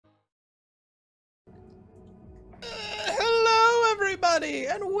everybody,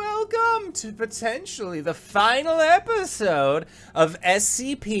 and welcome to potentially the final episode of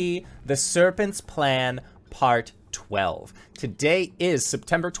SCP, The Serpent's Plan, Part 12. Today is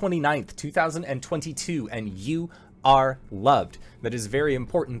September 29th, 2022, and you are loved. That is a very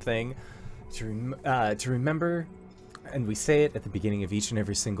important thing to remember, and we say it at the beginning of each and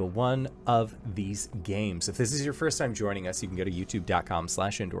every single one of these games. If this is your first time joining us, you can go to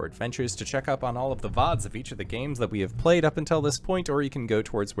youtube.com/indooradventures to check up on all of the VODs of each of the games that we have played up until this point, or you can go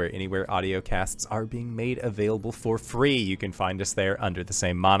towards anywhere audio casts are being made available for free. You can find us there under the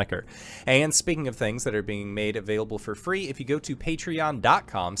same moniker. And speaking of things that are being made available for free, if you go to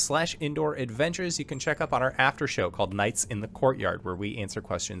patreon.com/indooradventures, you can check up on our after show called Nights in the Courtyard, where we answer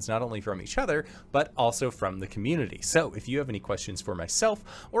questions not only from each other, but also from the community. So if you have any questions for myself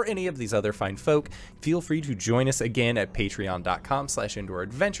or any of these other fine folk, feel free to join us again at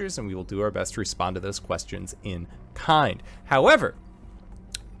patreon.com/indooradventures, and we will do our best to respond to those questions in kind. However,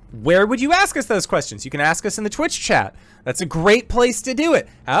 where would you ask us those questions? You can ask us in the Twitch chat. That's a great place to do it.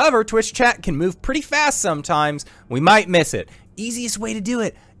 However, Twitch chat can move pretty fast sometimes. We might miss it. Easiest way to do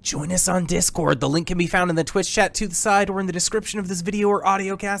it: join us on Discord. The link can be found in the Twitch chat to the side or in the description of this video or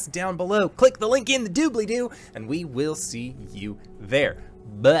audio cast down below. Click the link in the doobly-doo and we will see you there.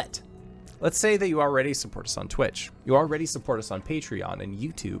 But let's say that you already support us on Twitch. You already support us on Patreon and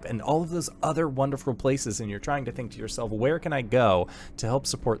YouTube and all of those other wonderful places, and you're trying to think to yourself, where can I go to help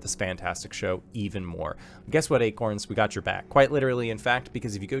support this fantastic show even more? Guess what, Acorns? We got your back. Quite literally, in fact,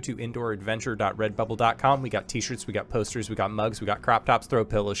 because if you go to indooradventure.redbubble.com, we got t-shirts, we got posters, we got mugs, we got crop tops, throw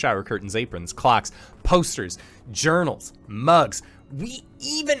pillows, shower curtains, aprons, clocks, posters, journals, mugs. We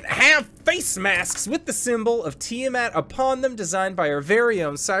even have face masks with the symbol of Tiamat upon them, designed by our very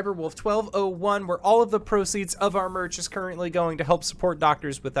own Cyberwolf 1201, where all of the proceeds of our merch is currently going to help support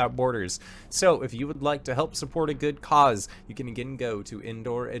Doctors Without Borders. So if you would like to help support a good cause, you can again go to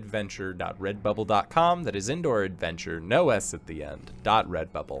indooradventure.redbubble.com. That is indooradventure, no S at the end,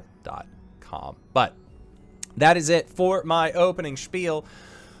 .redbubble.com. But that is it for my opening spiel.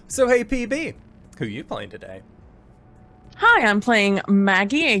 So hey PB, who you playing today? Hi, I'm playing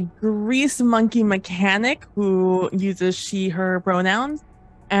Maggie, a grease monkey mechanic who uses she, her pronouns,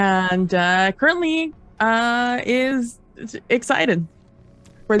 and currently is excited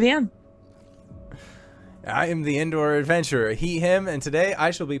for the end. I am the Indoor Adventurer, he, him, and today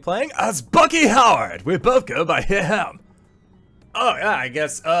I shall be playing as Bucky Howard. We both go by him. Oh yeah, I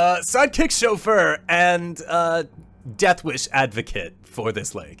guess sidekick chauffeur and death wish advocate for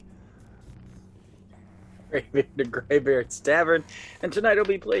this leg. Greybeard, the Greybeard's Tavern, and tonight I'll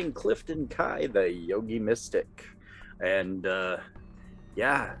be playing Klifton Kai, the Yogi Mystic. And,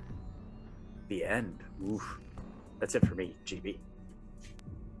 yeah, the end. Oof. That's it for me, GB.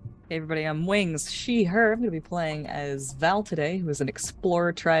 Hey everybody, I'm Wings, she, her. I'm going to be playing as Val today, who is an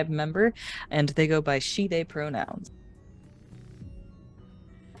Explorer Tribe member, and they go by she, they pronouns.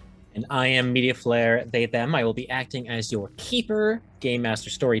 And I am Mediaflare, they, them. I will be acting as your keeper, game master,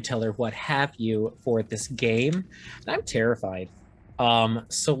 storyteller, what have you, for this game. And I'm terrified.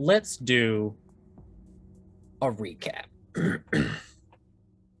 So let's do a recap.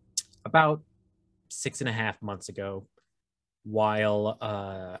 About 6.5 months ago,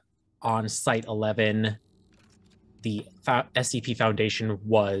 while on Site 11, the SCP Foundation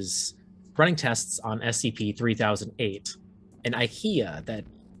was running tests on SCP-3008, an IKEA that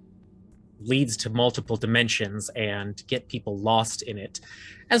leads to multiple dimensions and get people lost in it,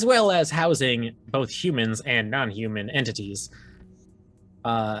 as well as housing both humans and non-human entities.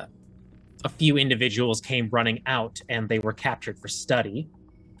 A few individuals came running out and they were captured for study.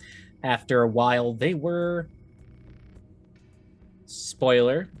 After a while, they were...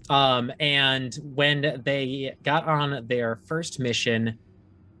 Spoiler. And when they got on their first mission,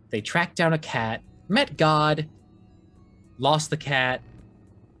 they tracked down a cat, met God, lost the cat,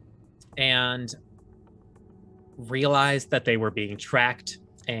 and realized that they were being tracked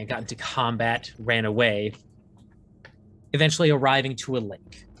and got into combat, ran away, eventually arriving to a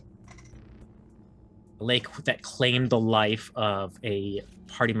lake. A lake that claimed the life of a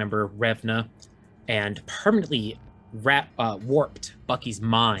party member, Revna, and permanently warped Bucky's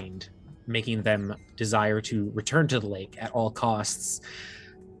mind, making them desire to return to the lake at all costs.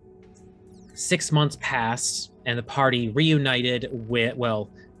 6 months passed, and the party reunited with,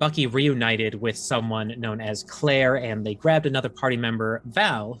 Bucky reunited with someone known as Claire, and they grabbed another party member,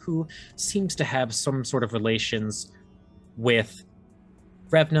 Val, who seems to have some sort of relations with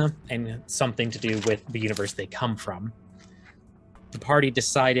Revna and something to do with the universe they come from. The party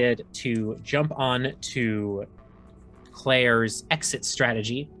decided to jump on to Claire's exit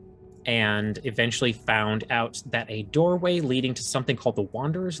strategy and eventually found out that a doorway leading to something called the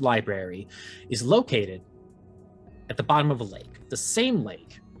Wanderer's Library is located at the bottom of a lake, the same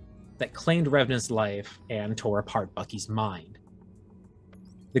lake that claimed Revna's life and tore apart Bucky's mind.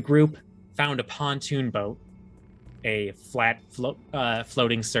 The group found a pontoon boat, a flat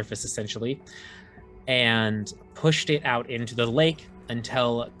floating surface essentially, and pushed it out into the lake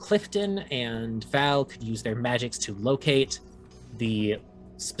until Klifton and Val could use their magics to locate the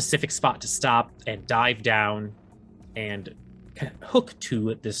specific spot to stop and dive down and hook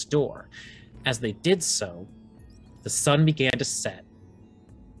to this door. As they did so, the sun began to set,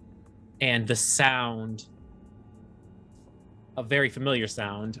 and the sound, a very familiar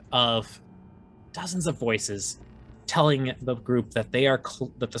sound, of dozens of voices telling the group that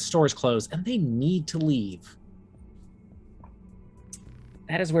that the store is closed and they need to leave.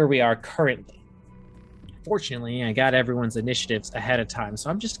 That is where we are currently. Fortunately, I got everyone's initiatives ahead of time, so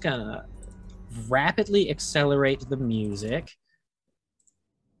I'm just gonna rapidly accelerate the music.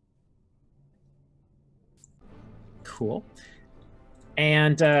 Cool.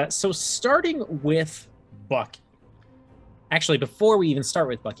 And so starting with Bucky. Actually, before we even start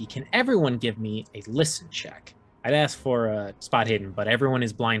with Bucky, can everyone give me a listen check? I'd ask for a spot hidden, but everyone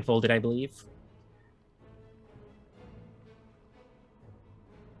is blindfolded, I believe.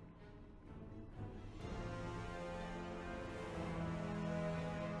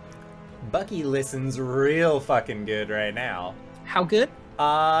 Bucky listens real fucking good right now. How good?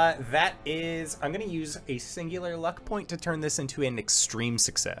 That is... I'm going to use a singular luck point to turn this into an extreme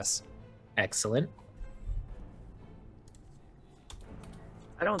success. Excellent.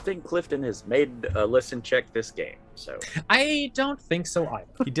 I don't think Klifton has made a listen check this game, so... I don't think so either.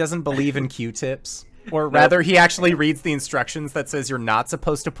 He doesn't believe in Q-tips. Or rather, he actually reads the instructions that says you're not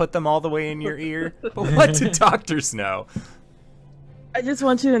supposed to put them all the way in your ear. But what do doctors know? I just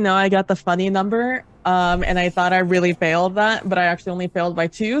want you to know I got the funny number, and I thought I really failed that, but I actually only failed by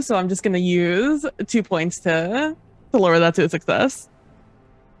 2, so I'm just going to use 2 points to lower that to a success.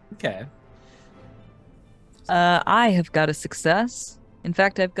 Okay. I have got a success. In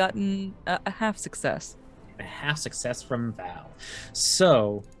fact, I've gotten a half success. A half success from Val.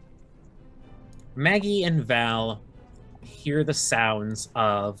 So, Maggie and Val hear the sounds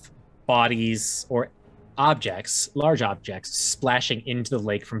of bodies or objects, large objects, splashing into the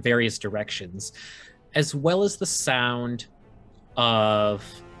lake from various directions, as well as the sound of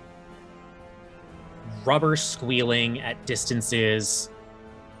rubber squealing at distances,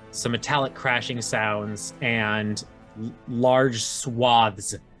 some metallic crashing sounds, and large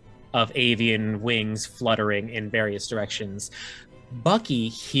swaths of avian wings fluttering in various directions. Bucky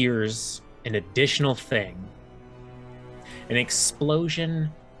hears an additional thing. An explosion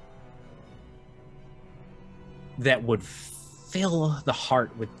that would fill the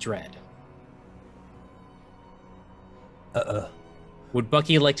heart with dread. Would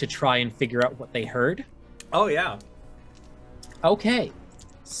Bucky like to try and figure out what they heard? Oh, yeah. Okay.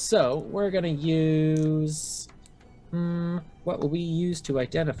 So, we're gonna use... what will we use to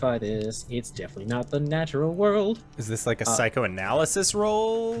identify this? It's definitely not the natural world. Is this like a psychoanalysis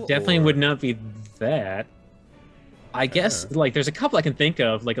roll? Definitely or... would not be that. I guess, like, there's a couple I can think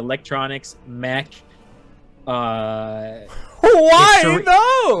of, like electronics, mech, Why history,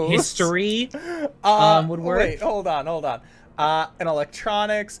 those? History would work. Wait, hold on. An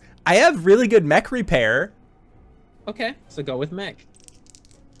electronics. I have really good mech repair. Okay, so go with mech.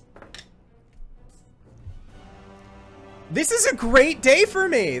 This is a great day for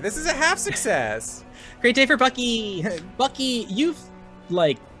me. This is a half success. Great day for Bucky. Bucky, you've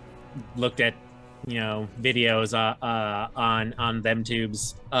like looked at, you know, videos on them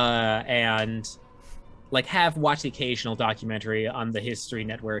tubes and like have watched the occasional documentary on the History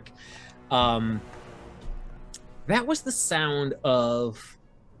Network. That was the sound of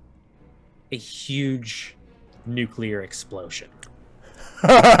a huge nuclear explosion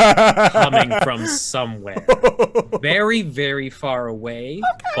coming from somewhere. Very, very far away,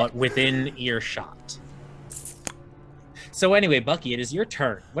 but within earshot. So anyway, Bucky, it is your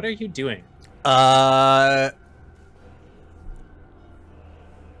turn. What are you doing? I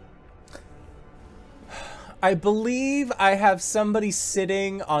believe I have somebody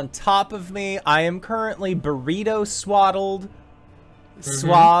sitting on top of me. I am currently burrito swathed.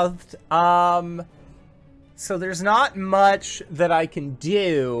 So there's not much that I can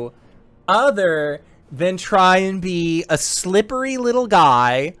do other than try and be a slippery little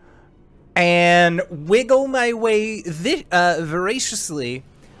guy and wiggle my way voraciously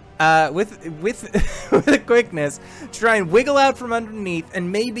with quickness to try and wiggle out from underneath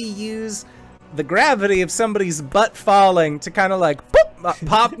and maybe use the gravity of somebody's butt falling to kind of like boop,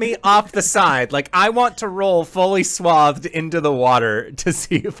 pop me off the side. Like, I want to roll fully swathed into the water to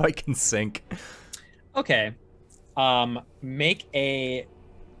see if I can sink. Okay. Make a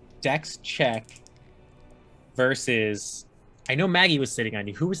dex check versus... I know Maggie was sitting on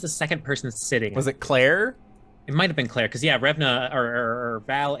you. Who was the second person sitting? Was it Claire? It might have been Claire, because, yeah, Revna, or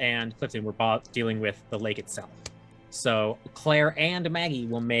Val and Klifton were both dealing with the lake itself. So Claire and Maggie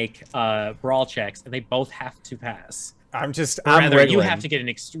will make brawl checks, and they both have to pass. I'm rather, wiggling. You have to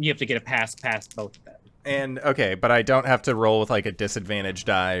get a pass past both of them. And okay, but I don't have to roll with like a disadvantage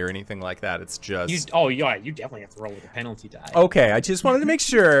die or anything like that. It's just you definitely have to roll with a penalty die. Okay, I just wanted to make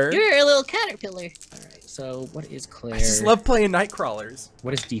sure. You're a little caterpillar. All right. So what is Claire? I just love playing night crawlers.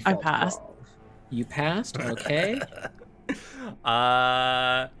 What is default? I passed. Brawl? You passed. Okay.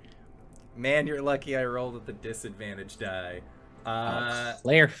 Man, you're lucky I rolled with the disadvantage die.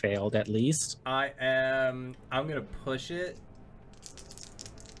 Claire failed at least. I'm gonna push it.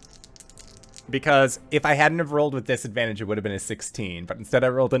 Because if I hadn't have rolled with disadvantage, it would have been a 16. But instead I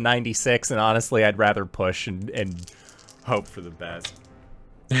rolled a 96, and honestly, I'd rather push and hope for the best.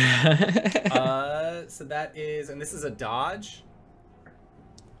 So that is, and this is a dodge.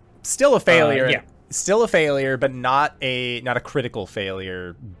 Still a failure. Yeah. Still a failure, but not a critical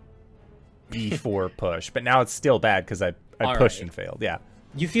failure before push. But now it's still bad because I pushed and failed. Yeah.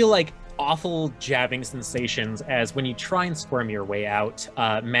 You feel like awful jabbing sensations as when you try and squirm your way out,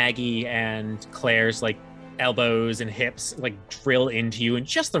 Maggie and Claire's like elbows and hips like drill into you in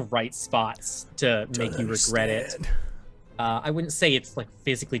just the right spots to make you regret it. I wouldn't say it's like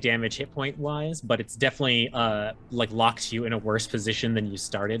physically damaged hit point wise, but it's definitely like locks you in a worse position than you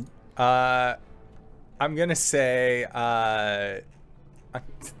started. I'm gonna say God,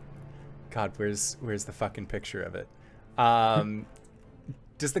 where's the fucking picture of it?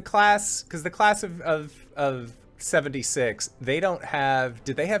 Does the class, because the class of 76, they don't have,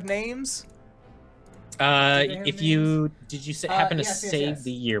 did they have names? Did you happen to save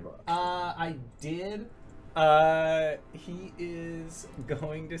the yearbook? I did. He is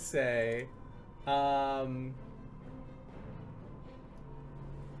going to say,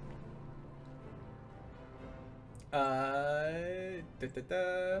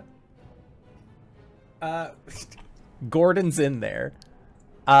 Gordon's in there.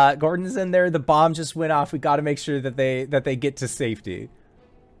 Gordon's in there. The bomb just went off. We got to make sure that they get to safety.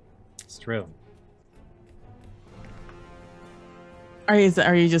 It's true. Are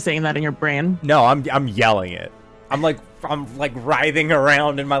you just saying that in your brain? No, I'm yelling it. I'm like writhing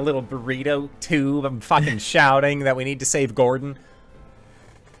around in my little burrito tube. I'm fucking shouting that we need to save Gordon.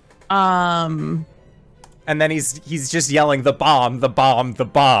 And then he's just yelling the bomb, the bomb, the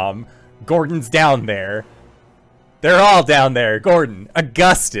bomb. Gordon's down there. They're all down there. Gordon,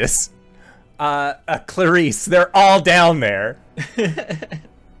 Augustus, Clarice, they're all down there.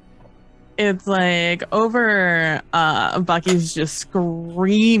 It's like over Bucky's just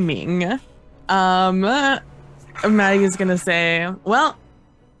screaming. Maggie's gonna say, well,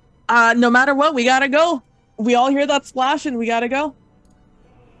 no matter what, we gotta go. We all hear that splash and we gotta go.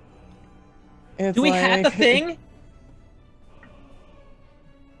 It's Do we have the thing?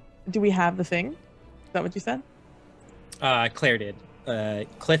 Do we have the thing? Is that what you said? Claire did.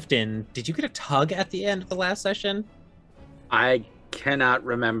 Klifton, did you get a tug at the end of the last session? I cannot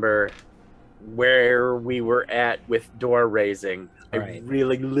remember where we were at with door raising. I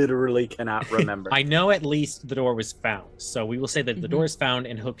really literally cannot remember. I know at least the door was found. So we will say that the door is found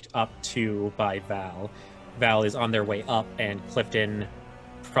and hooked up to by Val. Val is on their way up, and Klifton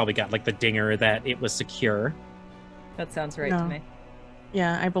probably got like the dinger that it was secure. That sounds right to me.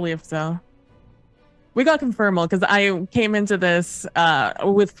 Yeah, I believe so. We got confirmed because I came into this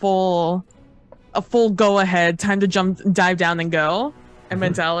with a full go ahead, time to dive down and go, and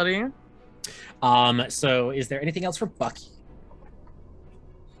mentality. So is there anything else for Bucky?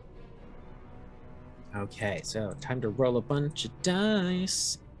 Okay, so time to roll a bunch of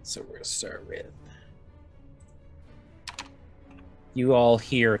dice. So we're gonna start with. You all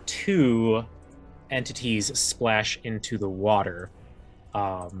hear two entities splash into the water.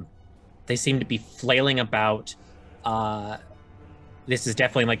 They seem to be flailing about. This is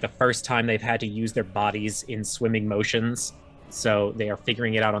definitely like the first time they've had to use their bodies in swimming motions, so they are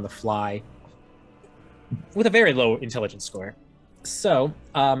figuring it out on the fly with a very low intelligence score. So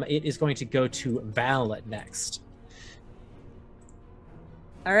it is going to go to Val next.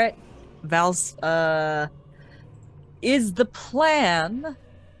 All right, Val's is the plan,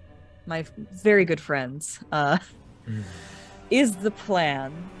 my very good friends, is the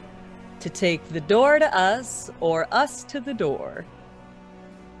plan to take the door to us or us to the door?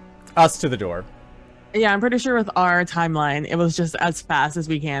 Us to the door. Yeah, I'm pretty sure with our timeline, it was just as fast as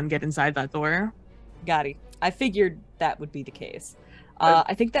we can get inside that door. Got it. I figured that would be the case.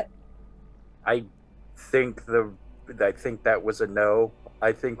 I think that. I think that was a no.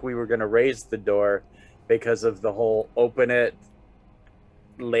 I think we were going to raise the door because of the whole open it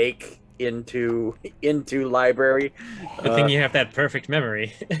lake into library. Good thing you have that perfect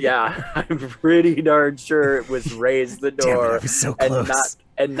memory. Yeah, I'm pretty darn sure it was raise the door. Damn it, I was so close.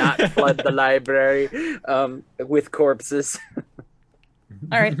 and not flood the library with corpses.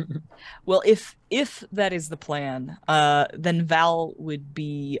 All right. Well, if that is the plan, then Val would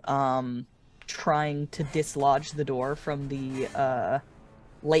be trying to dislodge the door from the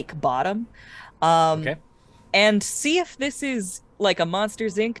lake bottom. Okay. And see if this is like a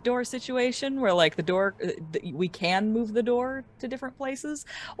Monsters Inc. door situation where like the door, we can move the door to different places,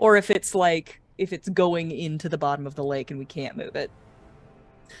 or if it's going into the bottom of the lake and we can't move it.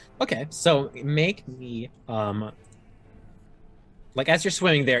 Okay, so make me like as you're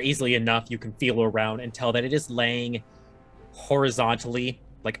swimming there easily enough, you can feel around and tell that it is laying horizontally,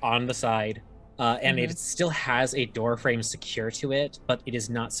 like on the side, and it still has a door frame secure to it, but it is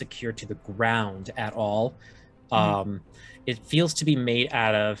not secure to the ground at all. It feels to be made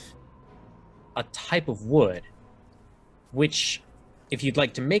out of a type of wood, which, if you'd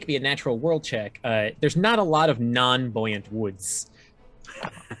like to make me a natural world check, there's not a lot of non-buoyant woods.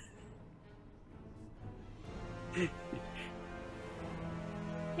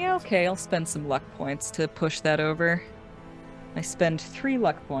 Yeah, okay, I'll spend some luck points to push that over. I spend 3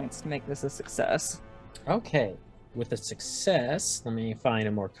 luck points to make this a success. Okay, with a success, let me find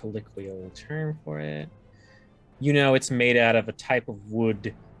a more colloquial term for it. You know, it's made out of a type of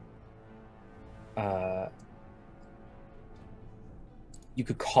wood. You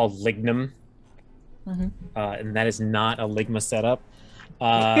could call lignum, and that is not a Ligma setup.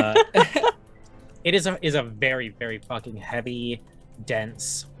 It is a very, very fucking heavy,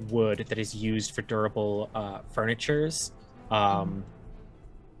 dense wood that is used for durable furnitures.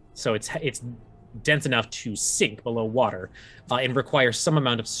 So it's dense enough to sink below water and requires some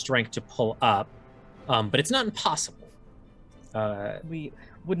amount of strength to pull up, but it's not impossible. We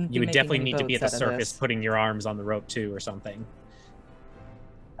wouldn't. You would definitely need to be at the boats out of surface, this. putting your arms on the rope too, or something.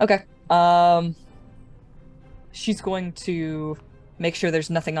 Okay. She's going to make sure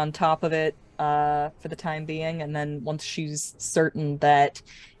there's nothing on top of it for the time being, and then once she's certain that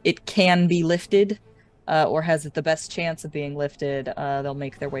it can be lifted, or has the best chance of being lifted, they'll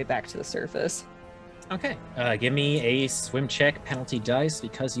make their way back to the surface. Okay. Give me a swim check penalty dice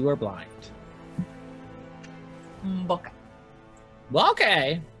because you are blind. Okay.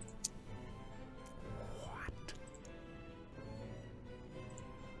 Okay.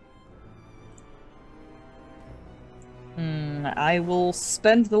 I will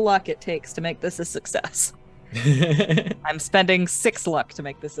spend the luck it takes to make this a success. I'm spending 6 luck to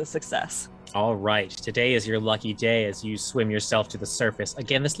make this a success. All right. Today is your lucky day as you swim yourself to the surface.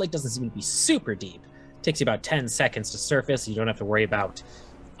 Again, this lake doesn't seem to be super deep. It takes you about 10 seconds to surface. You don't have to worry about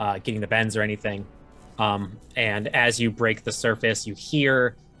getting the bends or anything. And as you break the surface, you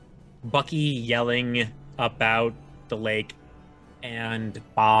hear Bucky yelling about the lake and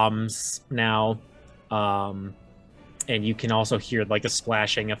bombs now. And you can also hear like the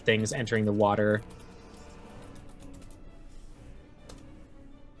splashing of things entering the water.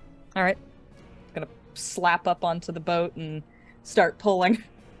 All right. Gonna slap up onto the boat and start pulling.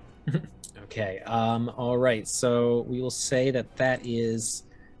 Okay. All right. So we will say that is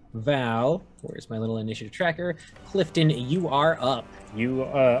Val. Where's my little initiative tracker? Klifton, you are up. You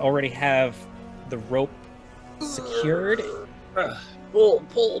already have the rope secured. Pull.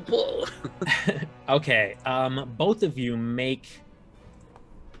 Okay. Both of you make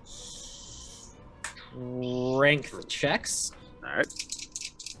strength checks. All right.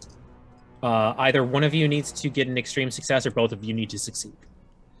 Either one of you needs to get an extreme success, or both of you need to succeed.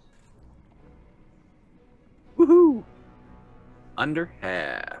 Woohoo! Under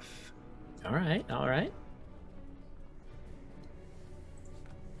half. All right. All right.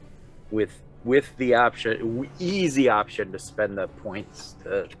 With the option, easy option to spend the points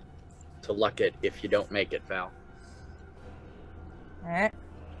to luck it if you don't make it, Val. All right.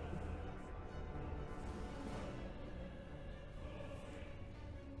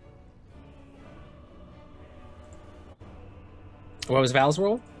 What was Val's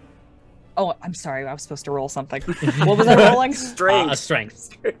roll? Oh, I'm sorry. I was supposed to roll something. What was I rolling? Strength. A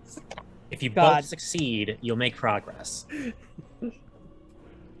strength. If you God. both succeed, you'll make progress.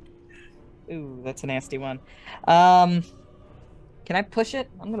 Ooh, that's a nasty one. Can I push it?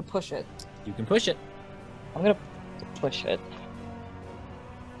 I'm gonna push it. You can push it. I'm gonna push it.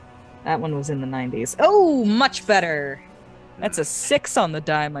 That one was in the 90s. Oh, much better. That's a 6 on the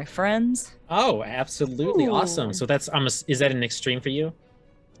die, my friends. Oh, absolutely Ooh. awesome. So that's is that an extreme for you?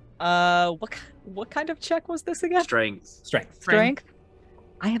 What kind of check was this again? Strength. Strength.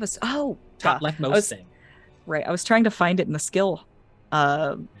 I have a Top leftmost thing. Right. I was trying to find it in the skill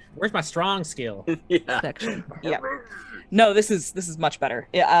Where's my strong skill? Yeah. section. Yeah. No, this is much better.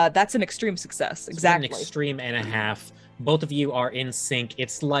 Yeah, that's an extreme success. Exactly. An extreme and a half. Both of you are in sync.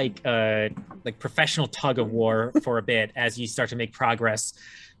 It's like professional tug of war for a bit as you start to make progress.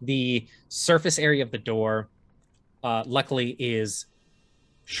 The surface area of the door, luckily, is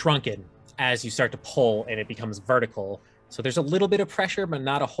shrunken as you start to pull, and it becomes vertical. So there's a little bit of pressure, but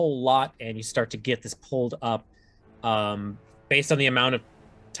not a whole lot, and you start to get this pulled up. Based on the amount of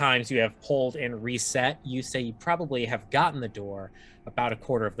times you have pulled and reset, you say you probably have gotten the door about a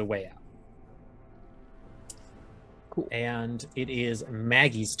quarter of the way out. Cool. And it is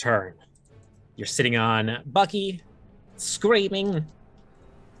Maggie's turn. You're sitting on Bucky, screaming.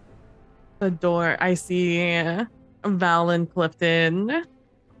 The door. I see Val and Klifton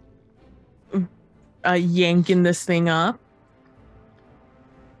yanking this thing up.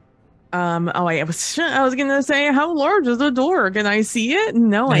 I was gonna say, how large is the door? Can I see it?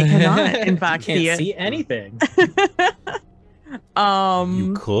 No, I cannot. In fact, You can't see anything.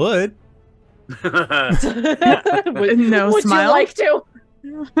 You could. With no Would smile. you like to?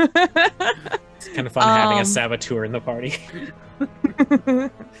 It's kind of fun having a saboteur in the party.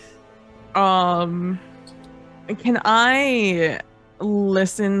 Can I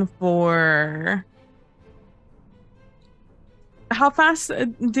listen for... How fast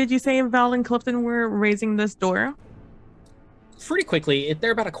did you say Val and Klifton were raising this door? Pretty quickly.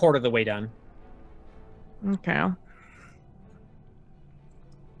 They're about a quarter of the way done. Okay.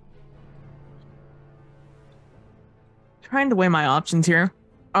 Trying to weigh my options here.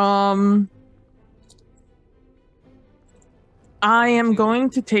 I am going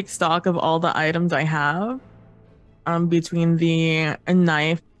to take stock of all the items I have. Between the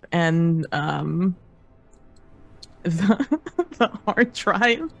knife and the hard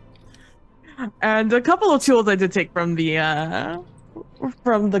drive, and a couple of tools I did take from the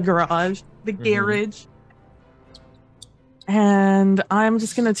garage, the garage. And I'm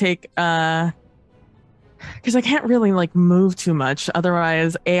just gonna take because I can't really like move too much,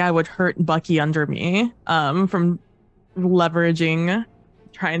 otherwise I would hurt Bucky under me from leveraging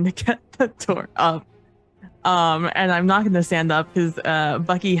trying to get the door up. And I'm not gonna stand up because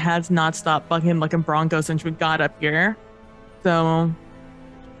Bucky has not stopped bucking like a bronco since we got up here. So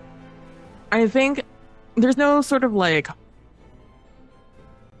I think there's no sort of like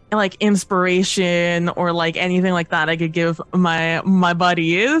inspiration or like anything like that I could give my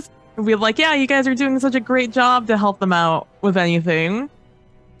buddies. Be like, yeah, you guys are doing such a great job to help them out with anything.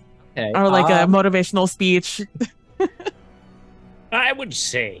 Okay. Or like a motivational speech. I would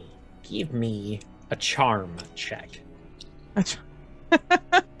say, give me a charm check.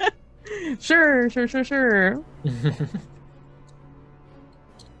 Sure.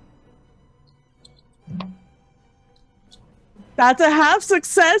 That's a half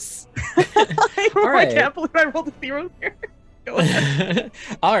success. I can't believe I rolled a 0 here. Go ahead.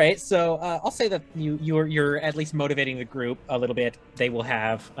 All right, so I'll say that you're at least motivating the group a little bit. They will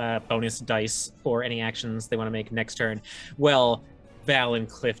have bonus dice for any actions they want to make next turn. Well, Val and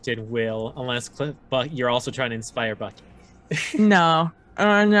Klifton will, unless but you're also trying to inspire Bucky. No.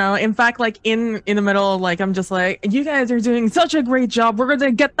 No. In fact, like in the middle, like I'm just like, you guys are doing such a great job. We're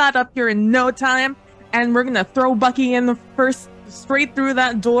gonna get that up here in no time, and we're gonna throw Bucky in the first straight through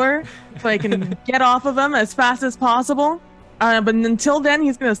that door so I can get off of him as fast as possible. But until then,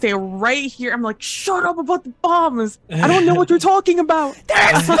 he's gonna stay right here. I'm like, shut up about the bombs. I don't know what you're talking about.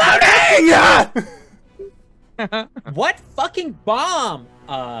 They're exploding! What fucking bomb?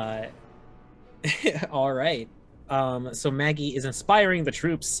 All right. So Maggie is inspiring the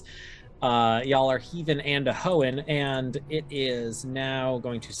troops. Y'all are heaving and a hoeing, and it is now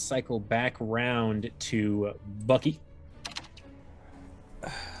going to cycle back round to Bucky.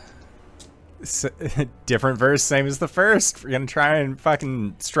 Different verse, same as the first. We're gonna try and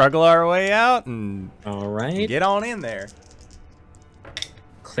fucking struggle our way out and all right, get on in there.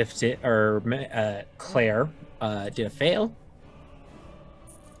 Klifton or Claire did a fail.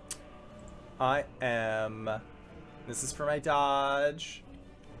 I am. This is for my dodge.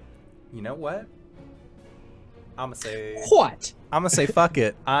 You know what? I'm gonna say. What? I'm gonna say fuck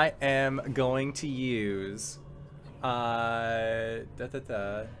it. I am going to use.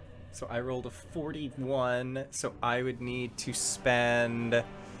 So I rolled a 41. So I would need to spend.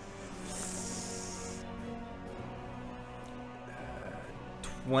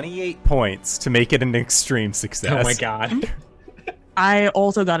 28 points to make it an extreme success. Oh my god. I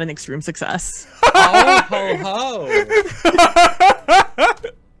also got an extreme success. Oh ho ho.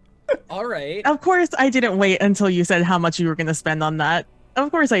 All right. Of course, I didn't wait until you said how much you were going to spend on that. Of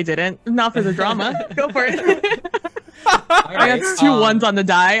course I didn't. Not for the drama. Go for it. I got 2 ones on the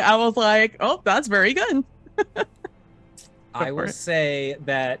die. I was like, oh, that's very good. I will say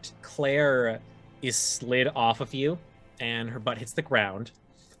that Claire is slid off of you, and her butt hits the ground.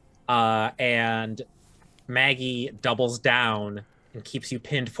 And Maggie doubles down and keeps you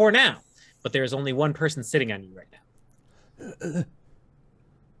pinned for now. But there's only one person sitting on you right now.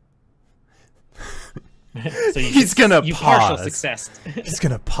 So he's gonna you pause. Partial success. He's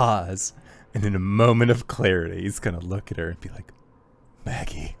gonna pause, and in a moment of clarity, he's gonna look at her and be like,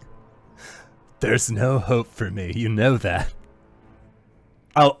 Maggie, there's no hope for me. You know that.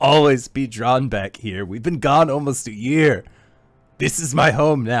 I'll always be drawn back here. We've been gone almost a year. This is my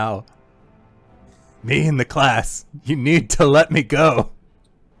home now. Me and the class. You need to let me go.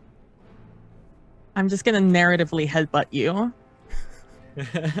 I'm just going to narratively headbutt you.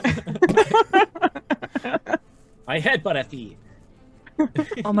 I headbutt at thee.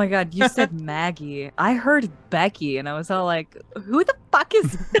 Oh my god, you said Maggie. I heard Becky, and I was all like, who the fuck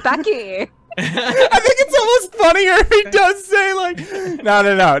is Becky? I think it's almost funnier if he does say, like,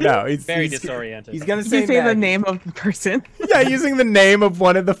 no. He's very disoriented. He's going to You say say the Maggie. name of the person. Yeah, using the name of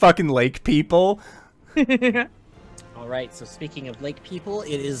one of the fucking lake people. All right, so speaking of lake people,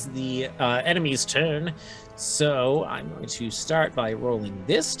 it is the enemy's turn. So I'm going to start by rolling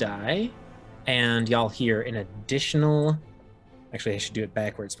this die, and y'all hear an additional... Actually, I should do it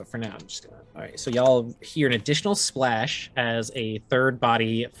backwards, but for now, I'm just gonna... All right, so y'all hear an additional splash as a third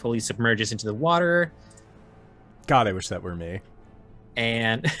body fully submerges into the water. God, I wish that were me.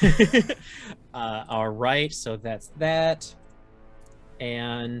 And... all right, so that's that.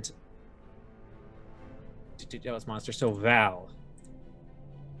 And... That was monster. So Val.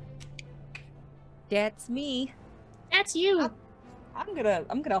 That's me. That's you. I'm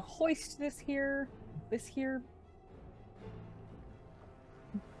gonna hoist this here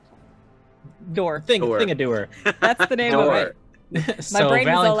door. Thing-a-doer. That's the name of Door. it. So brain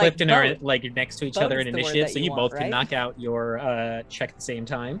Val is and all like, Klifton are boat. like next to each Boat other is in the word initiative, that so you you want, both can right? knock out your check at the same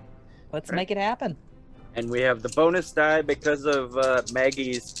time. Let's Right. make it happen. And we have the bonus die because of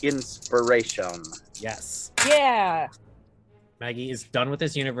Maggie's inspiration. Yes. Yeah. Maggie is done with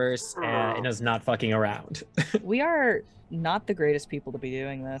this universe and is not fucking around. We are not the greatest people to be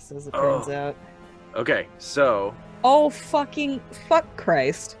doing this, as it turns out. Okay, so Oh fucking fuck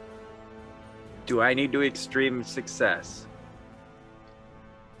Christ. do I need to extreme success?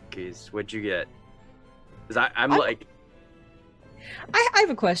 Keys, what'd you get? Because I'm like, I have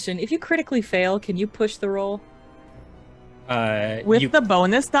a question. If you critically fail, can you push the roll? With the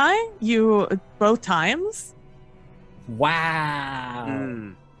bonus die, you both times?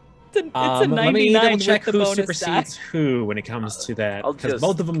 Wow. It's a Let 99 me double with check the who bonus die. supersedes who when it comes to that. I'll Because just-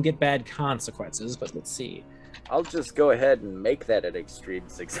 both of them get bad consequences, but let's see. I'll just go ahead and make that an extreme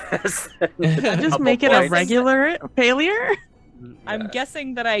success. Just make it a regular failure? I'm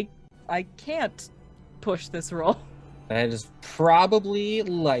guessing that I can't push this roll. That is probably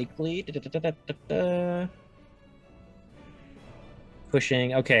likely. Da-da-da-da-da-da.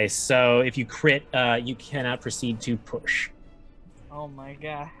 Pushing. Okay, so if you crit, you cannot proceed to push. Oh my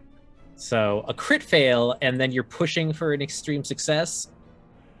god. So a crit fail, and then you're pushing for an extreme success.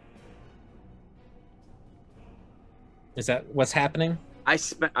 Is that what's happening? I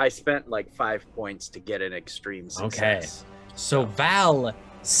spent like 5 points to get an extreme success. So Val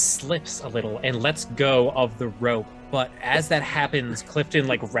slips a little and lets go of the rope, but as that happens, Klifton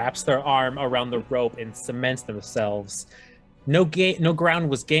like wraps their arm around the rope and cements themselves. No ground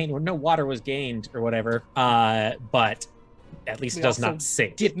was gained, or no water was gained, or whatever. But at least We it does also not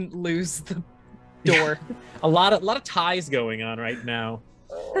sink. Didn't lose the door. A lot of ties going on right now.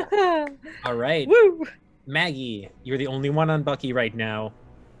 All right, Woo! Maggie, you're the only one on Bucky right now.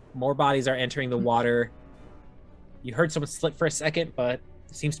 More bodies are entering the water. You heard someone slip for a second, but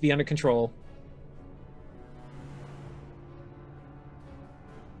it seems to be under control.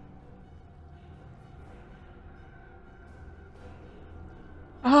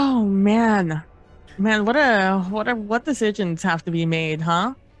 Oh man. Man, what decisions have to be made,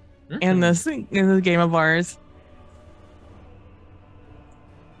 huh? In this game of ours.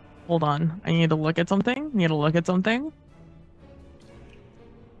 Hold on. I need to look at something.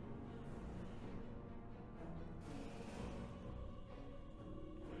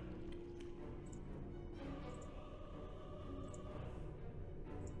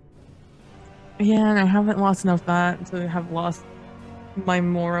 Yeah, and I haven't lost enough that to have lost My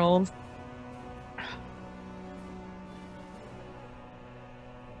morals.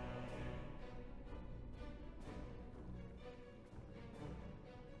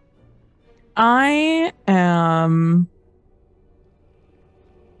 I am.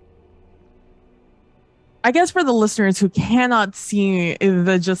 I guess for the listeners who cannot see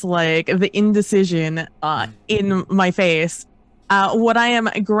the just like the indecision in my face, what I am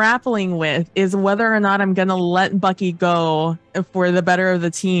grappling with is whether or not I'm gonna let Bucky go for the better of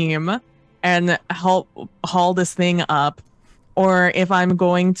the team and help haul this thing up, or if I'm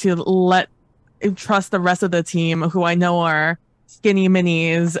going to trust the rest of the team, who I know are skinny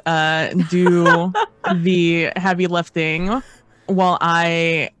minis, do the heavy lifting while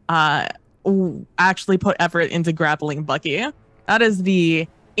I actually put effort into grappling Bucky. That is the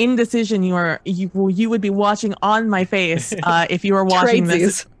indecision you would be watching on my face if you were watching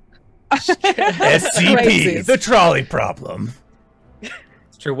this. SCP, the trolley problem.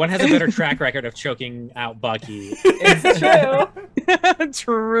 It's true. One has a better track record of choking out Bucky. It's true.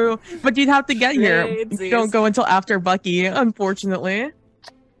 True, but you'd have to get here. You don't go until after Bucky, unfortunately.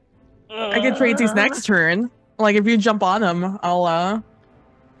 I get Tracy's next turn. Like if you jump on him, I'll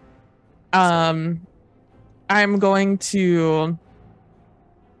I'm going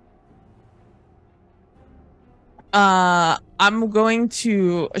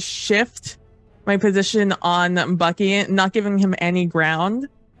to shift my position on Bucky, not giving him any ground,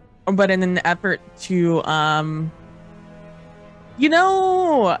 but in an effort to you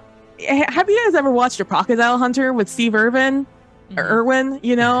know, have you guys ever watched A Crocodile Hunter with Steve Irwin? Or Irwin,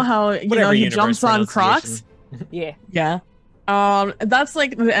 you know how he jumps on crocs? Yeah. Yeah. That's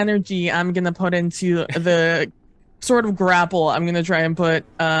like the energy I'm gonna put into the sort of grapple I'm gonna try and put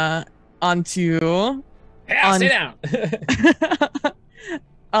onto Sit down.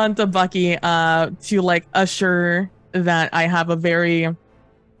 onto Bucky to like assure that I have a very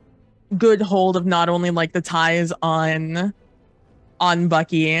good hold of not only like the ties on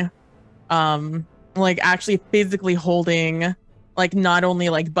Bucky, like actually physically holding like not only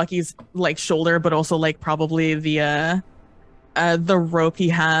like Bucky's like shoulder, but also like probably the rope he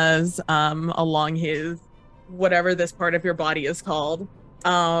has along his whatever this part of your body is called.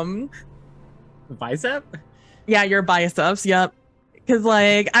 Bicep? Yeah, your biceps. Yep. Because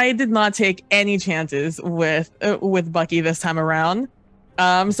like I did not take any chances with Bucky this time around.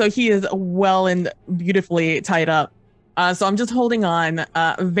 So he is well and beautifully tied up. So I'm just holding on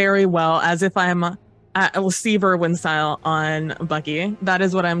very well, as if I'm Steve Irwin style on Bucky. That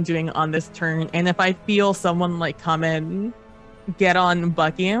is what I'm doing on this turn. And if I feel someone like come in, get on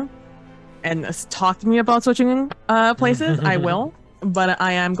Bucky and talk to me about switching places, I will. But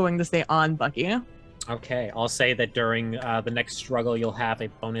I am going to stay on Bucky. Okay, I'll say that during the next struggle, you'll have a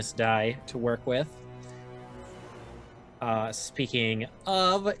bonus die to work with. Speaking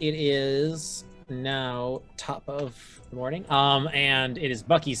of, it is now top of the morning, and it is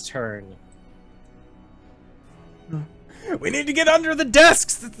Bucky's turn. We need to get under the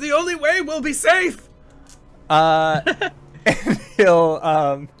desks. That's the only way we'll be safe. And he'll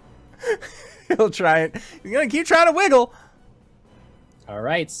try it. He's gonna keep trying to wiggle. All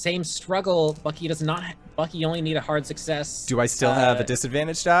right, same struggle. Bucky only need a hard success. Do I still have a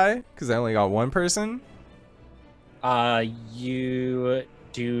disadvantage die? Because I only got one person. You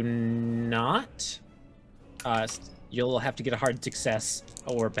do not. You'll have to get a hard success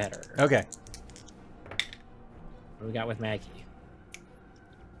or better. Okay. What do we got with Maggie?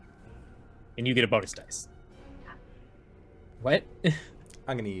 And you get a bonus dice. What?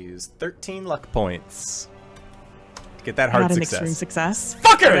 I'm gonna use 13 luck points to get that hard an success. extreme success.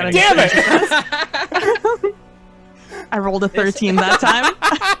 Fucker! Damn it! I rolled a 13 that time.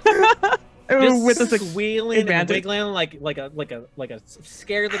 With a squealing and wiggling like a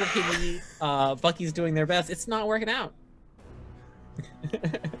scared little piggy. Bucky's doing their best. It's not working out.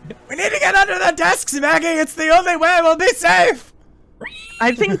 We need to get under the desks, Maggie. It's the only way we'll be safe.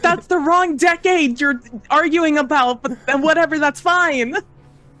 I think that's the wrong decade you're arguing about, but whatever, that's fine.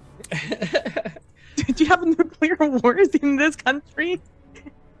 Did you have nuclear wars in this country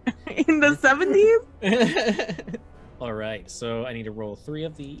in the 70s? All right, so I need to roll 3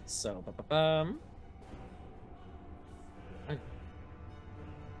 of these. So,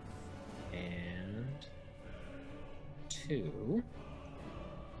 and 2.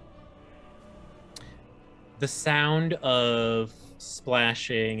 The sound of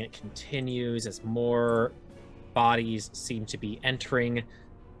splashing continues as more bodies seem to be entering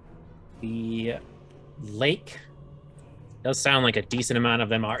the lake. It does sound like a decent amount of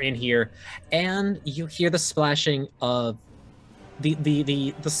them are in here, and you hear the splashing of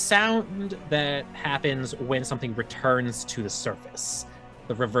the sound that happens when something returns to the surface,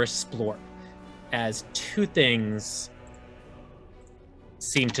 the reverse splorp, as two things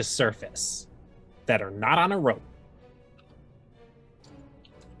seem to surface that are not on a rope.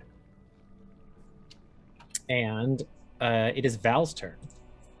 And it is Val's turn.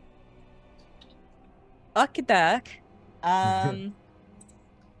 Okadak.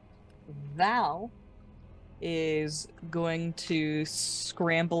 Val is going to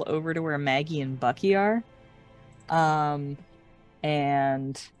scramble over to where Maggie and Bucky are,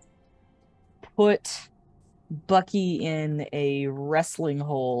 and put Bucky in a wrestling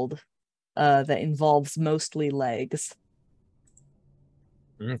hold that involves mostly legs.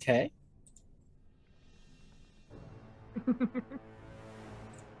 Okay.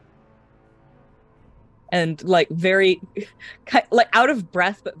 And like very like out of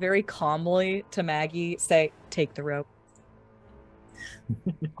breath but very calmly to Maggie say, take the rope.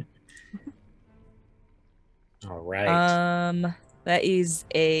 All right. That is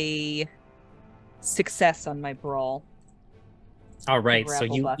a success on my brawl. All right, so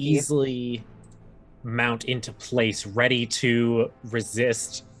grapple you Bucky. easily mount into place, ready to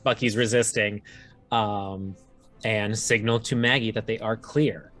resist. Bucky's resisting, and signal to Maggie that they are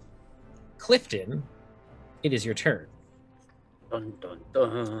clear. Klifton, it is your turn. Dun, dun,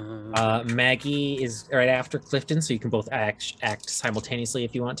 dun. Maggie is right after Klifton, so you can both act simultaneously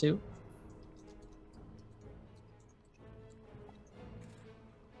if you want to.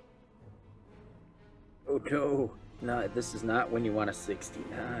 Oh no, no, this is not when you want a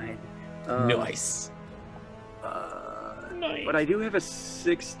 69. Nice. Nice. But I do have a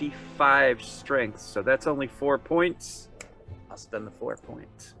 65 strength, so that's only 4 points. I'll spend the 4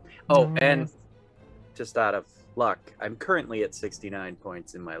 points. Oh, and just out of luck, I'm currently at 69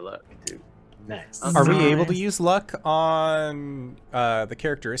 points in my luck, too. Nice. Are we able to use luck on the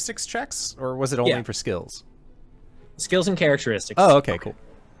characteristics checks, or was it only for skills? Skills and characteristics. Oh, okay, cool.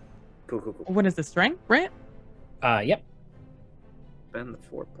 Cool. What is the strength, right? Yep. Spend the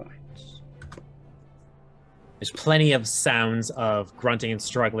 4 points. There's plenty of sounds of grunting and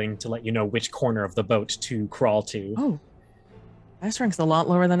struggling to let you know which corner of the boat to crawl to. Oh, my strength's a lot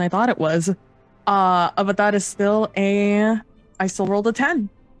lower than I thought it was. But that is still I still rolled a 10.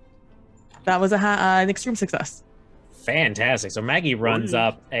 That was an extreme success. Fantastic. So Maggie runs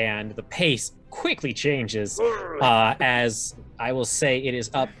up, and the pace quickly changes. As I will say, it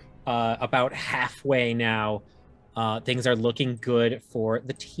is up about halfway now. Things are looking good for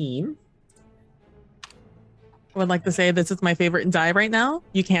the team. I would like to say this is my favorite die right now.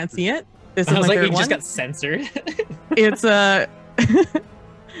 You can't see it. This is I was my like, favorite it one. just got censored. It's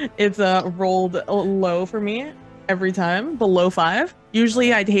it's rolled low for me every time, below 5.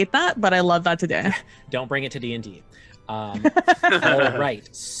 Usually I'd hate that, but I love that today. Don't bring it to D&D. All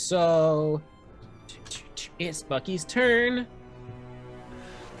right, so it's Bucky's turn.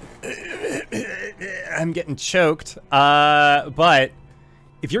 I'm getting choked. But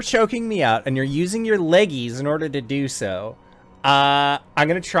if you're choking me out and you're using your leggies in order to do so, I'm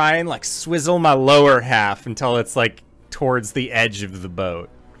gonna try and like swizzle my lower half until it's like towards the edge of the boat.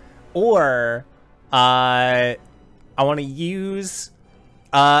 Or I want to use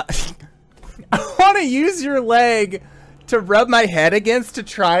I want to use your leg to rub my head against to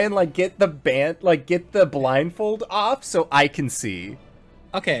try and like get the blindfold off so I can see.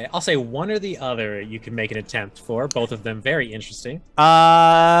 Okay, I'll say one or the other you can make an attempt for. Both of them very interesting.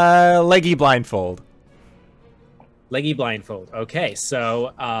 Leggy blindfold. Leggy blindfold. Okay,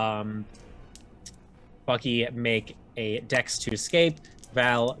 so Bucky make a dex to escape.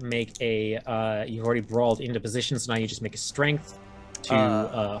 Val make a you've already brawled into position, so now you just make a strength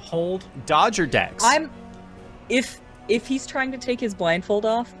to hold. Dodge or dex? If he's trying to take his blindfold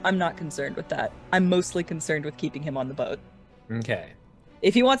off, I'm not concerned with that. I'm mostly concerned with keeping him on the boat. Okay.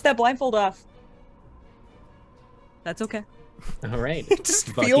 If he wants that blindfold off, that's okay. All right.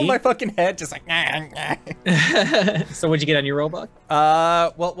 Just Bucky. feel my fucking head just like So what'd you get on your roll, Buck?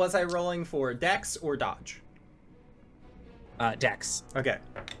 What was I rolling for? Dex or dodge? Dex. Okay.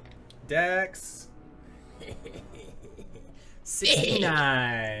 Dex.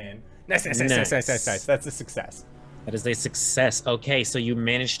 69. Nice. That's a success. That is a success. Okay, so you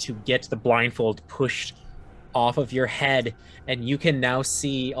managed to get the blindfold pushed off of your head, and you can now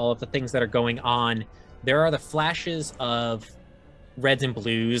see all of the things that are going on. There are the flashes of reds and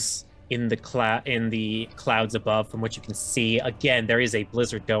blues in the clouds above, from what you can see. Again, there is a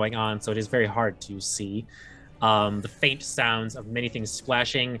blizzard going on, so it is very hard to see. The faint sounds of many things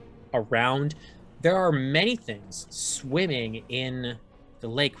splashing around. There are many things swimming in the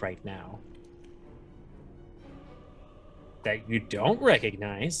lake right now. that you don't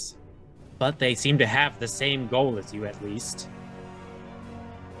recognize, but they seem to have the same goal as you, at least.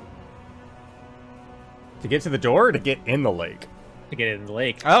 To get to the door or to get in the lake? To get in the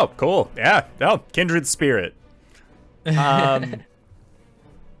lake. Oh, cool. Yeah. Oh, kindred spirit.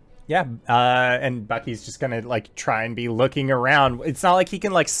 Yeah, and Bucky's just gonna, like, try and be looking around. It's not like he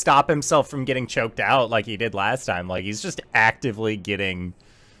can, like, stop himself from getting choked out like he did last time. Like, he's just actively getting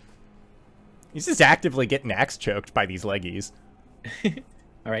axe choked by these leggies.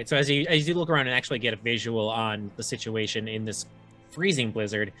 All right, so as you look around and actually get a visual on the situation in this freezing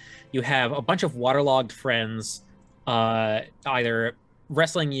blizzard, you have a bunch of waterlogged friends either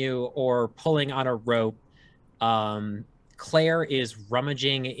wrestling you or pulling on a rope. Claire is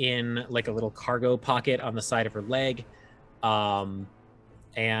rummaging in like a little cargo pocket on the side of her leg. And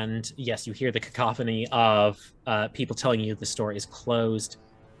yes, you hear the cacophony of people telling you the store is closed.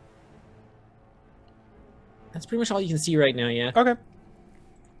 That's pretty much all you can see right now, yeah? Okay.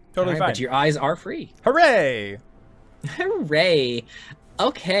 Totally fine. But your eyes are free. Hooray! Hooray!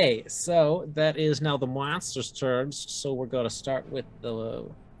 Okay, so that is now the monster's turns. So we're going to start with the...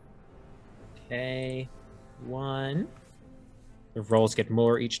 Okay. 1. The rolls get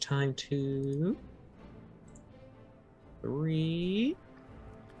more each time. 2. 3.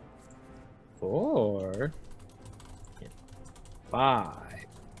 4. 5.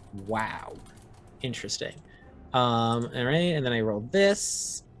 Wow. Interesting. All right, and then I roll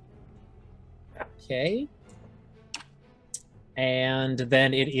this. Okay. And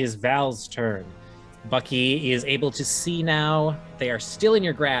then it is Val's turn. Bucky is able to see now. They are still in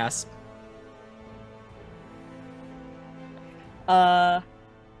your grasp.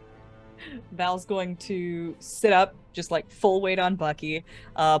 Val's going to sit up, just like full weight on Bucky,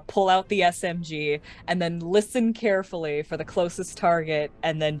 pull out the SMG, and then listen carefully for the closest target,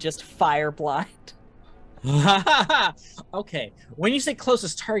 and then just fire blind. Okay. When you say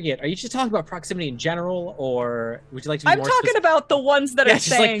closest target, are you just talking about proximity in general, or would you like to be I'm more talking about the ones that are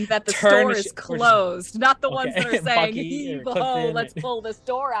saying that the store is closed, not the ones that are saying, Bucky or "Oh, Klifton. let's pull this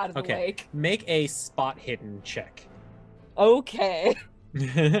door out of the Okay. lake." Make a spot hidden check. Okay.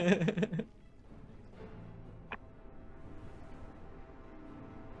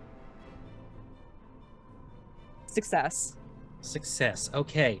 Success. Success.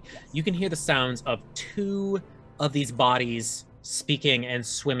 Okay. You can hear the sounds of 2 of these bodies speaking and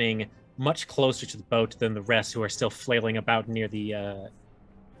swimming much closer to the boat than the rest, who are still flailing about near the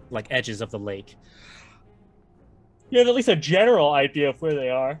like edges of the lake. You have at least a general idea of where they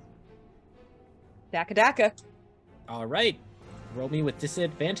are. Daka daka. All right. Roll me with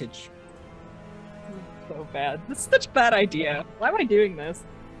disadvantage. So bad. This is such a bad idea. Why am I doing this?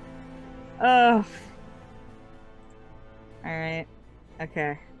 Alright.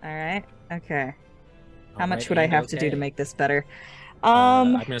 Okay. Alright. Okay. How much would I have to do to make this better?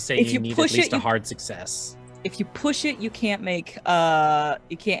 I'm gonna say if you you need push at least it, a hard success. If you push it, you can't make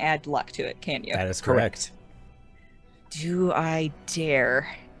you can't add luck to it, can you? That is correct. Do I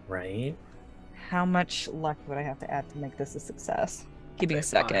dare? Right. How much luck would I have to add to make this a success? Give me a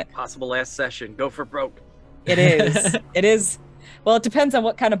second. Possible last session. Go for broke. It is. It is. Well, it depends on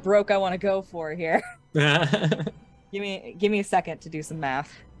what kind of broke I want to go for here. Give me a second to do some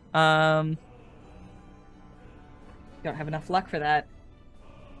math. Don't have enough luck for that.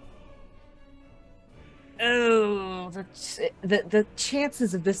 Oh, the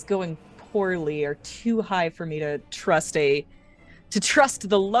chances of this going poorly are too high for me to trust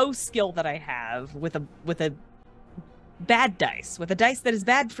the low skill that I have with a bad dice, with a dice that is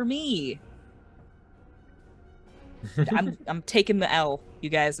bad for me. I'm taking the L, you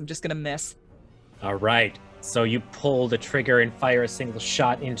guys. I'm just gonna miss. All right. So you pull the trigger and fire a single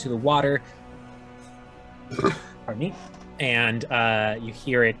shot into the water. Pardon me. And you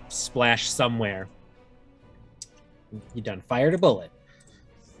hear it splash somewhere. You done fired a bullet.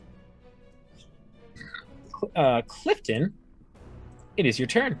 Klifton, it is your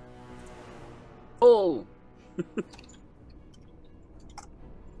turn. Oh!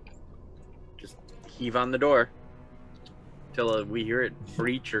 Just heave on the door till we hear it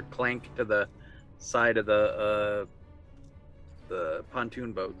breach or clank to the side of the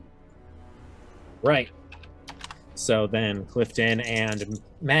pontoon boat. Right. So then Klifton and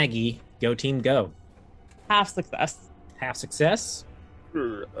Maggie, go team go. Half success. Half success.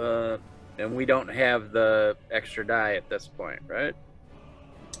 And we don't have the extra die at this point, right?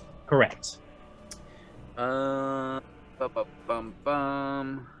 Correct. She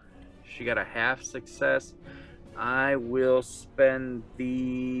got a half success. I will spend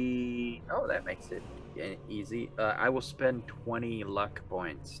the... Oh, that makes it easy. I will spend 20 luck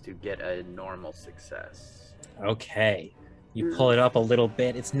points to get a normal success. Okay. You pull it up a little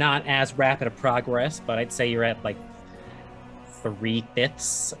bit. It's not as rapid a progress, but I'd say you're at like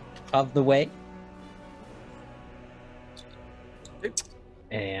 3/5 of the way.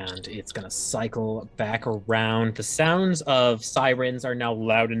 And it's gonna cycle back around. The sounds of sirens are now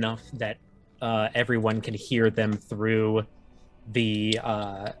loud enough that everyone can hear them through the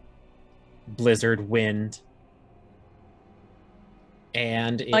blizzard wind.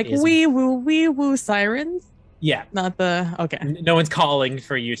 And Like wee woo sirens? Yeah. Not the okay. No one's calling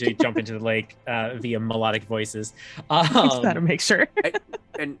for you to jump into the lake via melodic voices. Just gotta make sure.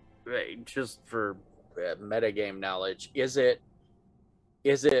 And just for metagame knowledge, is it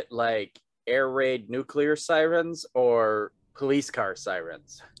like air raid nuclear sirens or police car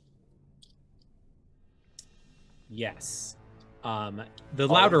sirens? Yes. The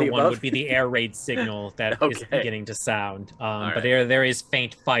louder one would be the air raid signal that is beginning to sound. But right. there is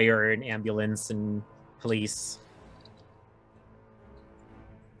faint fire and ambulance and police.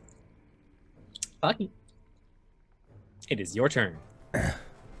 Bucky, it is your turn.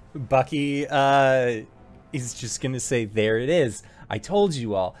 Bucky is just gonna say, there it is. I told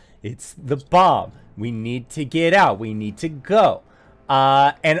you all. It's the bomb. We need to get out. We need to go.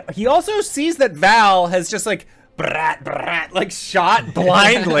 And he also sees that Val has just like brat, like shot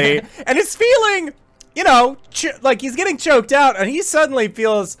blindly and is feeling, you know, like he's getting choked out, and he suddenly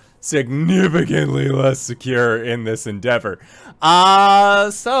feels significantly less secure in this endeavor.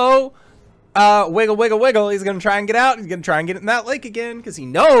 So wiggle. He's gonna try and get out. He's gonna try and get in that lake again because he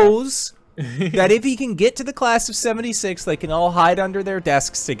knows that if he can get to the class of 76, they can all hide under their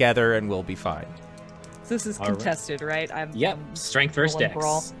desks together and we'll be fine. So this is contested, right? Yep. Strength versus dex.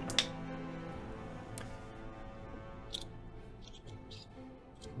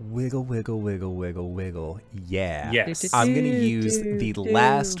 Wiggle. Yeah. Yes. I'm gonna use the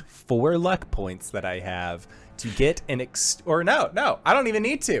last 4 luck points that I have to get an no, I don't even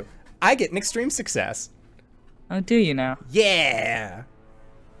need to. I get an extreme success. Oh, do you now? Yeah.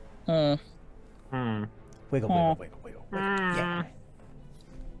 Wiggle. Yeah.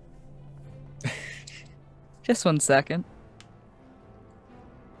 Just 1 second.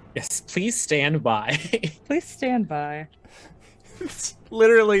 Yes, please stand by. Please stand by. It's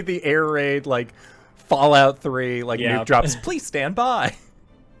literally the air raid, like Fallout 3, like nuke drops. Please stand by.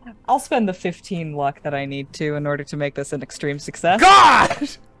 I'll spend the 15 luck that I need to in order to make this an extreme success. God!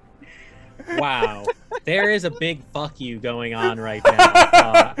 Wow. There is a big fuck you going on right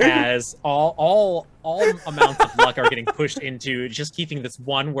now, as all amounts of luck are getting pushed into just keeping this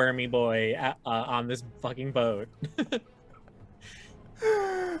one wormy boy on this fucking boat.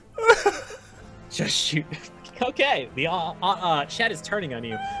 Just shoot. Okay, the chat is turning on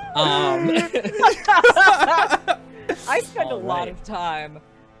you. I spend a lot of time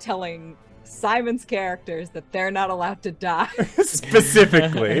telling Simon's characters that they're not allowed to die.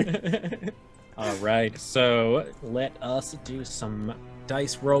 Specifically. All right, so let us do some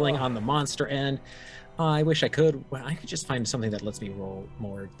dice rolling on the monster end. I wish I could. Well, I could just find something that lets me roll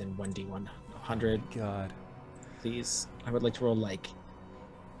more than 1d100. God. Please. I would like to roll like...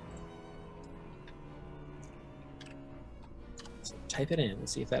 So type it in and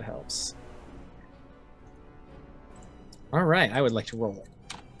see if that helps. All right, I would like to roll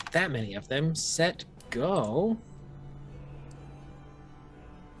that many of them. Set, go.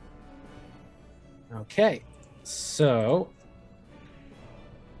 Okay, so...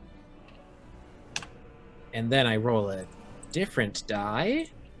 And then I roll a different die.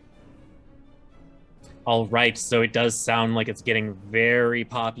 All right, so it does sound like it's getting very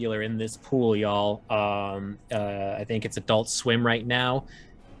popular in this pool, y'all. I think it's Adult Swim right now.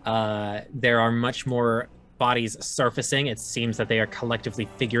 There are much more bodies surfacing. It seems that they are collectively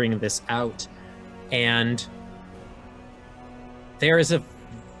figuring this out. And there is a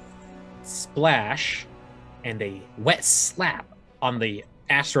splash and a wet slap on the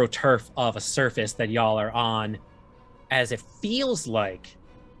astroturf of a surface that y'all are on, as it feels like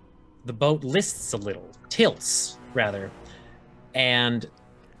the boat lists a little, tilts rather, and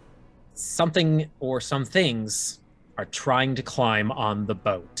something or some things are trying to climb on the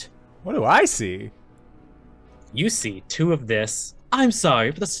boat. What do I see? You see 2 of this. I'm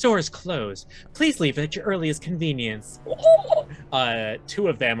sorry, but the store is closed. Please leave at your earliest convenience. 2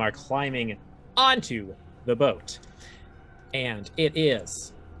 of them are climbing onto the boat. And it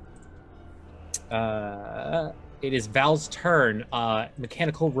is Val's turn.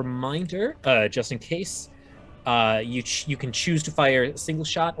 Mechanical reminder, just in case. You can choose to fire a single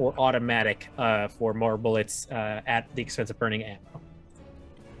shot or automatic for more bullets at the expense of burning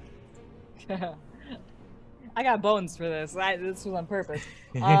ammo. I got bones for this. This was on purpose.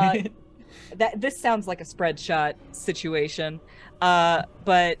 this sounds like a spread shot situation,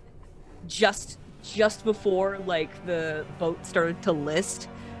 but just before like the boat started to list,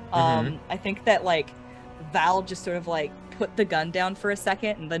 I think that like Val just sort of like put the gun down for a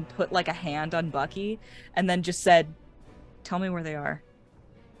second and then put like a hand on Bucky and then just said, "Tell me where they are."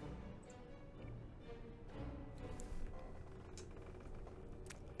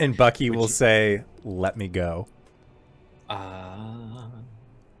 And Bucky will say, "Let me go."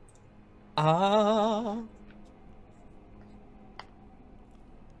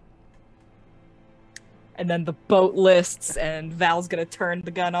 And then the boat lists, and Val's gonna turn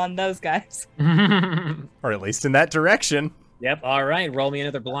the gun on those guys. Or at least in that direction. Yep. All right. Roll me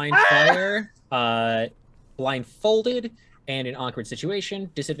another blind fire. Blindfolded and an awkward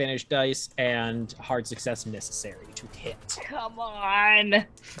situation. Disadvantage dice and hard success necessary to hit. Come on.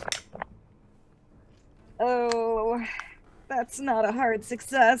 Oh, that's not a hard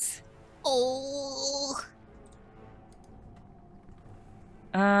success. Oh.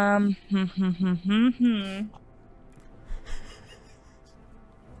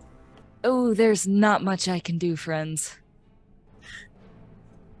 Oh, there's not much I can do, friends.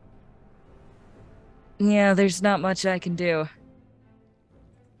 Yeah, there's not much I can do.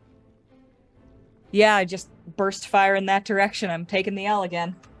 Yeah, I just burst fire in that direction. I'm taking the L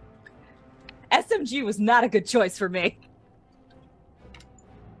again. SMG was not a good choice for me.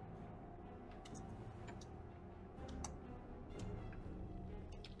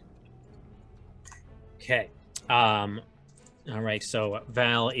 Okay. All right, so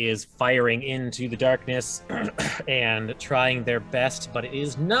Val is firing into the darkness and trying their best, but it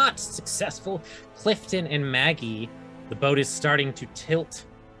is not successful. Klifton and Maggie, the boat is starting to tilt.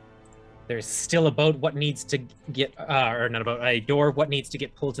 There's still a boat. What needs to get, or not a boat, a door. What needs to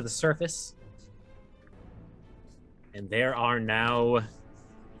get pulled to the surface? And there are now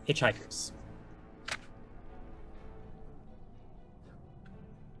hitchhikers.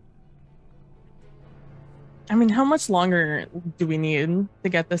 I mean, how much longer do we need to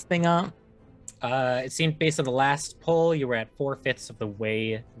get this thing up? It seemed based on the last poll, you were at 4/5 of the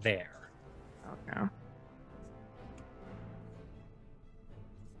way there. Okay.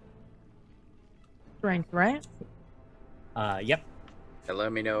 Strength, right? Yep. And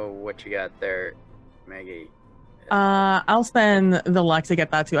let me know what you got there, Maggie. I'll spend the luck to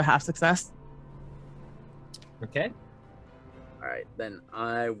get that to a half success. Okay. All right, then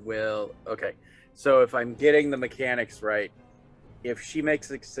I will. Okay, so if I'm getting the mechanics right, if she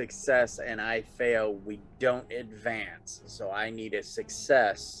makes a success and I fail, we don't advance. So I need a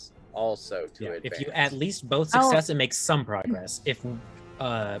success also to advance. If you at least both success, it makes some progress. If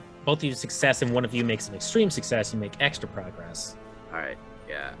both of you success and one of you makes an extreme success, you make extra progress. All right,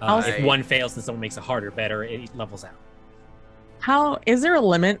 yeah. If one fails and someone makes a harder, better, it levels out. How is there a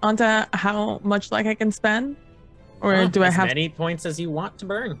limit onto how much luck I can spend, or do I as have many points as you want to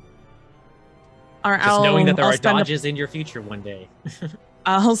burn? Or Just knowing that there are dodges in your future one day.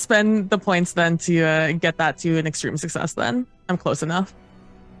 I'll spend the points then to get that to an extreme success. Then I'm close enough.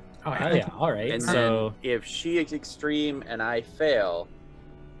 Oh hell yeah! All right. And So then if she is extreme and I fail,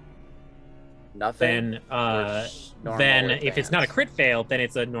 nothing. Then if it's not a crit fail, then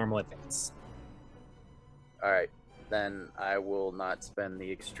it's a normal advance. All right, then I will not spend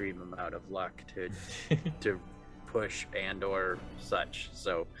the extreme amount of luck to push and or such.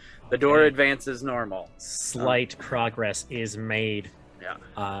 So the door advances normal. Slight progress is made.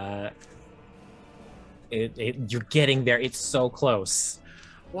 Yeah. You're getting there. It's so close.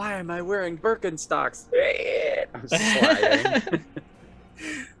 Why am I wearing Birkenstocks? I'm sliding.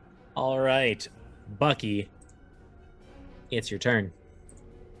 All right, Bucky, it's your turn.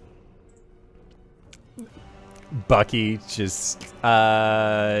 Bucky just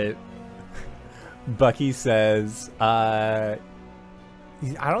Bucky says I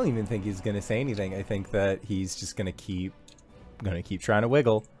don't even think he's gonna say anything. I think that he's just gonna keep trying to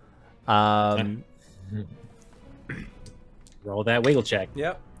wiggle. Roll that wiggle check.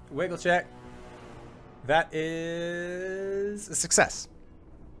 Yep, wiggle check. That is a success.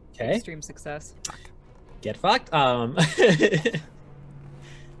 Okay. Extreme success. Get fucked. All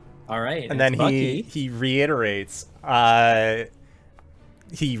right. And then Bucky. he reiterates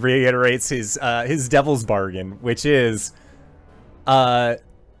his devil's bargain, which is they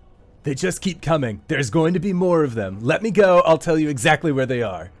just keep coming. There's going to be more of them. Let me go. I'll tell you exactly where they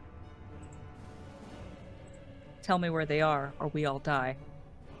are. Tell me where they are, or we all die.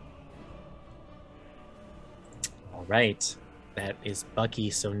 All right. That is Bucky.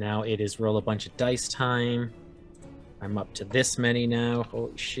 So now it is roll a bunch of dice time. I'm up to this many now.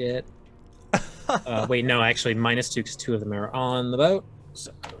 Holy shit. Wait, no, actually, -2 because 2 of them are on the boat.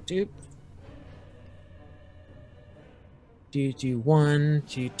 So, dude. Do 1,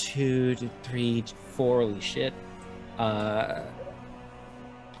 do 2, do 3, do 4. Holy shit.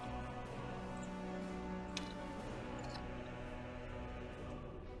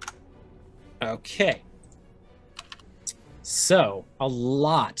 Okay. So, a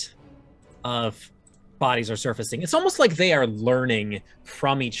lot of bodies are surfacing. It's almost like they are learning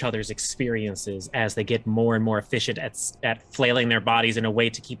from each other's experiences as they get more and more efficient at flailing their bodies in a way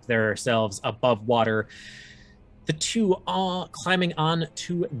to keep themselves above water. The two are climbing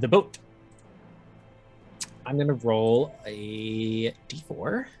onto the boat. I'm going to roll a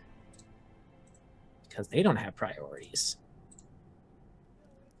d4 because they don't have priorities.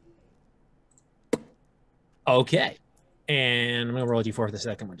 Okay. And I'm going to roll a d4 for the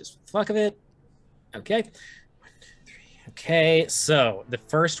second one just for the fuck of it. Okay. 1, 2, 3. Okay. So the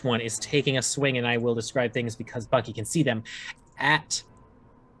first one is taking a swing, and I will describe things because Bucky can see them, at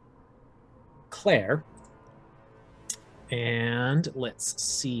Claire. And let's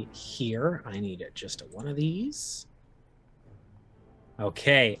see here. I need just one of these.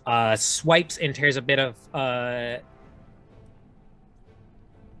 Okay. Swipes and tears a bit of...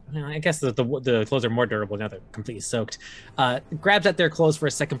 I guess the clothes are more durable now they're completely soaked. Grabs at their clothes for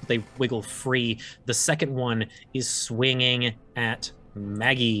a second, but they wiggle free. The second one is swinging at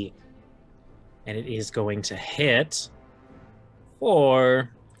Maggie. And it is going to hit for...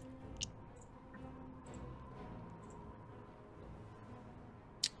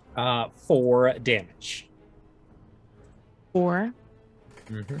 4 damage. 4.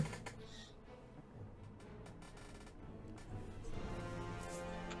 Mm-hmm.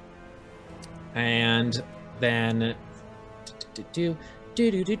 And then it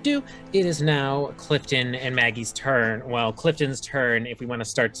is now Klifton and Maggie's turn. Well, Clifton's turn if we want to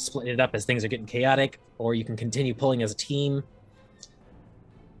start splitting it up as things are getting chaotic, or you can continue pulling as a team.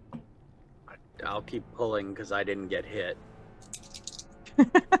 I'll keep pulling because I didn't get hit.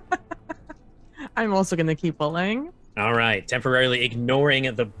 I'm also going to keep pulling. All right, temporarily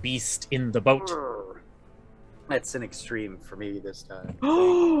ignoring the beast in the boat. That's an extreme for me this time.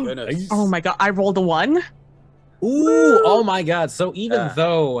 Thank goodness. Oh my god, I rolled a 1. Ooh, oh my god. So even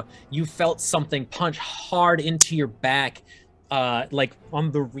though you felt something punch hard into your back, like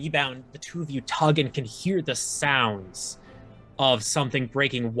on the rebound, the two of you tug and can hear the sounds of something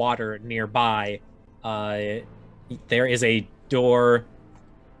breaking water nearby. There is a door,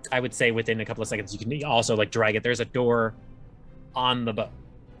 I would say within a couple of seconds, you can also like drag it. There's a door on the boat.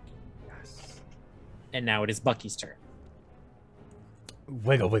 And now it is Bucky's turn.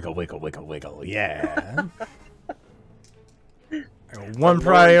 Wiggle, wiggle, wiggle, wiggle, wiggle. Yeah. One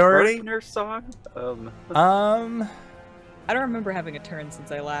priority. Nurse song. I don't remember having a turn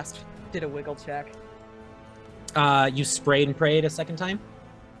since I last did a wiggle check. You sprayed and prayed a second time?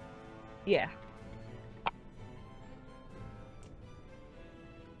 Yeah.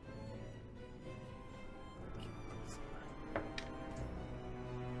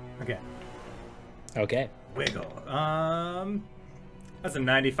 Okay. Okay. Wiggle. That's a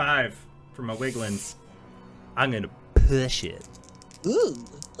 95 for my wigglings. I'm gonna push it. Ooh,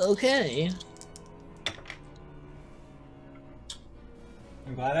 okay.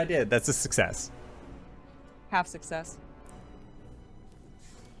 I'm glad I did. That's a success. Half success.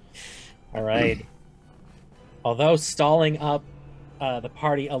 All right. Although stalling up the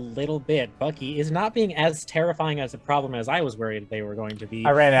party a little bit, Bucky is not being as terrifying as a problem as I was worried they were going to be.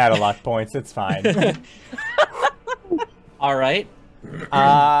 I ran out of luck points. It's fine. All right.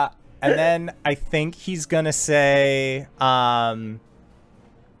 And then I think he's gonna say,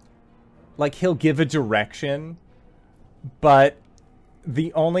 like he'll give a direction, but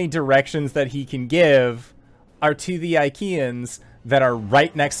the only directions that he can give are to the Ikeans that are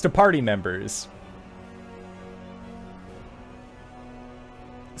right next to party members.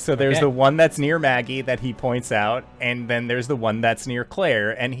 So there's the one that's near Maggie that he points out, and then there's the one that's near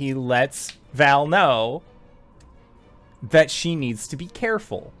Claire, and he lets Val know that she needs to be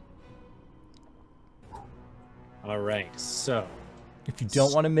careful. All right, so if you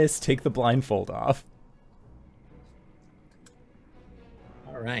don't want to miss, take the blindfold off.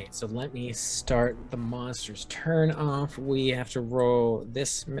 All right, so let me start the monster's turn off. We have to roll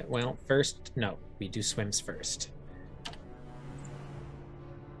this. Well, first, no, we do swims first.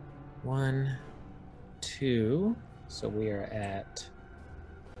 1, 2. So we are at.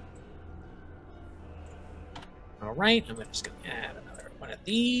 All right, I'm just going to add another one of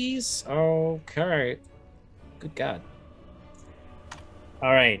these. Okay. Good God.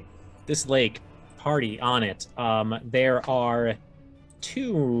 All right, this lake, party on it. There are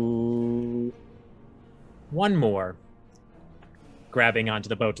one more grabbing onto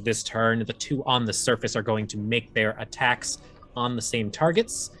the boat this turn. The two on the surface are going to make their attacks on the same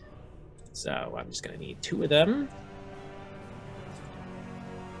targets. So I'm just going to need 2 of them.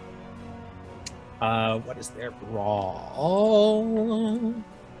 What is their brawl?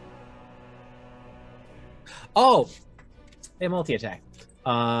 Oh, they multi-attack.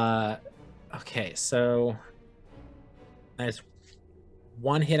 Okay, so that's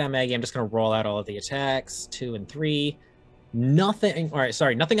 1 hit on Maggie. I'm just going to roll out all of the attacks. 2 and 3. Nothing. All right,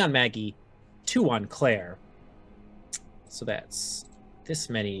 sorry, nothing on Maggie. 2 on Claire. So that's this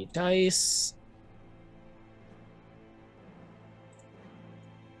many dice.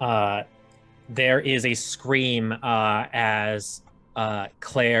 There is a scream as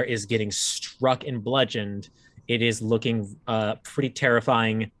Claire is getting struck and bludgeoned. It is looking pretty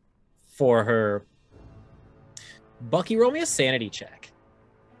terrifying for her. Bucky, roll me a sanity check.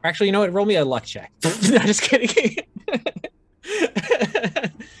 Actually, you know what? Roll me a luck check. No, just kidding.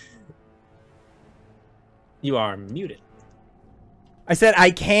 You are muted. I said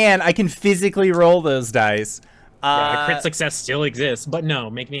I can physically roll those dice. Yeah, crit success still exists, but no,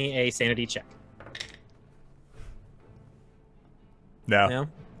 make me a sanity check. No. No?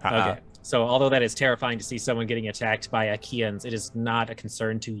 Okay. So although that is terrifying to see someone getting attacked by Ikeans, it is not a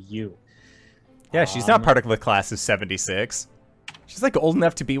concern to you. Yeah, she's not part of the class of 76. She's like old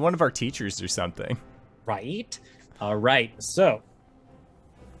enough to be one of our teachers or something. Right? All right. So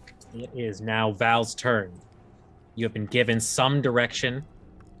it is now Val's turn. You have been given some direction.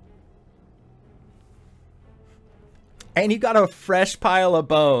 And you got a fresh pile of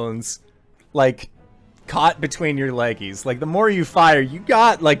bones, like, caught between your leggies. Like, the more you fire, you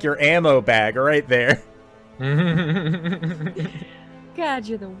got, like, your ammo bag right there. God,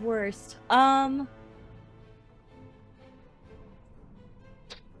 you're the worst.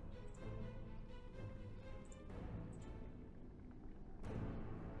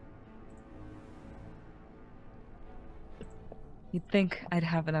 You'd think I'd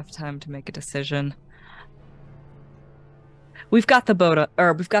have enough time to make a decision. We've got the boat,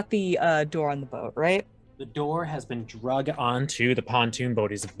 or we've got the door on the boat, right? The door has been drug onto the pontoon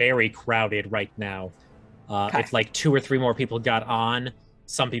boat. It's very crowded right now. If like 2 or 3 more people got on,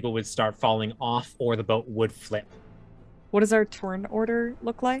 some people would start falling off, or the boat would flip. What does our turn order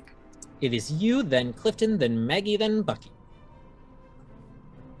look like? It is you, then Klifton, then Maggie, then Bucky.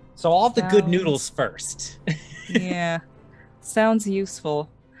 So all the good noodles first. Yeah, sounds useful.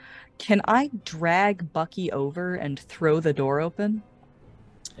 Can I drag Bucky over and throw the door open?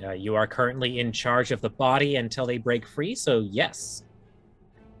 You are currently in charge of the body until they break free, so yes.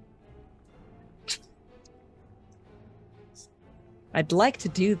 I'd like to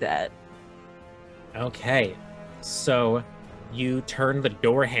do that. Okay, so you turn the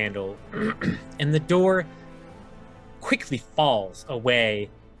door handle, and the door quickly falls away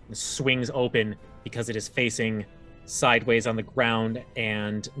and swings open because it is facing sideways on the ground,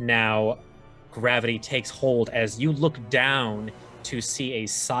 and now gravity takes hold as you look down to see a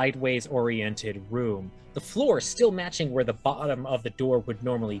sideways oriented room. The floor still matching where the bottom of the door would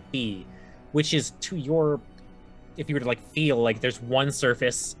normally be, which is to your, if you were to like feel like there's one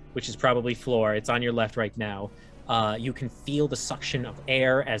surface, which is probably floor, it's on your left right now. You can feel the suction of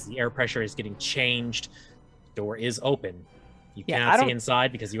air as the air pressure is getting changed. The door is open. You cannot see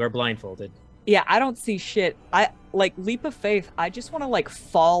inside because you are blindfolded. Yeah, I don't see shit. I like leap of faith. I just want to like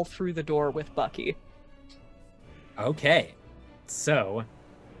fall through the door with Bucky. Okay. So,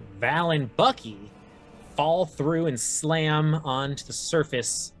 Val and Bucky fall through and slam onto the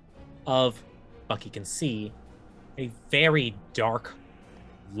surface of, Bucky can see, a very dark,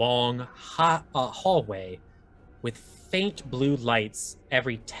 long hallway with faint blue lights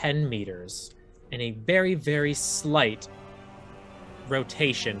every 10 meters and a very, very slight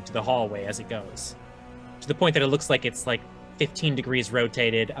rotation to the hallway as it goes, to the point that it looks like it's like 15 degrees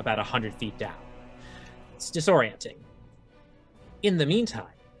rotated about 100 feet down. It's disorienting. In the meantime,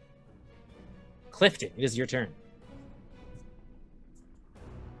 Klifton, it is your turn.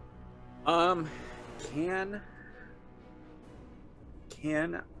 Can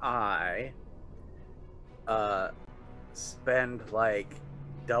I spend like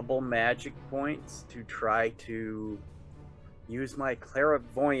double magic points to try to use my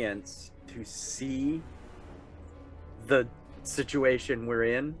clairvoyance to see the situation we're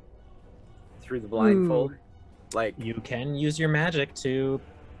in through the blindfold? Like, you can use your magic to,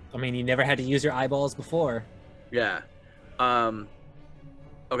 I mean, you never had to use your eyeballs before. yeah.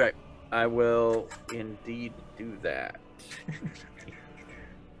 Okay, I will indeed do that.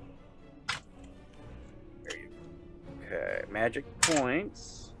 Okay, magic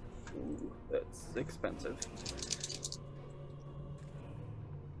points. Ooh, that's expensive.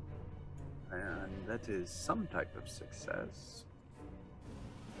 that is some type of success.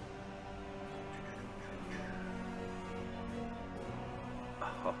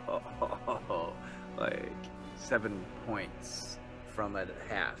 Like 7 points from a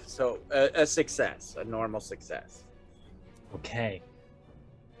half. So a success, a normal success. Okay.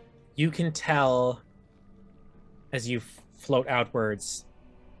 You can tell as you float outwards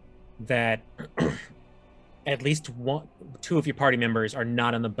that at least two of your party members are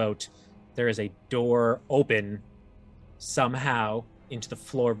not on the boat. There is a door open somehow into the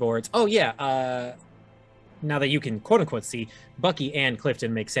floorboards. Oh yeah, now that you can quote unquote see, Bucky and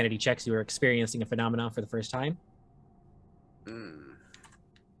Klifton make sanity checks. You are experiencing a phenomenon for the first time.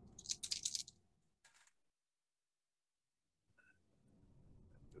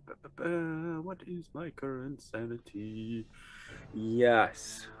 What is my current sanity?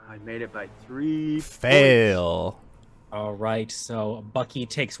 Yes, I made it by 3 Fail. All right, so Bucky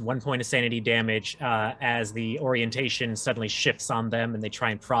takes 1 point of sanity damage as the orientation suddenly shifts on them and they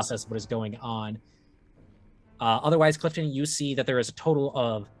try and process what is going on. Otherwise, Klifton, you see that there are a total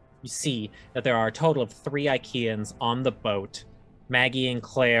of 3 Ikeans on the boat. Maggie and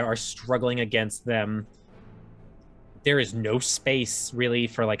Claire are struggling against them. There is no space really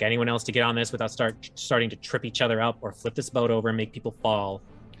for like anyone else to get on this without starting to trip each other up or flip this boat over and make people fall.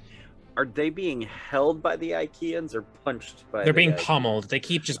 Are they being held by the Ikeans or punched by? They're being pummeled. They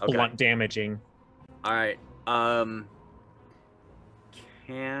keep just blunt damaging. All right.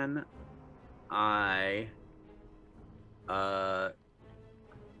 Can I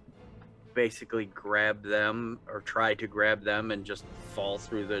basically grab them or try to grab them and just fall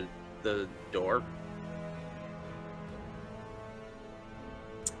through the door?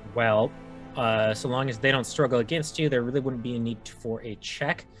 Well, so long as they don't struggle against you, there really wouldn't be a need for a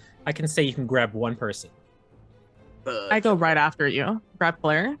check. I can say you can grab one person. I go right after you. Grab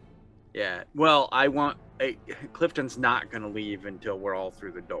Blair. Yeah. Well, Klifton's not going to leave until we're all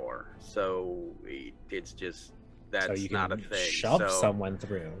through the door. So it's just, that's so you can not a thing. Shove someone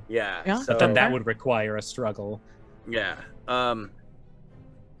through. Yeah. Yeah. So, But then that would require a struggle. Yeah. I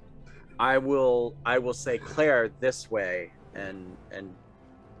will say Claire this way and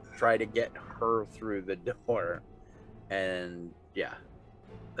try to get her through the door, and yeah,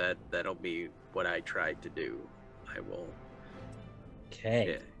 that'll be what I tried to do. I will.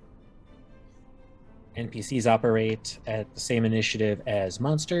 Okay. Yeah. NPCs operate at the same initiative as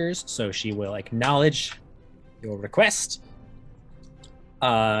monsters, so she will acknowledge your request.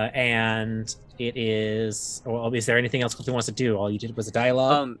 And it is. Well, is there anything else Clifton wants to do? All you did was a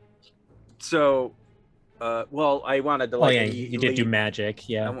dialogue. Well, I wanted to. You did do magic,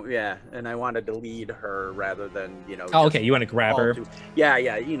 yeah. Yeah, and I wanted to lead her rather than Oh, okay. You want to grab her? Yeah,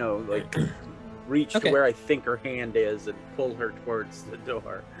 reach to where I think her hand is and pull her towards the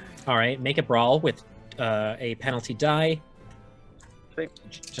door. All right, make a brawl with a penalty die. Okay.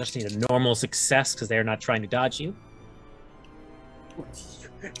 Just need a normal success because they're not trying to dodge you.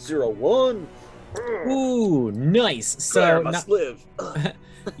 0-1. Ooh, nice. Claire must live.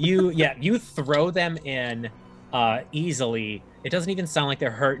 You throw them in easily. It doesn't even sound like they're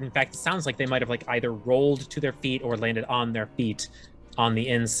hurt. In fact, it sounds like they might have either rolled to their feet or landed on their feet on the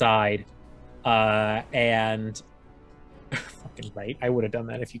inside. And fucking right, I would have done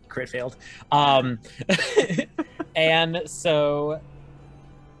that if you crit failed. And so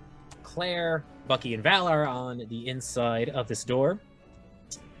Claire, Bucky, and Val are on the inside of this door.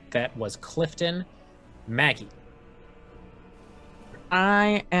 That was Klifton. Maggie.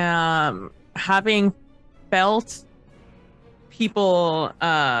 I am having felt people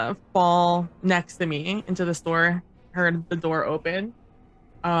fall next to me into the store, heard the door open,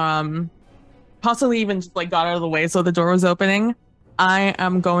 possibly even just got out of the way so the door was opening. I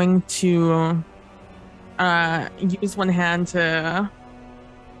am going to use one hand to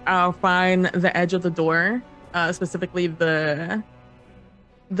find the edge of the door, specifically the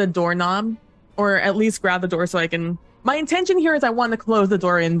doorknob, or at least grab the door so I can. My intention here is I want to close the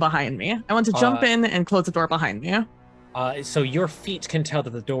door in behind me. I want to jump in and close the door behind me. So your feet can tell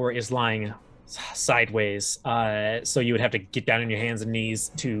that the door is lying sideways. So you would have to get down on your hands and knees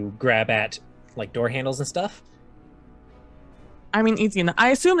to grab at door handles and stuff. I mean, easy enough.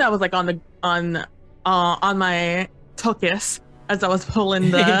 I assume that was on my tuchus as I was pulling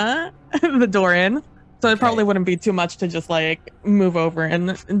the the door in. So it probably wouldn't be too much to just move over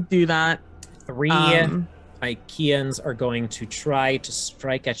and do that. 3 Ikeans are going to try to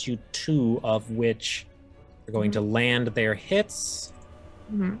strike at you, 2 of which are going to land their hits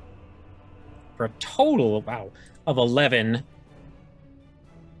for a total of 11.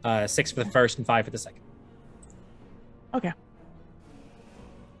 6 for the first and 5 for the second. Okay.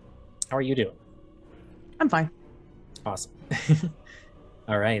 How are you doing? I'm fine. Awesome.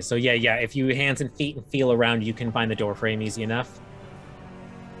 All right. So yeah. If you hands and feet and feel around, you can find the door frame easy enough.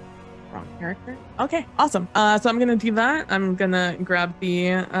 Wrong character. Okay, awesome. So I'm gonna do that. I'm gonna grab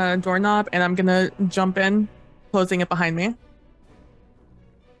the doorknob and I'm gonna jump in, closing it behind me.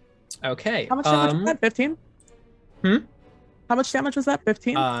 Okay. How much damage was that? 15? How much damage was that?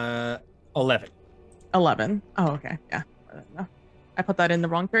 15? 11. 11. Oh, okay. Yeah. I put that in the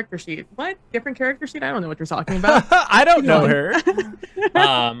wrong character sheet. What? Different character sheet? I don't know what you're talking about. I don't know her.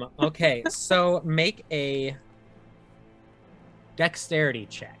 Okay, so make a dexterity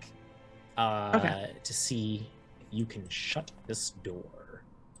check to see if you can shut this door.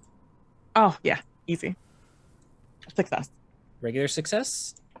 Oh, yeah. Easy. Success. Regular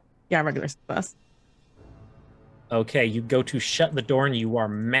success? Yeah, regular success. Okay, you go to shut the door and you are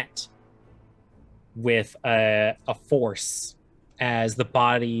met with a force as the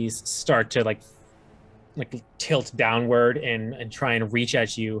bodies start to like tilt downward and try and reach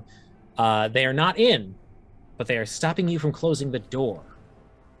at you. They are not in, but they are stopping you from closing the door.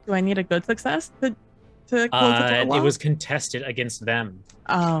 Do I need a good success to close the door? Well? It was contested against them.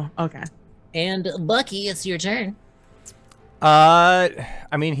 Oh, okay. And Bucky, it's your turn. I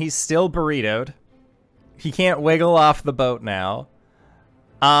mean, he's still burritoed. He can't wiggle off the boat now.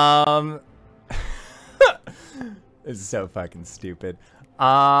 This is so fucking stupid.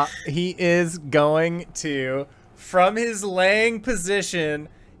 He is going to, from his laying position,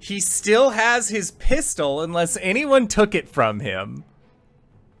 he still has his pistol unless anyone took it from him.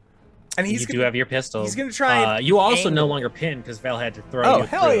 And You do have your pistol. He's gonna try and you also angle. no longer pinned because Val had to throw you Oh,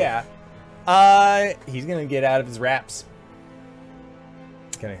 hell through. yeah. He's gonna get out of his wraps.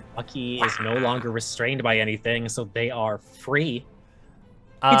 Bucky is no longer restrained by anything, so they are free.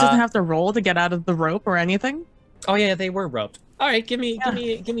 He doesn't have to roll to get out of the rope or anything? Oh yeah, they were roped. All right, give me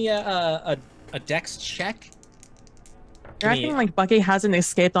a dex check. You're acting like Bucky hasn't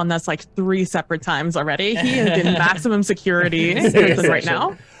escaped on this like 3 separate times already. He is in maximum security right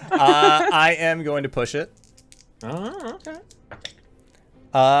now. I am going to push it. Oh, okay.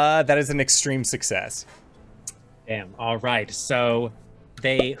 That is an extreme success. Damn. All right. So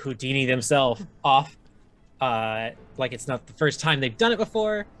they Houdini themselves off, like it's not the first time they've done it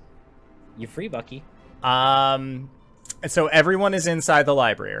before. You free, Bucky. So everyone is inside the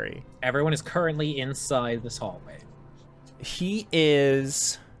library. Everyone is currently inside this hallway. He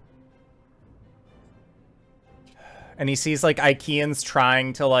is... And he sees, like, Ikeans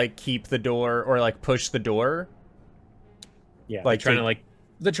trying to, like, keep the door or, like, push the door. Yeah, Like,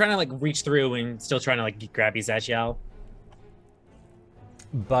 they're trying to reach through and still trying to, like, grab his Zatiao.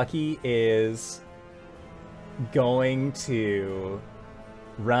 Bucky is going to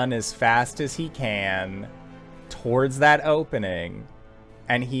run as fast as he can towards that opening,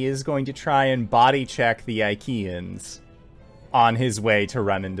 and he is going to try and body check the Ikeans on his way to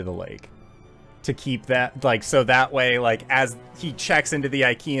run into the lake. To keep that, like, so that way, like, as he checks into the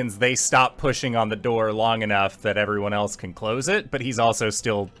Ikeans, they stop pushing on the door long enough that everyone else can close it, but he's also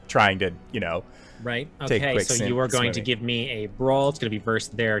still trying to, you know, Right. take Okay, quick so you are going to swimming. give me a brawl. It's going to be versus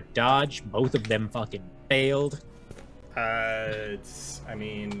their dodge. Both of them fucking failed. I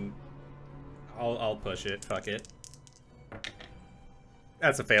mean, I'll push it. Fuck it.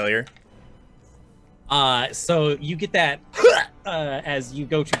 That's a failure. So you get that as you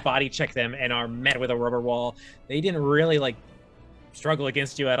go to body check them and are met with a rubber wall. They didn't really like struggle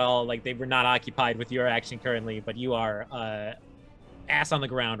against you at all. Like they were not occupied with your action currently, but you are ass on the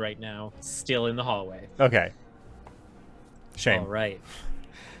ground right now, still in the hallway. Okay. Shame. All right.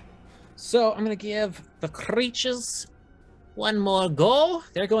 So I'm gonna give the creatures one more go.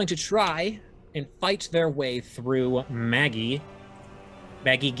 They're going to try and fight their way through Maggie.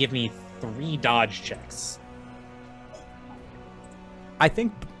 Maggie, give me 3 dodge checks. I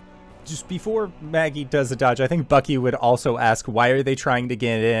think just before Maggie does a dodge, I think Bucky would also ask, why are they trying to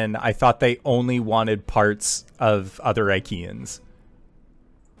get in? I thought they only wanted parts of other Ikeans.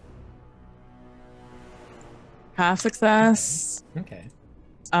 Half success. Okay.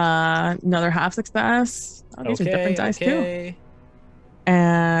 Another half success. Oh, these are different dice too.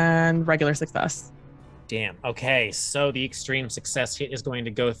 And regular success. Damn. Okay, so the extreme success hit is going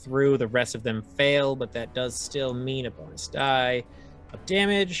to go through. The rest of them fail, but that does still mean a bonus die of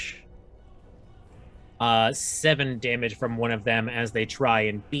damage. 7 damage from one of them as they try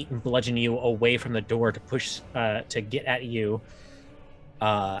and beat and bludgeon you away from the door to push to get at you.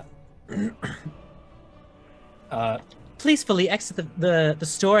 Please fully exit the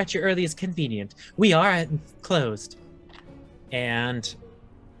store at your earliest convenience. We are closed. And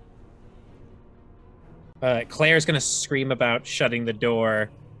Claire's gonna scream about shutting the door,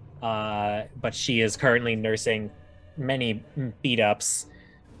 but she is currently nursing many beat-ups.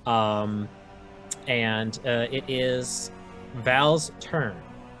 And it is Val's turn.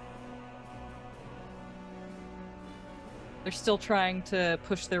 They're still trying to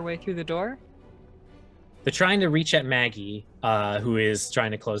push their way through the door? They're trying to reach at Maggie, who is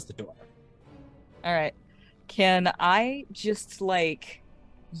trying to close the door. All right. Can I just, like,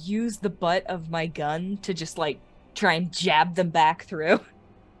 use the butt of my gun to just, like, try and jab them back through?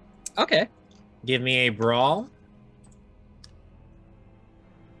 Okay. Give me a brawl.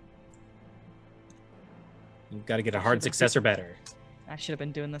 You've got to get a hard success or better. I should have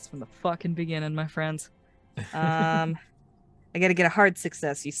been doing this from the fucking beginning, my friends. I gotta get a hard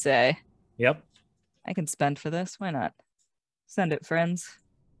success, you say? Yep. I can spend for this. Why not? Send it, friends.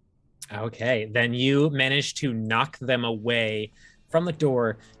 Okay, then you manage to knock them away from the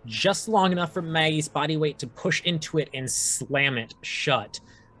door just long enough for Maggie's body weight to push into it and slam it shut.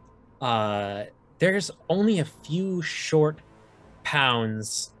 There's only a few short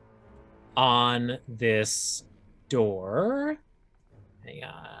pounds on this door. Hang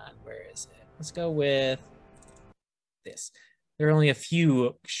on, where is it? Let's go with this. There are only a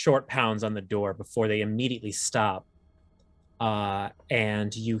few short pounds on the door before they immediately stop.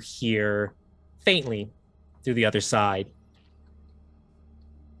 And you hear faintly through the other side,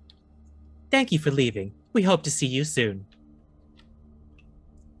 "Thank you for leaving. We hope to see you soon."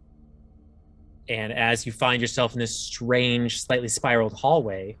 And as you find yourself in this strange, slightly spiraled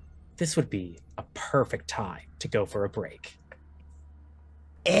hallway, this would be a perfect time to go for a break.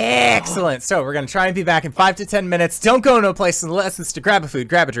 Excellent. So we're going to try and be back in 5 to 10 minutes. Don't go no place unless it's to grab a food,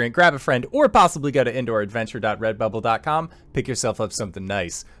 grab a drink, grab a friend, or possibly go to indooradventure.redbubble.com. Pick yourself up something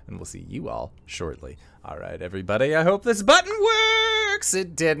nice, and we'll see you all shortly. All right, everybody. I hope this button works.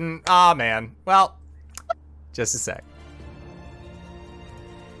 It didn't. Aw, man. Well, just a sec.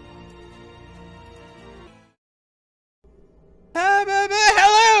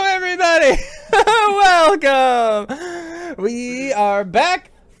 Hello, everybody. Welcome. We are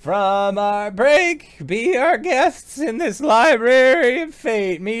back from our break. Be our guests in this library of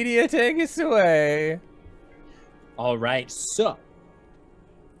fate. Media, take us away. All right, so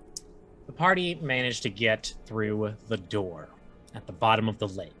the party managed to get through the door at the bottom of the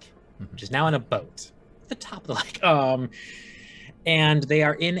lake, which is now in a boat at the top of the lake. And they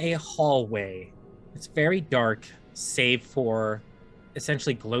are in a hallway. It's very dark, save for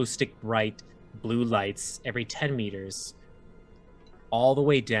essentially glow stick bright blue lights every 10 meters, all the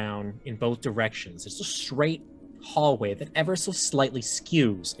way down in both directions. It's a straight hallway that ever so slightly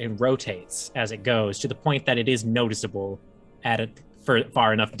skews and rotates as it goes, to the point that it is noticeable at a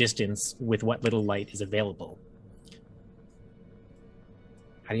far enough distance with what little light is available.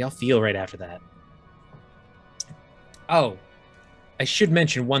 How do y'all feel right after that? Oh, I should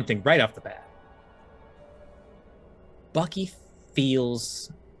mention one thing right off the bat. Bucky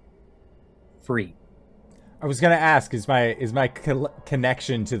feels free. I was gonna ask, is my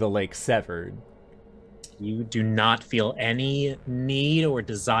connection to the lake severed? You do not feel any need or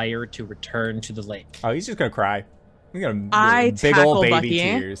desire to return to the lake. Oh, he's just gonna cry. He's gonna I big tackle old baby Bucky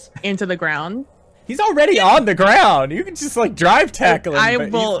tears into the ground. He's already on the ground. You can just like drive tackle him. I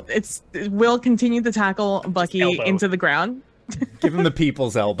but will. Will continue to tackle Bucky elbow. into the ground. give him the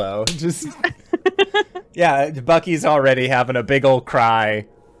people's elbow. Just yeah, Bucky's already having a big old cry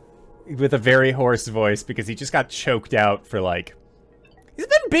with a very hoarse voice because he just got choked out for like. He's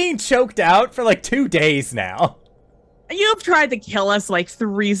been being choked out for like 2 days now. You've tried to kill us like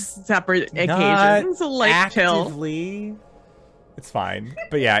 3 separate occasions. Not Like actively. It's fine.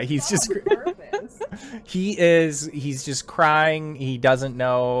 But yeah, he's just he's just crying. He doesn't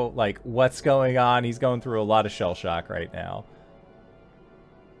know like what's going on. He's going through a lot of shell shock right now.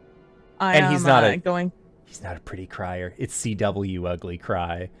 He's not a pretty crier. It's CW ugly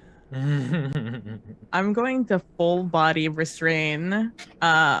cry. I'm going to full body restrain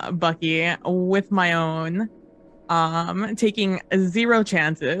Bucky with my own, taking 0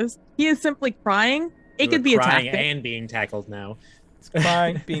 chances. He is simply crying. It could be a tactic. And being tackled now. He's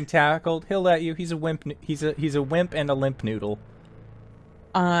crying, being tackled. He'll let you. He's a wimp. He's a wimp and a limp noodle.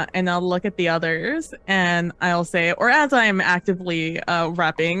 And I'll look at the others and I'll say, or as I'm actively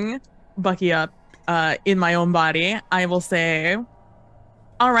wrapping Bucky up in my own body, I will say,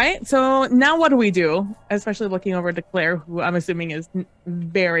 all right, so now what do we do? Especially looking over to Claire, who I'm assuming is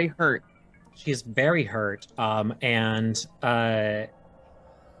very hurt. She's very hurt, and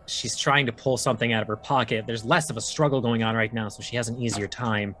she's trying to pull something out of her pocket. There's less of a struggle going on right now, so she has an easier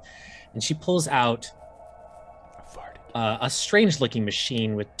time. And she pulls out a strange-looking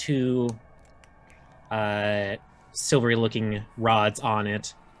machine with 2 silvery-looking rods on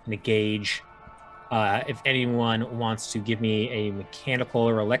it, and a gauge. If anyone wants to give me a mechanical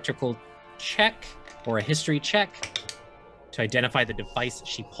or electrical check or a history check to identify the device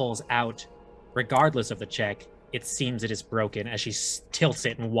she pulls out, regardless of the check, it seems it is broken as she tilts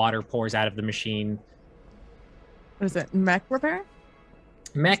it and water pours out of the machine. What is it? Mech repair?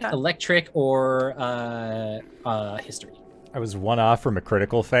 Mech, electric, or history. I was one off from a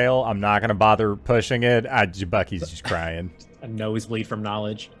critical fail. I'm not gonna bother pushing it. Bucky's just crying. A nosebleed from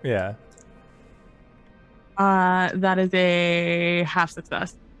knowledge. Yeah. That is a half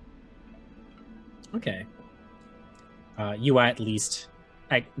success. Okay. You at least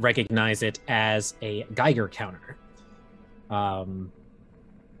recognize it as a Geiger counter.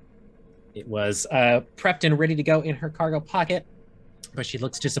 It was prepped and ready to go in her cargo pocket, but she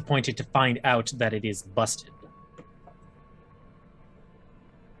looks disappointed to find out that it is busted.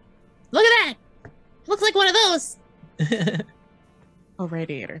 Look at that! Looks like one of those. Oh,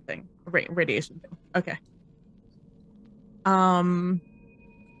 radiator thing. Radiation thing. Okay.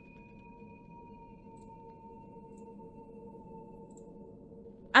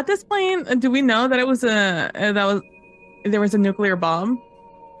 At this point, do we know that it was there was a nuclear bomb?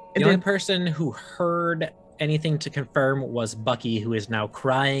 The only person who heard anything to confirm was Bucky, who is now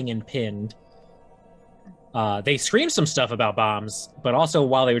crying and pinned. They screamed some stuff about bombs, but also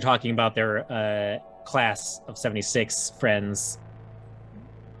while they were talking about their class of 76 friends.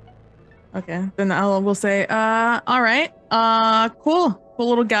 Okay, then we'll say, all right, cool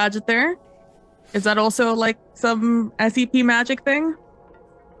little gadget there. Is that also like some SCP magic thing?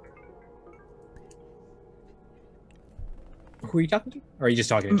 Who are you talking to? Or are you just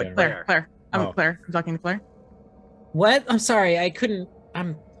talking in general? Claire. Oh. Claire. I'm talking to Claire. What? I'm sorry, I couldn't.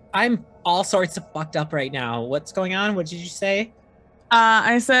 I'm all sorts of fucked up right now. What's going on? What did you say?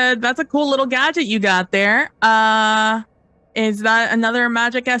 I said that's a cool little gadget you got there. Is that another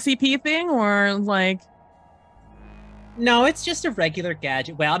magic SCP thing, or like? No, it's just a regular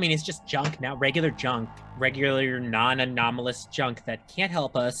gadget. Well, I mean, it's just junk now. Regular junk. Regular non-anomalous junk that can't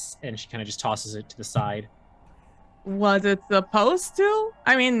help us. And she kind of just tosses it to the side. Was it supposed to?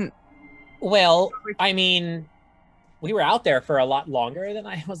 I mean... Well, I mean, we were out there for a lot longer than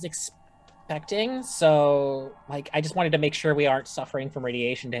I was expecting. So, like, I just wanted to make sure we aren't suffering from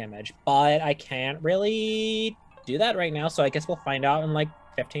radiation damage. But I can't really do that right now. So I guess we'll find out in like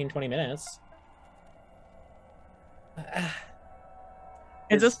 15, 20 minutes.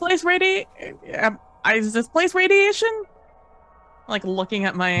 Is this place is this place radiation? Like looking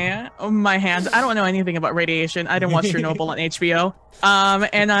at my hands, I don't know anything about radiation. I didn't watch Chernobyl on HBO.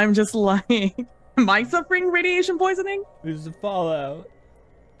 And I'm just like, am I suffering radiation poisoning? There's the fallout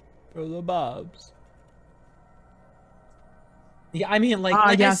from the bombs. Yeah, I mean,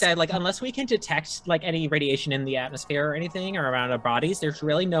 like yes. I said, like unless we can detect like any radiation in the atmosphere or anything or around our bodies, there's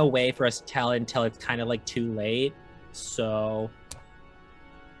really no way for us to tell until it's kind of like too late. So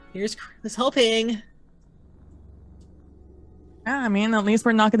here's hoping. Yeah, I mean, at least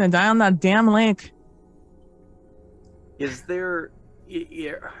we're not gonna die on that damn lake. Is there,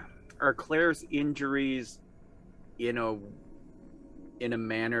 are Claire's injuries, in a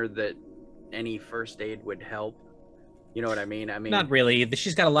manner that any first aid would help? You know what I mean? I mean, Not really.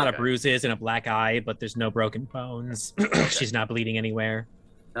 She's got a lot of bruises and a black eye, but there's no broken bones. She's not bleeding anywhere.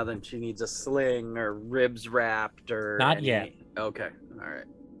 Nothing. She needs a sling or ribs wrapped or Not yet. Okay, all right.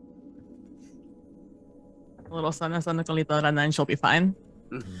 A little sana kalito, and then she'll be fine.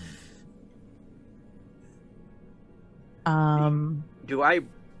 Do I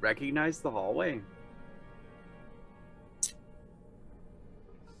recognize the hallway?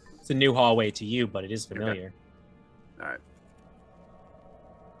 It's a new hallway to you, but it is familiar. Okay.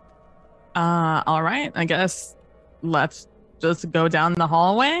 All right. All right. I guess let's just go down the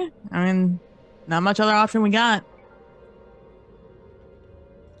hallway. I mean, not much other option we got.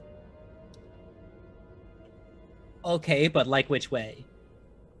 Okay, but like which way?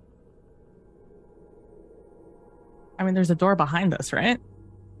 I mean, there's a door behind us, right?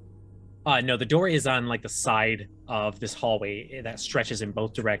 No, the door is on like the side of this hallway that stretches in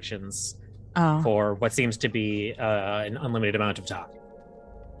both directions for what seems to be an unlimited amount of time.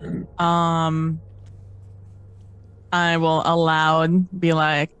 I will aloud be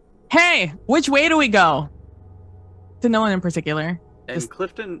like, "Hey, which way do we go?" To no one in particular. And Just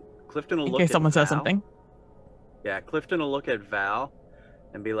Klifton will in look case at someone says Val. something. Yeah, Klifton will look at Val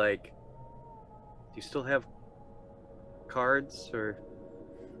and be like, "Do you still have cards or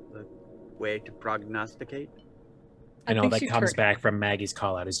a way to prognosticate?" I know think that she comes back from Maggie's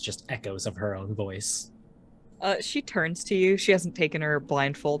call out is just echoes of her own voice. She turns to you. She hasn't taken her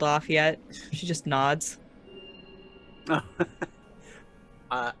blindfold off yet. She just nods.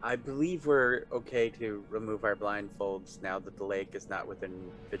 I believe we're okay to remove our blindfolds now that the lake is not within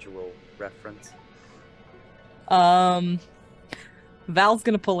visual reference. Val's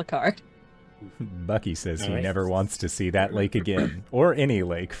gonna pull a card. Bucky says he Alright. never wants to see that lake again, or any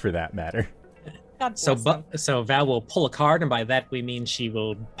lake for that matter. God So, bless him. so Val will pull a card, and by that we mean she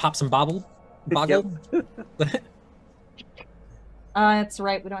will pop some boggle. That's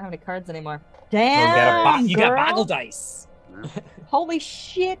right. We don't have any cards anymore. You Damn, got girl. boggle dice. Holy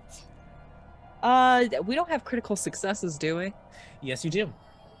shit. We don't have critical successes, do we? Yes, you do.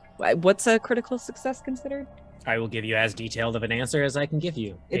 What's a critical success considered? I will give you as detailed of an answer as I can give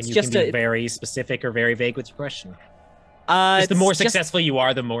you. It's and you just can be a- very specific or very vague with your question. Just the more it's just- successful you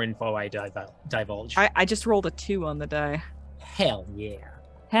are, the more info I divulge. I just rolled a 2 on the die. Hell yeah.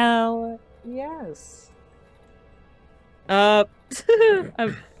 Hell yes. I'm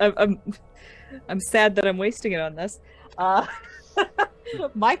sad that I'm wasting it on this.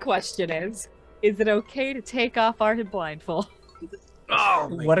 My question is it okay to take off our blindfold? Oh,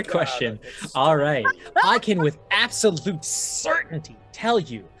 What a question. All right. I can with absolute certainty tell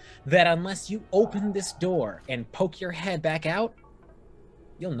you that unless you open this door and poke your head back out,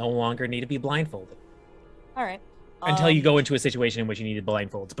 you'll no longer need to be blindfolded. All right. Until you go into a situation in which you need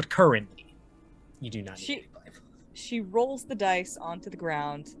blindfolds. But currently, you do not need to be blindfolded. She rolls the dice onto the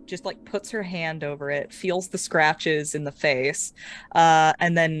ground, just like puts her hand over it, feels the scratches in the face,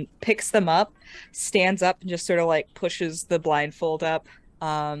 and then picks them up, stands up, and just sort of like pushes the blindfold up.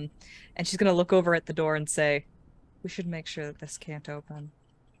 And she's gonna look over at the door and say, "We should make sure that this can't open."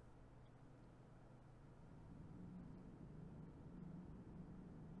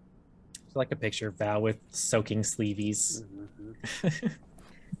 It's like a picture of Val with soaking sleeveys, Mhm.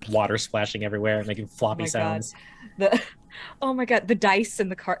 water splashing everywhere, making floppy God. sounds. Oh my god, the dice and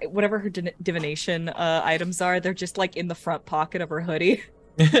the card, whatever her divination items are, they're just like in the front pocket of her hoodie.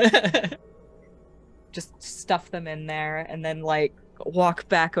 Just stuff them in there and then like walk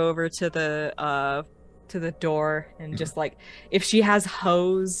back over to the door and just like if she has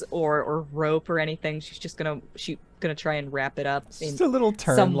hose or rope or anything, she's gonna try and wrap it up in Just a little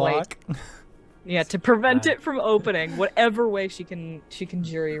turn some way. lock. Yeah, to prevent it from opening, whatever way she can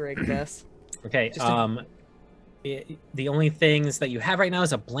jury rig this. Okay, Just a- the only things that you have right now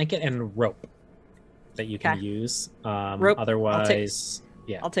is a blanket and rope that you can Okay. use. Rope, Otherwise,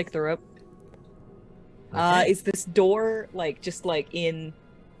 yeah. I'll take the rope. Okay. Is this door like just like in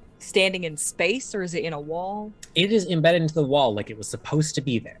standing in space or is it in a wall? It is embedded into the wall like it was supposed to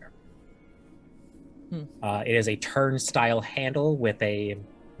be there. It is a turnstile handle with a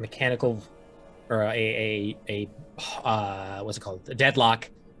mechanical, or a what's it called? A deadlock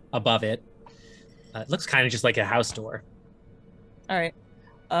above it. It looks kind of just like a house door. All right.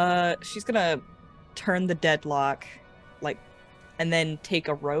 She's gonna turn the deadlock, like, and then take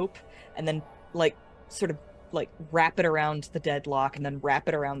a rope and then like sort of like wrap it around the deadlock and then wrap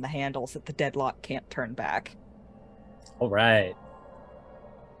it around the handle so that the deadlock can't turn back. All right.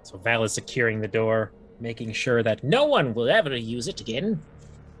 So Val is securing the door, making sure that no one will ever use it again.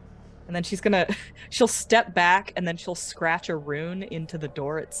 And then she'll step back and then she'll scratch a rune into the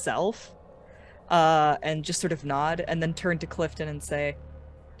door itself, and just sort of nod and then turn to Klifton and say,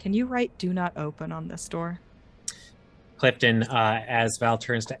 "Can you write 'Do not open' on this door?" Clifton, as Val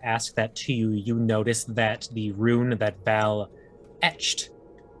turns to ask that to you, you notice that the rune that Val etched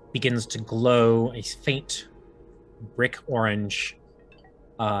begins to glow a faint brick orange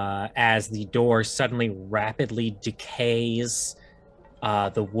as the door suddenly rapidly decays,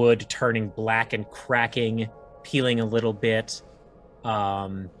 the wood turning black and cracking, peeling a little bit.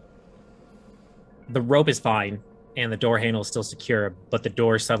 The rope is fine, and the door handle is still secure, but the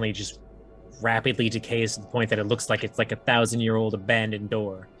door suddenly just rapidly decays to the point that it looks like it's like 1,000-year-old abandoned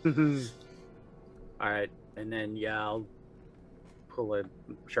door. All right, and then I'll pull a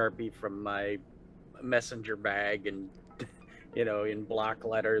Sharpie from my messenger bag and, in block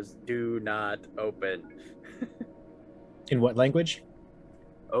letters, "Do not open." In what language?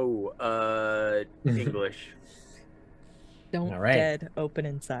 Oh, English. Don't All right. dead open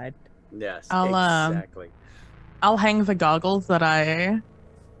inside. Yes, I'll, exactly. I'll hang the goggles that I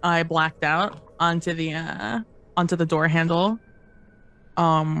blacked out onto the door handle.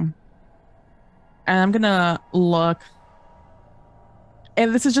 And I'm gonna look.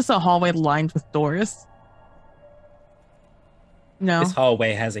 And this is just a hallway lined with doors. No, This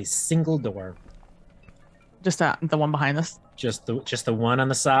hallway has a single door, just the one behind us. just the one on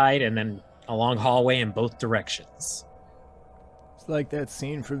the side, and then a long hallway in both directions. It's like that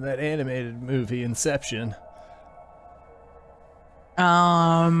scene from that animated movie, Inception.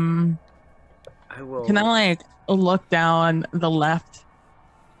 I will. Can I look down the left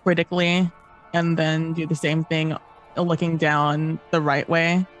critically and then do the same thing looking down the right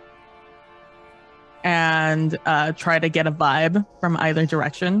way and try to get a vibe from either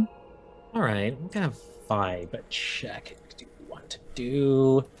direction. All right, what kind of vibe check do you want to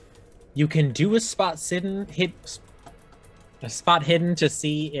do? You can do a spot hidden to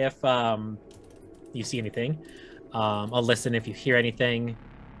see if you see anything. I'll listen if you hear anything.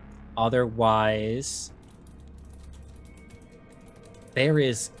 Otherwise, there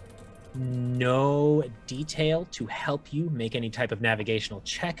is no detail to help you make any type of navigational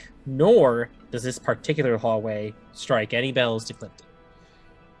check, nor does this particular hallway strike any bells to Klifton.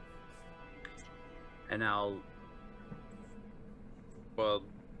 And I'm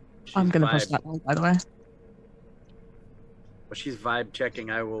going to push that one, by the way. Well, she's vibe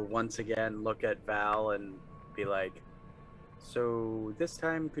checking. I will once again look at Val and be like, so this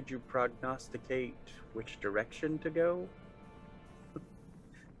time could you prognosticate which direction to go?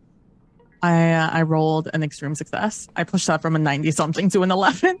 I rolled an extreme success. I pushed that from a 90-something to an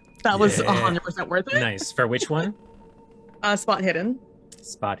 11. That was 100% worth it. Nice. For which one? Spot hidden.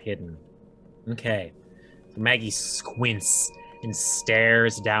 Spot hidden. Okay. Maggie squints and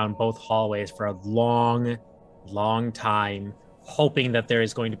stares down both hallways for a long, long time, hoping that there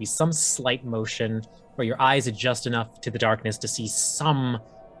is going to be some slight motion where your eyes adjust enough to the darkness to see some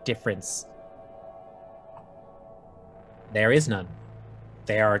difference. There is none.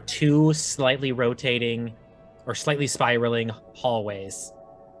 There are two slightly rotating or slightly spiraling hallways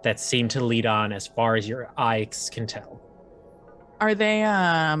that seem to lead on as far as your eyes can tell. Are they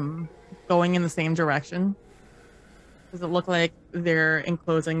going in the same direction? Does it look like they're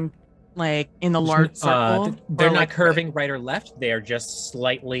enclosing like in the large circle? They're not like curving right or left. They are just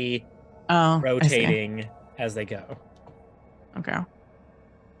slightly rotating as they go. Okay.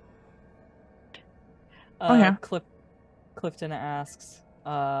 Okay. Klifton asks,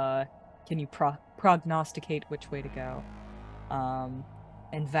 can you prognosticate which way to go?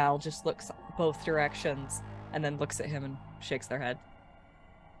 And Val just looks both directions and then looks at him and shakes their head.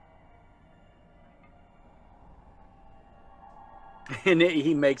 And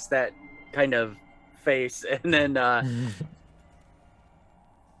he makes that kind of face and then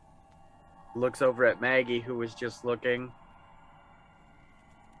looks over at Maggie, who was just looking.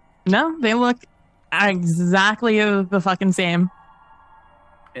 No, they look exactly the fucking same.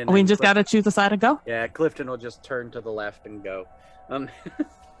 And We just gotta choose the side to go. Yeah, Klifton will just turn to the left and go.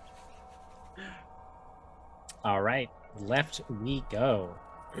 All right, left we go.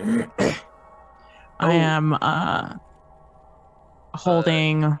 I am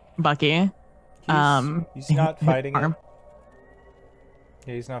holding Bucky. He's not fighting arm. it.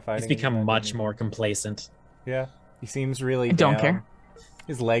 Yeah, he's not fighting. He's become much more complacent. Yeah, he seems really I don't down. care.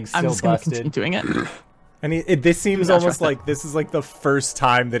 His leg's I'm still just gonna busted. continue doing it. And this seems not almost trust it. like this is like the first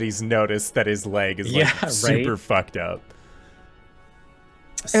time that he's noticed that his leg is like Yeah, super right? fucked up.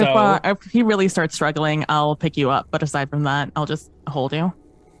 So If he really starts struggling, I'll pick you up. But aside from that, I'll just hold you, or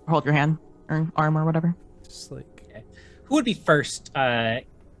hold your hand or arm or whatever. Just like who would be first?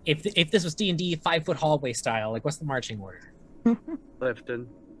 If this was D&D 5-foot hallway style, like what's the marching order? Klifton.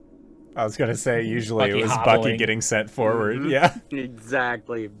 I was gonna say, usually Bucky it was Bucky hobbling. getting sent forward. Mhm. Yeah.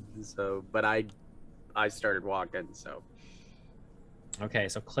 Exactly. So, but I started walking, so. Okay,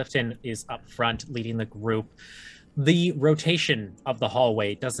 so Klifton is up front leading the group. The rotation of the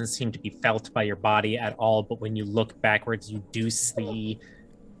hallway doesn't seem to be felt by your body at all, but when you look backwards, you do see,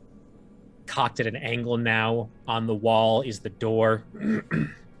 cocked at an angle now on the wall, is the door.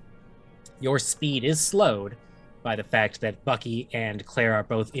 Your speed is slowed by the fact that Bucky and Claire are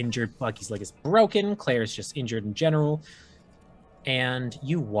both injured. Bucky's leg is broken, Claire's just injured in general. And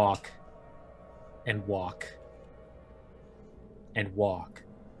you walk and walk and walk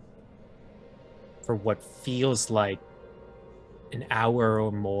for what feels like an hour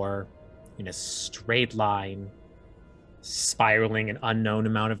or more in a straight line, spiraling an unknown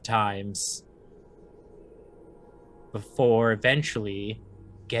amount of times, before eventually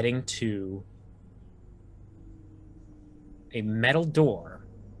getting to a metal door,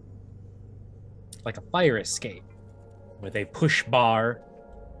 like a fire escape, with a push bar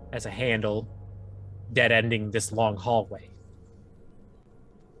as a handle, dead-ending this long hallway.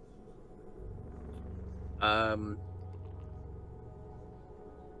 I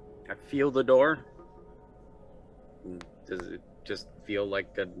feel the door. Does it just feel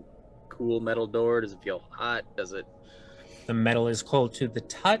like a cool metal door? Does it feel hot? Does it? The metal is cold to the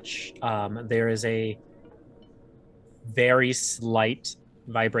touch. There is a very slight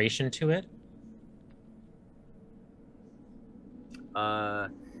vibration to it.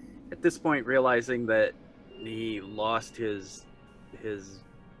 At this point, realizing that he lost his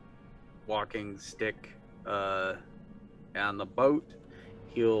walking stick on the boat.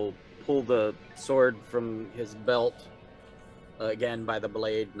 He'll pull the sword from his belt, again by the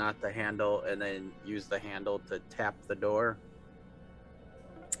blade, not the handle, and then use the handle to tap the door.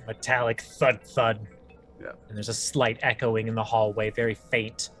 Metallic thud thud. Yeah. And there's a slight echoing in the hallway, very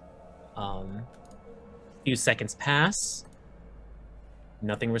faint. Few seconds pass.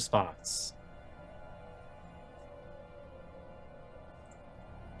 Nothing responds.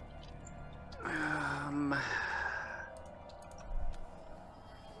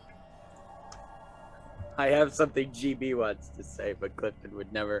 I have something GB wants to say, but Klifton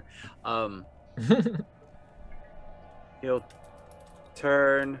would never. He'll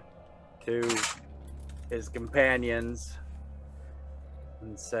turn to his companions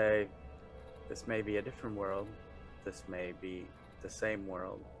and say, "This may be a different world. This may be the same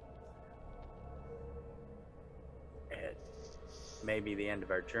world. It may be the end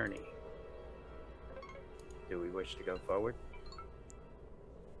of our journey. Do we wish to go forward?"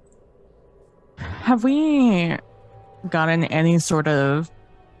 Have we gotten any sort of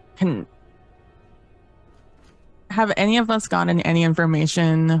have any of us gotten any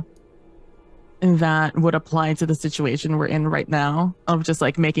information that would apply to the situation we're in right now of just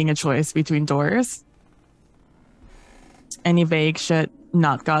like making a choice between doors? Any vague shit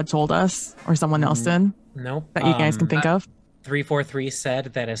not God told us or someone else did Nope. that you guys can think of? 343 said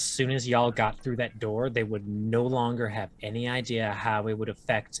that as soon as y'all got through that door, they would no longer have any idea how it would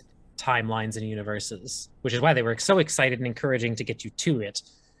affect timelines and universes, which is why they were so excited and encouraging to get you to it.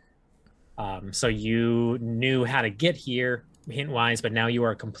 So you knew how to get here, hint-wise, but now you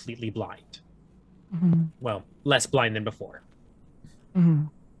are completely blind. Mm-hmm. Well, less blind than before. Mm-hmm.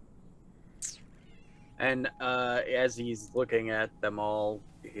 And as he's looking at them all,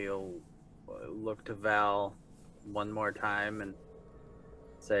 he'll look to Val one more time and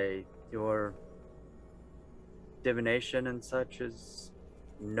say, "Your divination and such is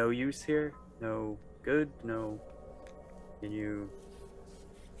no use here? No good? No... Can you..."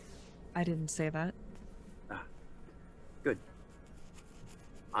 I didn't say that. Good.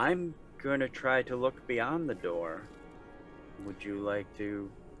 I'm gonna try to look beyond the door. Would you like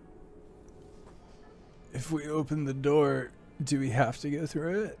to... If we open the door, do we have to go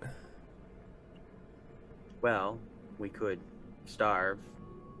through it? Well, we could starve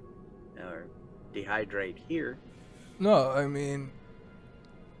or dehydrate here. No, I mean...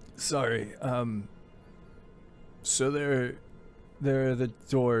 Sorry, so there are the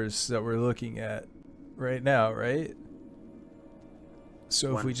doors that we're looking at right now, right?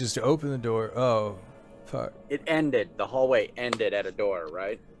 So if we just open the door, oh, fuck. It ended, the hallway ended at a door,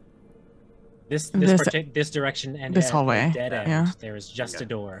 right? This direction ended this at hallway, a dead end. yeah. There is just a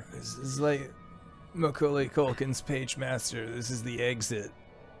door. This is like Macaulay Culkin's Page Master. This is the exit.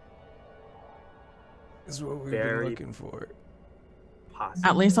 This is what we've been looking for. Possible.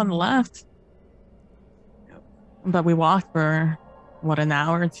 At least on the left. Yep. But we walked for, what, an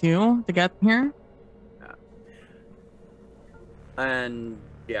hour or two to get here? Yeah. And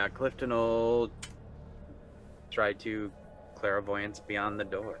yeah, Klifton will try to clairvoyance beyond the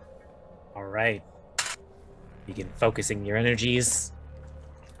door. All right. Begin focusing your energies.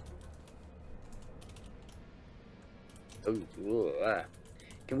 Ooh,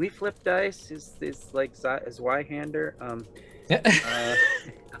 Can we flip dice? Is like is Y-hander? I'm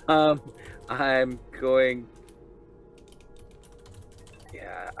going...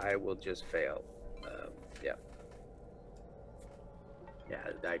 Yeah, I will just fail. Yeah. Yeah,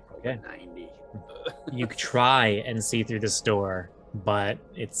 I rolled a 90. You try and see through this door, but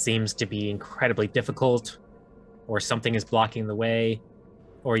it seems to be incredibly difficult, or something is blocking the way,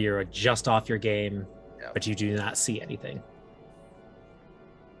 or you're just off your game, but you do not see anything.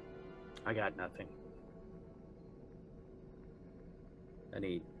 I got nothing. And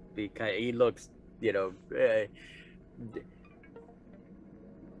he looks, you know,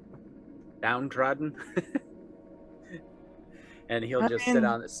 downtrodden, and he'll just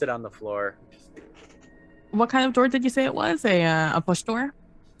sit on the floor. What kind of door did you say it was? A push door?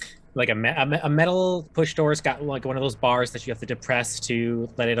 Like a metal push door. It's got like one of those bars that you have to depress to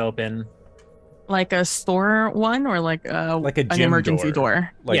let it open. Like a store one, or like an gym emergency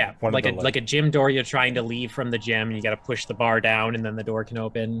door? Yeah, like a gym door. You're trying to leave from the gym, and you got to push the bar down, and then the door can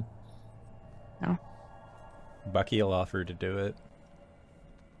open. No. Bucky will offer to do it.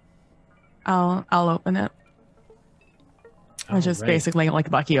 I'll open it. Which is basically like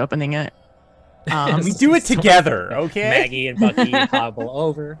Bucky opening it. We do it together, okay? Maggie and Bucky hobble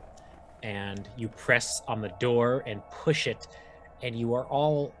over, and you press on the door and push it, and you are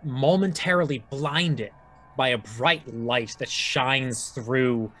all momentarily blinded by a bright light that shines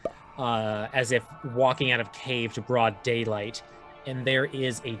through as if walking out of cave to broad daylight. And there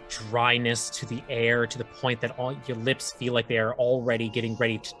is a dryness to the air to the point that all your lips feel like they are already getting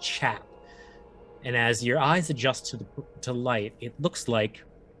ready to chap. And as your eyes adjust to light, it looks like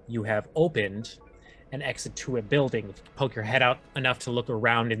you have opened an exit to a building. If you poke your head out enough to look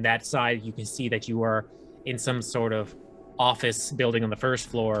around in that side, you can see that you are in some sort of office building on the first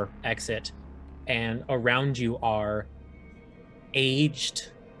floor exit. And around you are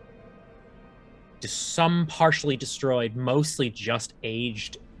aged, some partially destroyed, mostly just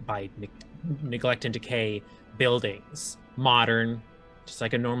aged by neglect and decay buildings. Modern, just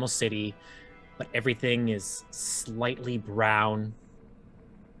like a normal city, but everything is slightly brown.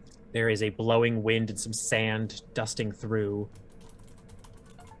 There is a blowing wind and some sand dusting through.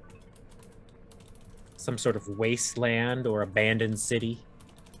 Some sort of wasteland or abandoned city.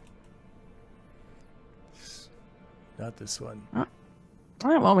 Not this one. All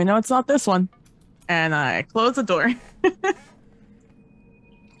right, well, we know it's not this one. And I close the door.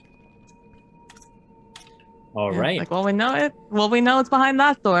 All right. Like, well, we know it. Well, we know it's behind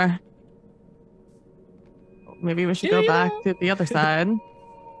that door. Maybe we should go back to the other side.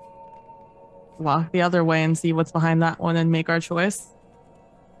 Walk the other way and see what's behind that one and make our choice.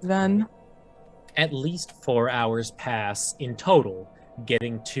 Then. At least 4 hours pass in total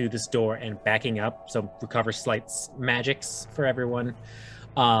getting to this door and backing up. So recover slight magics for everyone.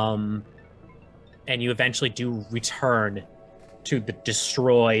 And you eventually do return to the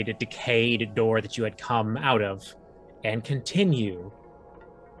destroyed, decayed door that you had come out of and continue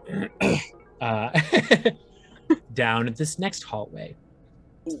down this next hallway.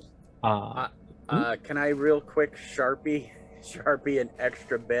 Can I real quick Sharpie an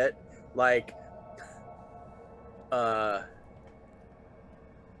extra bit? Like,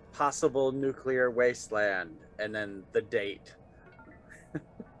 possible nuclear wasteland, and then the date.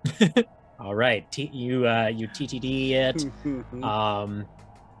 All right, you TTD it,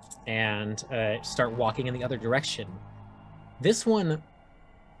 and start walking in the other direction. This one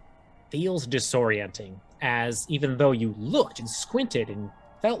feels disorienting, as even though you looked and squinted and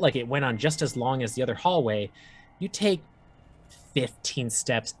felt like it went on just as long as the other hallway, you take 15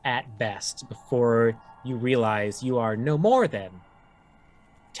 steps at best before you realize you are no more than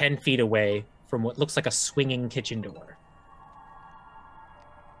 10 feet away from what looks like a swinging kitchen door.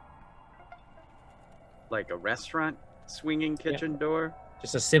 Like a restaurant swinging kitchen door?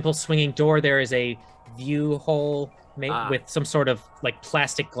 Just a simple swinging door. There is a view hole made with some sort of like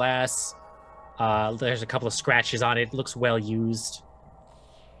plastic glass. There's a couple of scratches on it. It looks well used.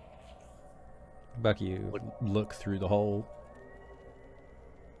 Bucky, you look through the hole.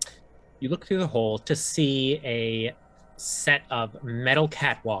 You look through the hole to see a set of metal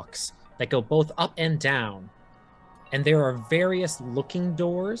catwalks that go both up and down. And there are various looking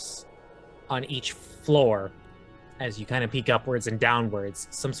doors on each floor as you kind of peek upwards and downwards.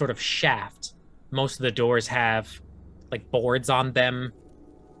 Some sort of shaft. Most of the doors have like boards on them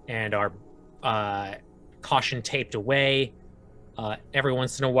and are caution taped away. Every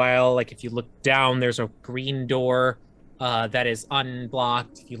once in a while, like if you look down, there's a green door that is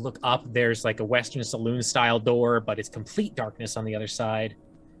unblocked. If you look up, there's like a Western saloon style door, but it's complete darkness on the other side.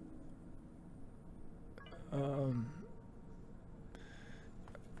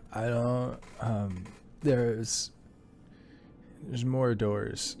 I don't. There's more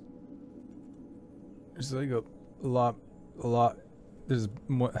doors. There's like a lot. There's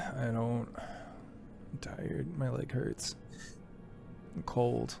more. I'm tired. My leg hurts. I'm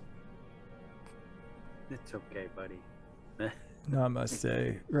cold. It's okay, buddy.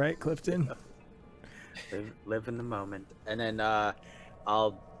 Namaste. Right, Klifton? Live in the moment. And then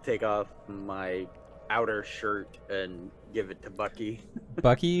I'll take off my outer shirt and give it to Bucky.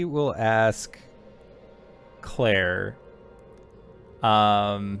 Bucky will ask Claire,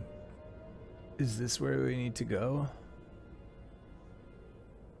 is this where we need to go?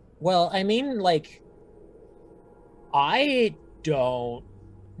 Well, I mean, like, I don't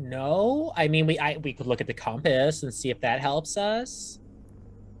know. I mean, we could look at the compass and see if that helps us.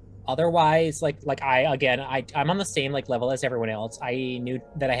 Otherwise, I'm on the same like level as everyone else. I knew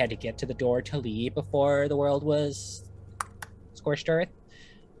that I had to get to the door to leave before the world was scorched earth.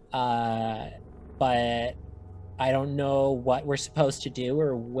 But I don't know what we're supposed to do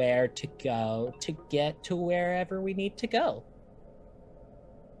or where to go to get to wherever we need to go.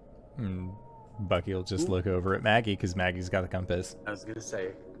 Bucky will just look over at Maggie because Maggie's got a compass. I was gonna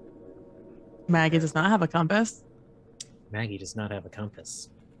say, Maggie does not have a compass. Maggie does not have a compass.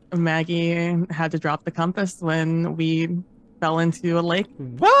 Maggie had to drop the compass when we fell into a lake.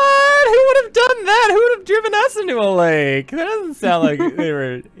 What? Who would have done that, who would have driven us into a lake? That doesn't sound like they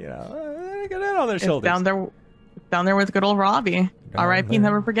were, got that on their shoulders. Down there with good old Robbie. R.I.P.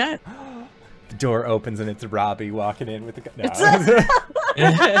 Never forget. The door opens and it's Robbie walking in with the gun. No.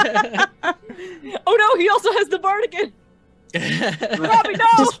 Oh no, he also has the bardigan. Robbie, no!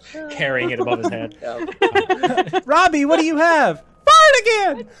 Just carrying it above his head. Robbie, what do you have?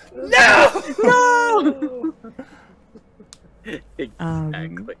 Bardigan! No!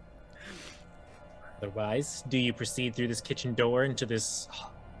 Exactly. Otherwise, do you proceed through this kitchen door into this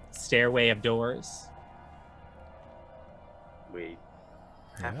stairway of doors? We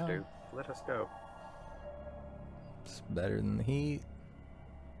have to. Let us go. It's better than the heat.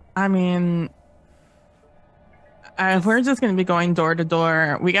 I mean, if we're just going to be going door to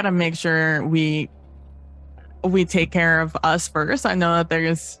door, we got to make sure we take care of us first. I know that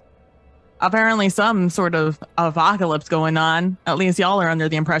there's apparently some sort of apocalypse going on. At least y'all are under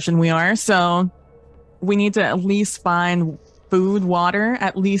the impression we are. So we need to at least find food, water,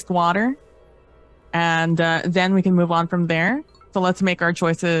 at least water. And then we can move on from there. So let's make our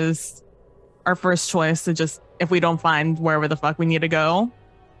choices, our first choice to just, if we don't find wherever the fuck we need to go,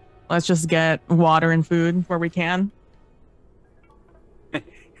 let's just get water and food where we can.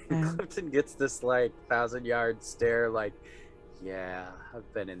 Klifton gets this like 1,000-yard stare, like, yeah,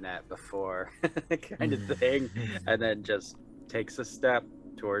 I've been in that before, kind of thing, and then just takes a step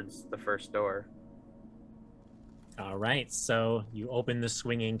towards the first door. All right, so you open the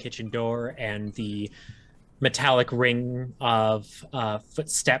swinging kitchen door, and the metallic ring of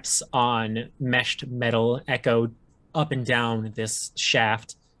footsteps on meshed metal echo up and down this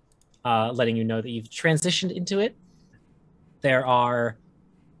shaft, letting you know that you've transitioned into it. There are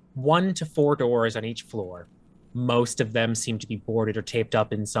 1 to 4 doors on each floor. Most of them seem to be boarded or taped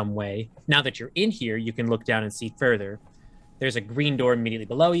up in some way. Now that you're in here, you can look down and see further. There's a green door immediately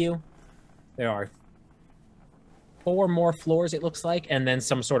below you. There are 4 more floors, it looks like, and then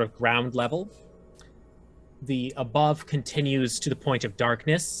some sort of ground level. The above continues to the point of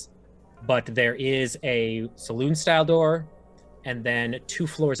darkness, but there is a saloon-style door, and then 2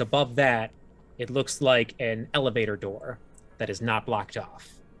 floors above that, it looks like an elevator door that is not blocked off.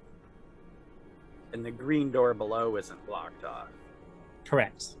 And the green door below isn't blocked off.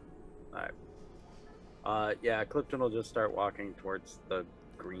 Correct. All right. Yeah, Klifton will just start walking towards the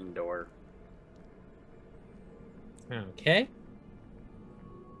green door. Okay.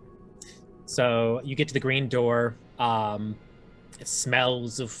 So you get to the green door. It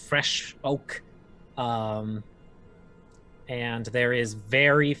smells of fresh oak. And there is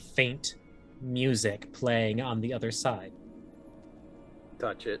very faint music playing on the other side.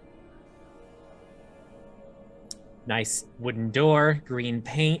 Touch it. Nice wooden door, green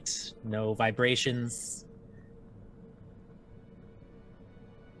paint, no vibrations.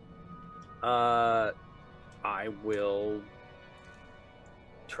 I will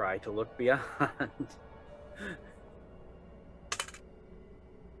try to look beyond.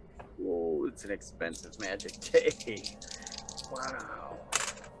 Whoa, it's an expensive magic day. Wow.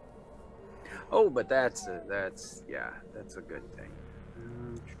 Oh, but that's a good thing.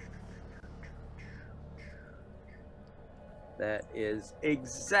 That is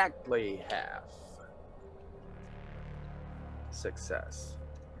exactly half success.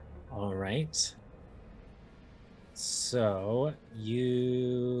 All right. So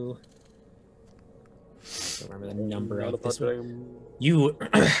you don't remember the number of this one. You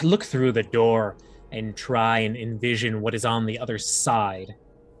look through the door and try and envision what is on the other side.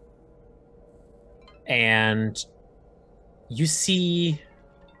 And you see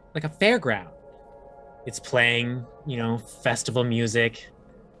like a fairground. It's playing, festival music.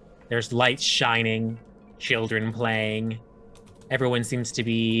 There's lights shining, children playing. Everyone seems to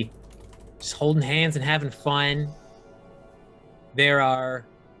be just holding hands and having fun. There are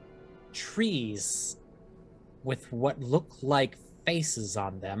trees with what look like faces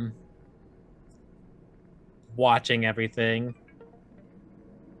on them, watching everything.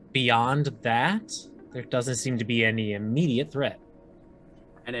 Beyond that, there doesn't seem to be any immediate threat.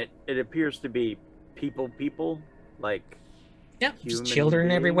 And it appears to be people, like, yeah, just human children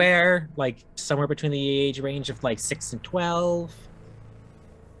beings? everywhere, like somewhere between the age range of like 6 and 12.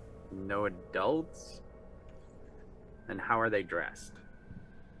 No adults? And how are they dressed?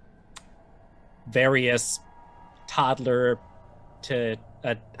 Various toddler to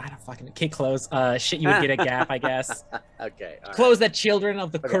I don't fucking kid clothes. Shit you would get at Gap, I guess. Okay. Clothes that children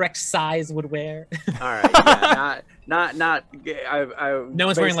of the correct size would wear. All right. Yeah, not. No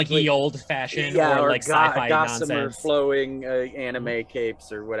one's wearing like ye old fashioned or like sci-fi gossamer nonsense. flowing anime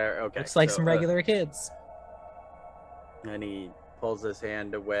capes or whatever. Okay. Looks like some regular kids. Any pulls his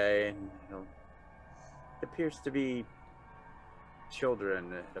hand away, and it appears to be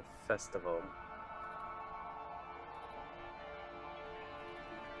children at a festival.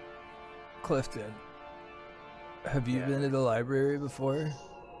 Klifton, have you been to the library before?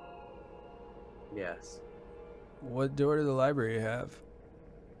 Yes. What door to the library have?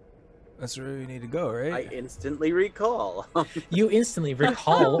 That's where we need to go, right? I instantly recall. You instantly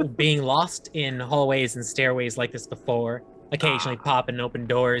recall being lost in hallways and stairways like this before, occasionally popping open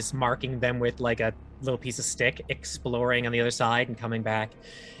doors, marking them with like a little piece of stick, exploring on the other side and coming back.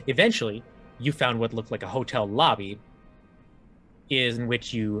 Eventually, you found what looked like a hotel lobby, in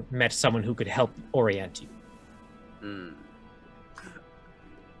which you met someone who could help orient you.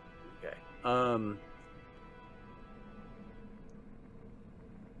 Okay.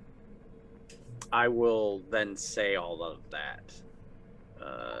 I will then say all of that.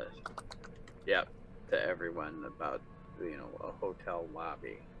 Yep, to everyone about, a hotel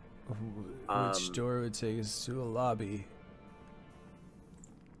lobby. Which door would take us to a lobby?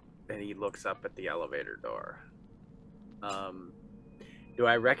 And he looks up at the elevator door. Do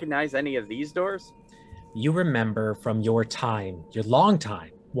I recognize any of these doors? You remember from your long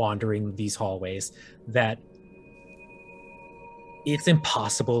time wandering these hallways, that it's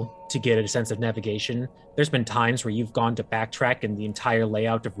impossible to get a sense of navigation. There's been times where you've gone to backtrack and the entire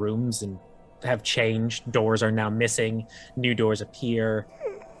layout of rooms and have changed. Doors are now missing, new doors appear,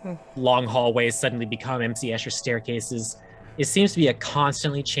 long hallways suddenly become MC Escher staircases. It seems to be a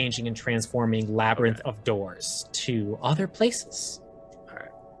constantly changing and transforming labyrinth of doors to other places.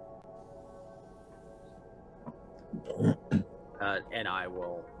 And I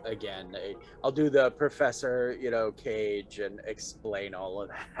will, again, I'll do the Professor, Cage and explain all of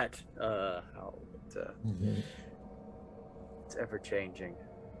that. How it's ever changing.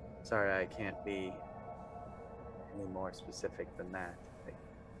 Sorry, I can't be any more specific than that.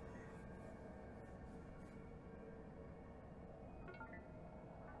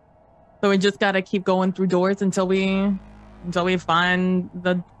 So we just gotta keep going through doors until we find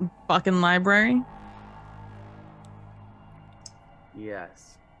the fucking library.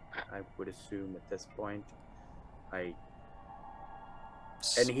 Yes, I would assume at this point. And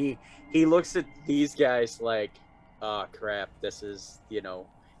he looks at these guys like, oh crap, this is,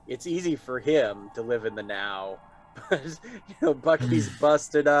 it's easy for him to live in the now. But, Bucky's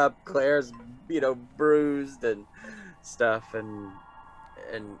busted up, Claire's, bruised and stuff. And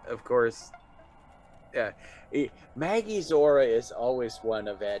of course, yeah, Maggie's aura is always one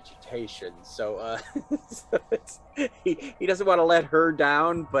of agitation, so, he doesn't want to let her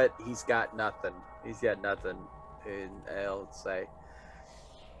down, but he's got nothing. And I'll say,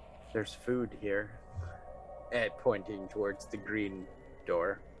 there's food here, pointing towards the green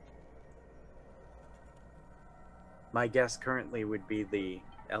door. My guess currently would be the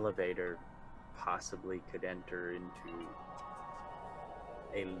elevator possibly could enter into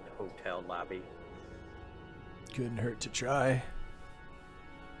a hotel lobby. Couldn't hurt to try.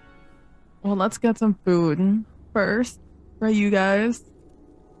 Well, let's get some food first for you guys.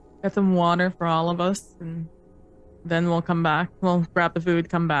 Get some water for all of us, and then we'll come back. We'll grab the food,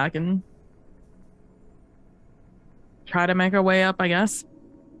 come back, and try to make our way up, I guess.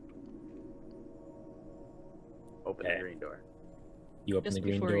 Open the green door. You open Just the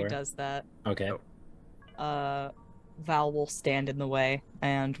green door. before he does that, Okay. Val will stand in the way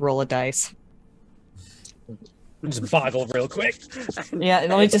and roll a dice. Just boggle real quick. Yeah,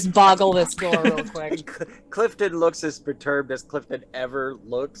 let me just boggle this door real quick. Clifton looks as perturbed as Clifton ever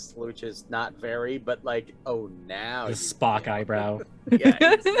looks, which is not very, but like, oh, now. The Spock eyebrow. Yeah,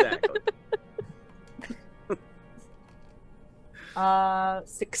 exactly.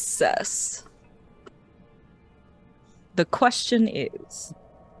 Success. The question is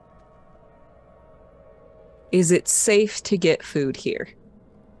it safe to get food here?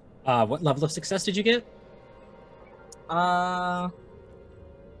 What level of success did you get? A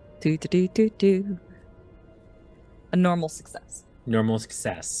normal success. Normal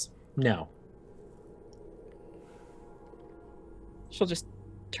success. No. She'll just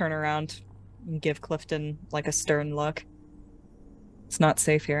turn around and give Klifton like a stern look. It's not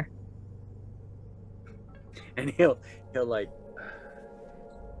safe here. And he'll like,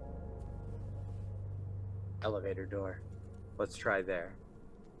 elevator door. Let's try there.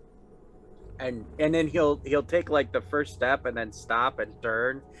 And then he'll take like the first step and then stop and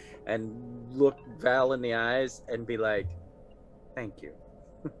turn and look Val in the eyes and be like, "Thank you."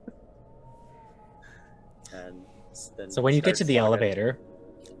 And then So when you get to the elevator,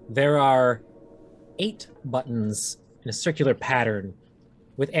 there are 8 buttons in a circular pattern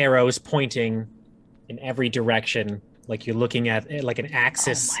with arrows pointing in every direction, Like you're looking at like an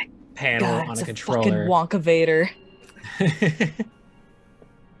axis panel God, on it's a fucking controller. Wonkavator.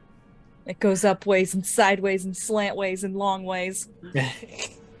 It goes up ways and sideways and slant ways and long ways.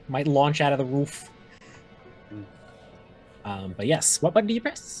 Might launch out of the roof. But yes, what button do you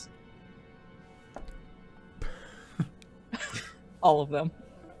press? All of them.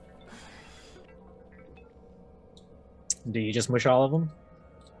 Do you just mush all of them?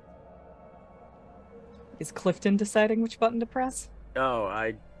 Is Klifton deciding which button to press? Oh,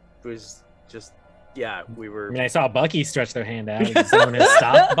 I was just, yeah, we were. I mean, I saw Bucky stretch their hand out. Is someone has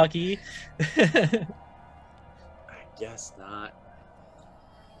stopped Bucky? I guess not.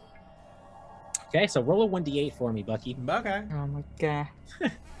 Okay, so roll a 1d8 for me, Bucky. Okay. Oh my god.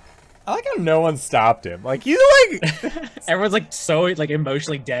 I like how no one stopped him. Like, he's like... Everyone's like so like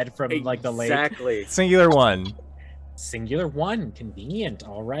emotionally dead from like the lake. Exactly. Singular 1. Singular 1, convenient.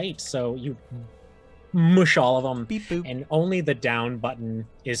 All right, so you mush all of them, Beep boop. and only the down button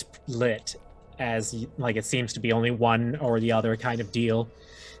is lit, as like it seems to be only one or the other kind of deal.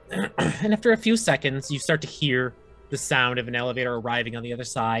 And after a few seconds, you start to hear the sound of an elevator arriving on the other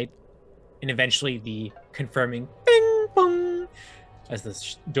side, and eventually the confirming bing bong as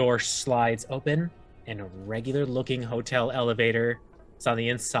the door slides open, and a regular-looking hotel elevator is on the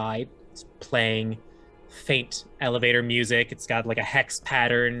inside. It's playing faint elevator music. It's got like a hex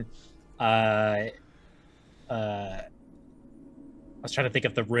pattern. I was trying to think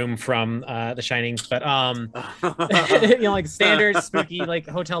of the room from The Shining, but you know, like standard spooky like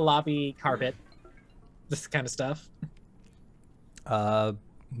hotel lobby carpet, this kind of stuff.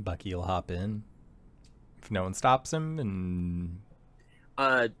 Bucky will hop in if no one stops him, and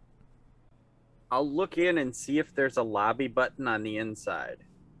I'll look in and see if there's a lobby button on the inside.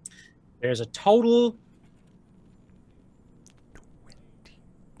 There's a total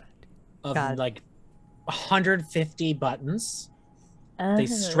of God. like 150 buttons. They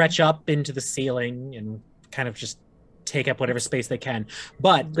stretch up into the ceiling and kind of just take up whatever space they can.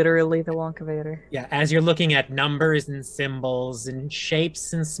 But Literally the Wonkavator. yeah, as you're looking at numbers and symbols and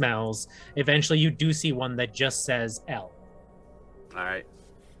shapes and smells, eventually you do see one that just says L. All right.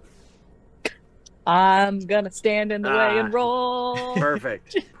 I'm gonna stand in the way and roll.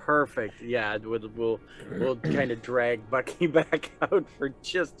 Perfect. Perfect. Yeah, we'll kind of drag Bucky back out for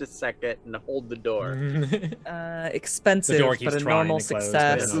just a second and hold the door. The Expensive, door keeps but a trying normal to close,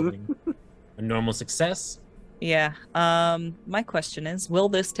 but it's success. opening. A normal success? Yeah. My question is, will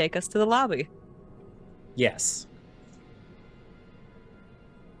this take us to the lobby? Yes.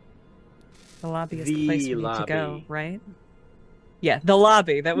 The lobby is The the place we need to go, lobby. right? Yeah, the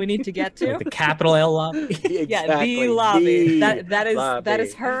lobby that we need to get to. Like the capital L lobby. Yeah, Exactly, the lobby. the That is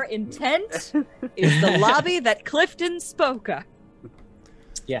lobby. her intent. Is the lobby that Klifton spoke of.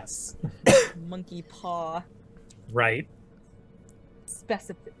 Yes. Monkey paw Right.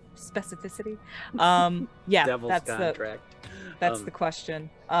 specificity. Yeah, Devil's that's contract. the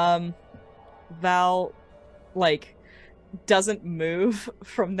question. Val like doesn't move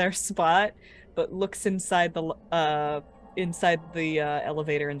from their spot, but looks inside the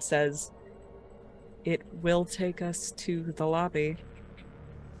elevator and says, "It will take us to the lobby."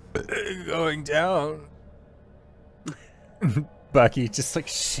 going down. Bucky just like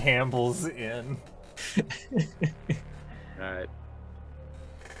shambles in. All right.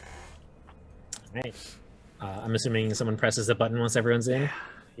 Right. I'm assuming someone presses the button once everyone's in.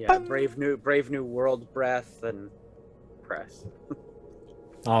 Yeah, brave new world breath and press.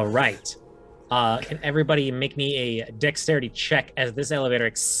 All right. Can everybody make me a dexterity check as this elevator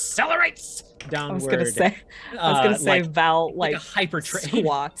accelerates downward? I was gonna say Val like like a hyper train.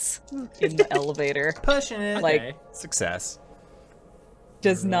 squats in the elevator, Pushing it. like Okay. Success.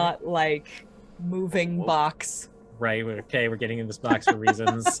 does not like moving box, Right. We're getting in this box for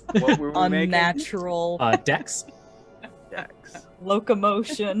reasons. What were we making? unnatural Dex. Dex.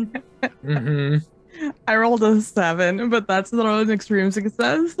 locomotion. Mm-hmm. I rolled a 7, but that's not an extreme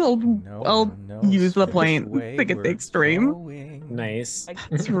success. I'll use the point to get the extreme. Nice.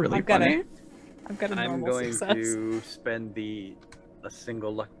 It's really I've got funny. I've got a I'm normal going success. to spend a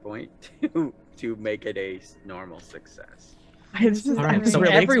single luck point to make it a normal success. I just, All right. I was So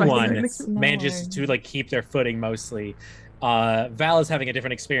really everyone expecting it. manages to like keep their footing mostly. Val is having a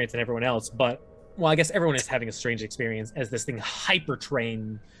different experience than everyone else, but well, I guess everyone is having a strange experience as this thing hyper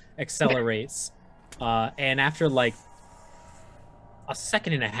train accelerates. And after like a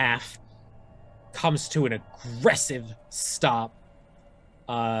second and a half, comes to an aggressive stop,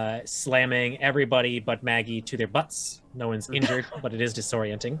 slamming everybody but Maggie to their butts. No one's injured, but it is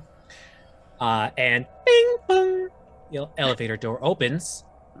disorienting. And bing bong, the elevator door opens,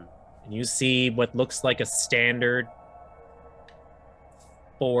 and you see what looks like a standard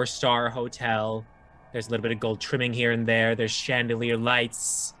 4-star hotel. There's a little bit of gold trimming here and there. There's chandelier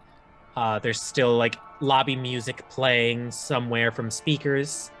lights. There's still like lobby music playing somewhere from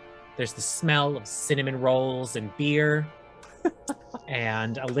speakers. There's the smell of cinnamon rolls and beer.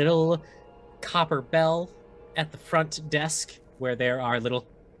 And a little copper bell at the front desk where there are little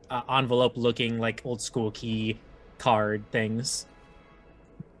envelope-looking, like, old-school key card things.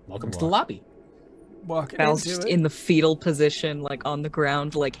 Welcome to the lobby. Walking Val's into just it. in the fetal position, like on the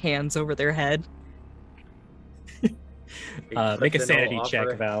ground, like hands over their head. Make a Clifton sanity will check,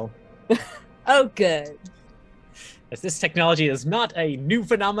 offer- Val. Oh, good. As this technology is not a new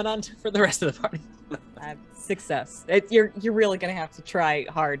phenomenon for the rest of the party. Success. You're really gonna have to try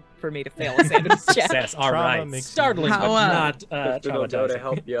hard for me to fail a sanity check. Success, all Trauma right. makes you- Startling, How, but not Clifton will go to traumatizing.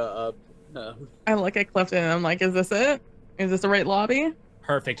 help you up. I look at Clifton and I'm like, is this it? Is this the right lobby?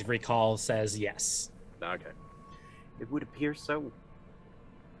 Perfect recall says yes. Okay. It would appear so.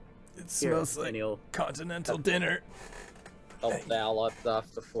 It Here, smells like and he'll continental dinner. help Val up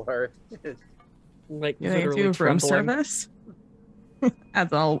off the floor. Like Do they literally do room trembling. service? As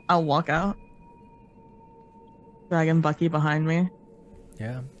I'll walk out. Dragging Bucky behind me.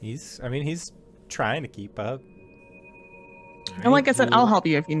 Yeah, he's trying to keep up. And like I said, I'll help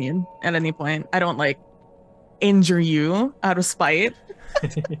you if you need at any point. I don't like injure you out of spite.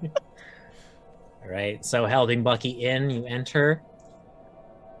 All right, so helping Bucky in, you enter.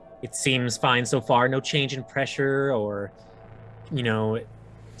 It seems fine so far. No change in pressure or,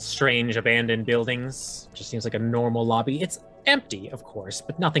 strange abandoned buildings. Just seems like a normal lobby. It's empty, of course,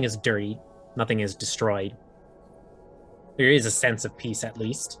 but nothing is dirty. Nothing is destroyed. There is a sense of peace, at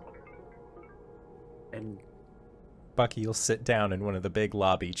least. And Bucky, you'll sit down in one of the big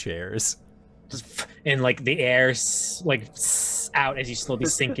lobby chairs. And like the air out as you slowly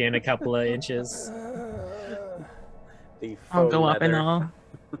sink in a couple of inches. the I'll faux go up and leather.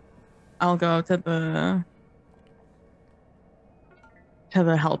 I'll go to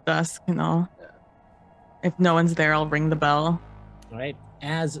the help desk and if no one's there, I'll ring the bell. All right.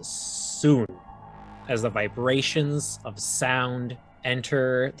 As soon as the vibrations of sound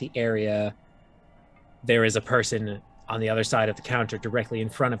enter the area, there is a person on the other side of the counter directly in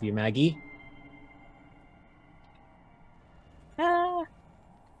front of you, Maggie.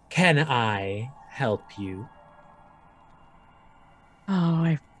 Can I help you?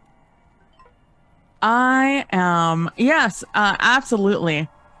 Oh, I am. Yes, absolutely.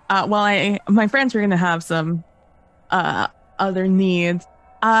 My friends are gonna have some other needs.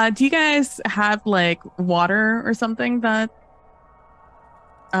 Do you guys have like water or something that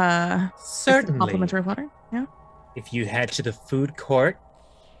Certainly. complimentary water? Yeah. If you head to the food court,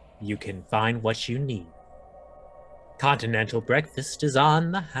 you can find what you need. Continental breakfast is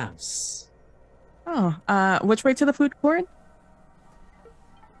on the house. Oh, which way to the food court?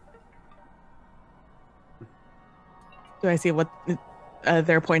 Do I see what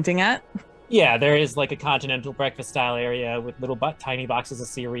they're pointing at? Yeah, there is like a continental breakfast style area with little tiny boxes of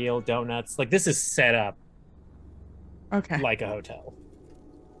cereal, donuts. Like this is set up Okay. like a hotel.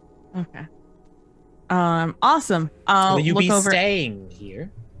 Okay. Awesome. I'll Will you look be over. staying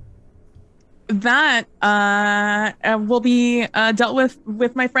here? That will be dealt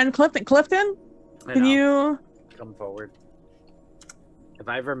with my friend Clifton. Clifton, And can I'll you? come forward? Have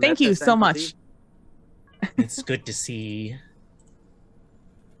I ever met Thank you this so much. entity? It's good to see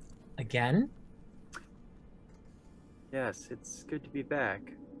again. Yes, it's good to be back.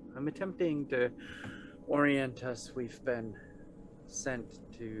 I'm attempting to orient us. We've been sent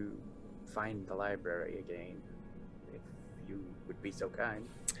to find the library again. If you would be so kind.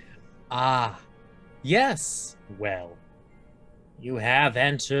 Ah, yes. Well, you have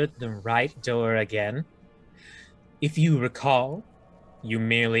entered the right door again. If you recall, you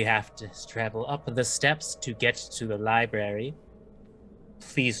merely have to travel up the steps to get to the library.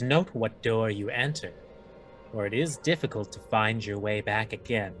 Please note what door you enter, or it is difficult to find your way back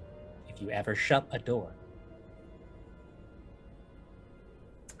again if you ever shut a door.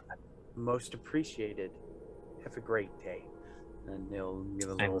 Most appreciated. Have a great day. And they'll give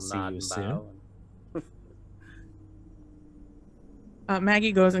a I little will see nod you and soon. bow.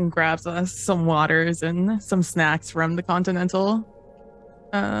 Maggie goes and grabs us some waters and some snacks from the continental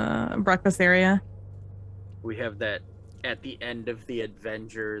breakfast area. We have that at the end of the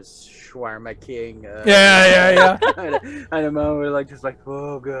Avengers Shawarma King. Yeah. I don't know. We're like just like,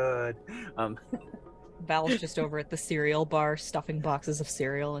 oh god. Val's just over at the cereal bar stuffing boxes of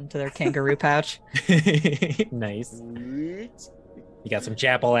cereal into their kangaroo pouch. Nice. You got some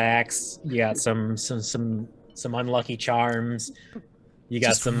chapel axe. You got some unlucky charms. You got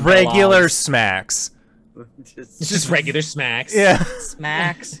Just some regular belongs. smacks. It's just regular smacks. Yeah.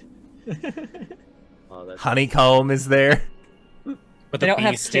 Smacks. Oh, that's Honeycomb is there. But They the don't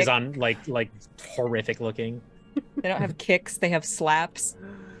have beast is kick. on like horrific looking. They don't have kicks, they have slaps.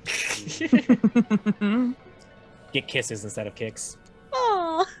 Get kisses instead of kicks.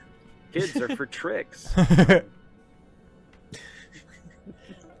 Aww. kids are for tricks.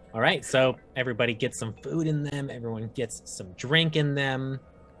 All right, so everybody gets some food in them. Everyone gets some drink in them.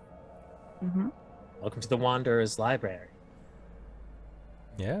 Mm-hmm. Welcome to the Wanderer's Library.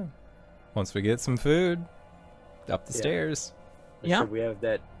 Yeah. Once we get some food, up the Yeah. stairs. Yeah. So we have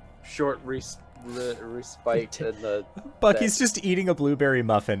that short respite and the Bucky's just eating a blueberry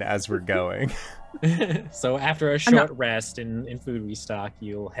muffin as we're going. So after a short rest and food restock,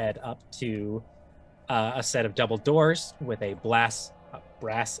 you'll head up to a set of double doors with a brass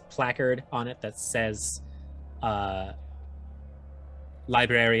placard on it that says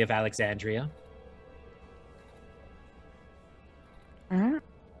Library of Alexandria. All right,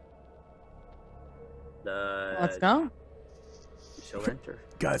 let's go. We shall enter.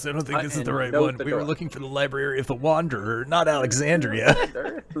 Guys, I don't think this is the And right note one. the We were door. looking for the Library of the Wanderer, not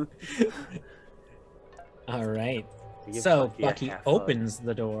Alexandria. All right. Give So a Bucky half hug. opens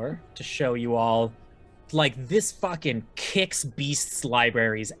the door to show you all, like, this fucking kicks Beast's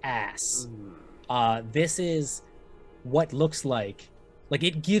library's ass. This is what looks like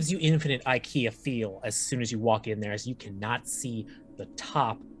it gives you infinite IKEA feel as soon as you walk in there, as you cannot see the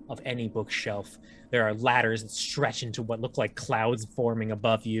top of any bookshelf. There are ladders that stretch into what look like clouds forming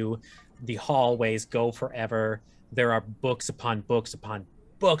above you. The hallways go forever. There are books upon books upon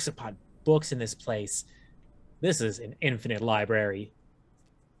books upon books in this place. This is an infinite library.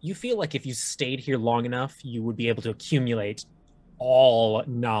 You feel like if you stayed here long enough, you would be able to accumulate all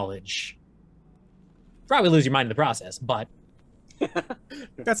knowledge. Probably lose your mind in the process, but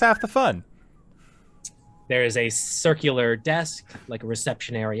That's half the fun. there is a circular desk, like a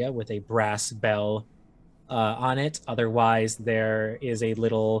reception area, with a brass bell on it. Otherwise, there is a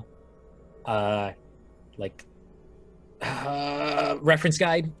little, reference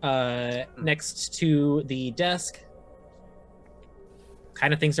guide next to the desk. What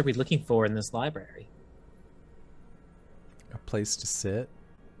kind of things are we looking for in this library? A place to sit.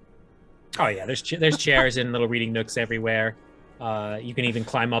 Oh yeah, there's chairs and little reading nooks everywhere. You can even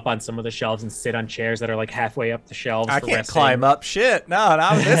climb up on some of the shelves and sit on chairs that are like halfway up the shelves. I for can't resting. climb up shit. No,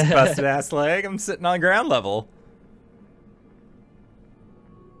 not with this busted ass leg. I'm sitting on ground level.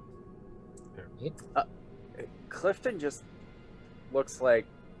 Alright. Klifton just looks like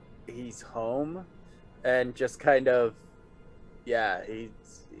he's home and just kind of, yeah,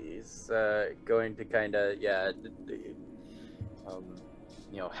 he's going to kind of,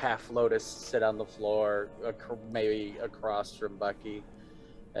 half lotus, sit on the floor, maybe across from Bucky,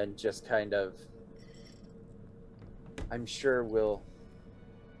 and just kind of, I'm sure we'll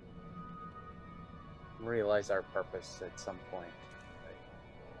realize our purpose at some point.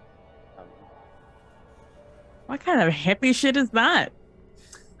 What kind of hippie shit is that?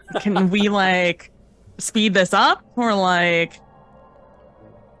 Can we like speed this up or like?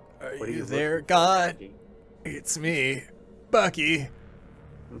 Are What are you you there, looking for, God? Maggie? It's me, Bucky.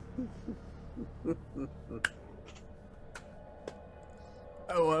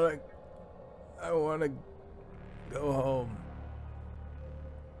 I wanna go home.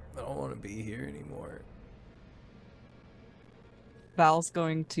 I don't want to be here anymore. Val's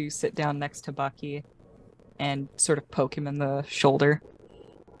going to sit down next to Bucky and sort of poke him in the shoulder.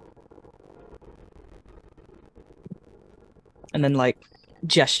 And then, like,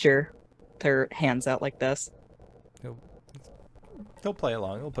 gesture their hands out like this. He'll play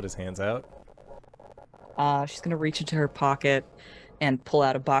along. He'll put his hands out. She's gonna reach into her pocket and pull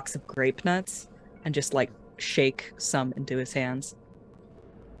out a box of grape nuts and just, like, shake some into his hands.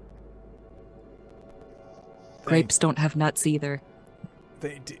 Grapes don't have nuts either.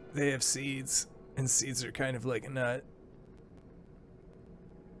 They have seeds, and seeds are kind of like a nut.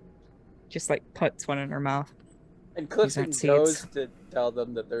 Just, like, puts one in her mouth. And These aren't Clifton seeds. goes to tell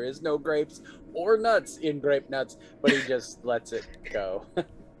them that there is no grapes or nuts in grape nuts, but he just lets it go.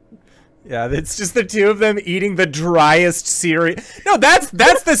 Yeah, it's just the two of them eating the driest cereal. No, that's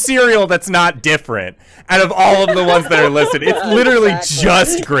the cereal that's not different. Out of all of the ones that are listed, it's literally Exactly.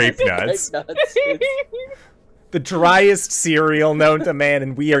 just grape nuts. Grape nuts. The driest cereal known to man,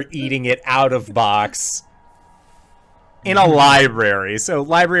 and we are eating it out of box. In a library, so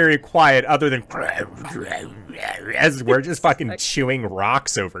library quiet other than as we're just fucking chewing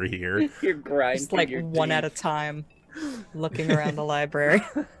rocks over here. You're grinding Just, like, your one at a teeth. time, looking around the library.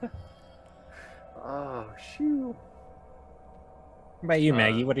 Oh, shoot. What about you,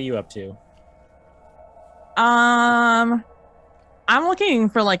 Maggie? What are you up to? I'm looking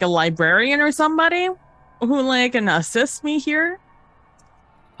for like a librarian or somebody who like can assist me here.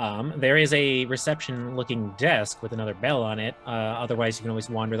 There is a reception-looking desk with another bell on it. Otherwise, you can always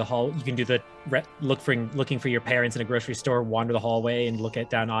wander the hall. You can do the looking for your parents in a grocery store, wander the hallway, and look at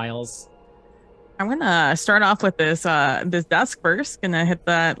down aisles. I'm gonna start off with this desk first. Gonna hit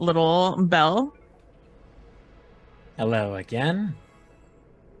that little bell. Hello again.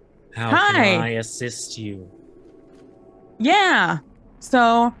 How Hi. can I assist you? Yeah.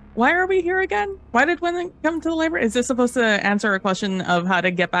 So why are we here again? Why did we come to the library? Is this supposed to answer a question of how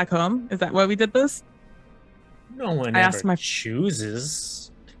to get back home? Is that why we did this? No one I ever asked my-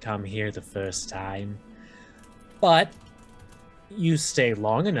 chooses to come here the first time. But you stay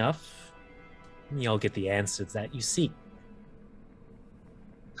long enough, you'll get the answers that you seek.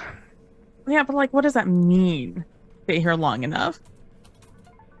 Yeah, but like, what does that mean? Stay here long enough?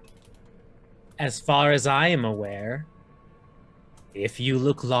 As far as I am aware, if you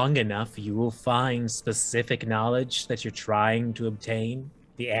look long enough, you will find specific knowledge that you're trying to obtain,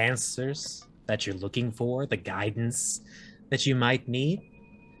 the answers that you're looking for, the guidance that you might need.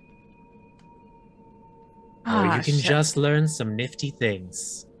 Or you can shit. just learn some nifty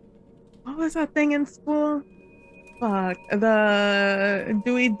things. What was that thing in school? Fuck. The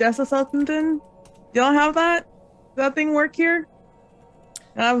Dewey Desasalton? Y'all have that? Does that thing work here?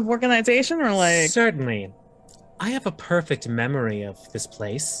 Have organization or like? Certainly. I have a perfect memory of this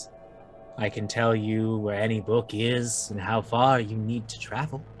place. I can tell you where any book is and how far you need to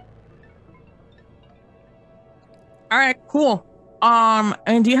travel. All right, cool.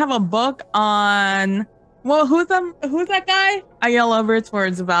 And do you have a book on? Well, who's that guy? I yell over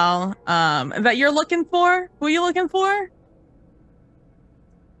towards Val. That you're looking for? Who are you looking for?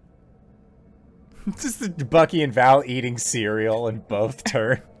 Just Bucky and Val eating cereal in both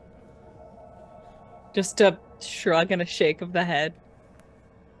turn. Just a shrug and a shake of the head.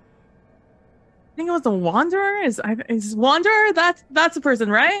 I think it was the Wanderer. Is Wanderer? That's a person,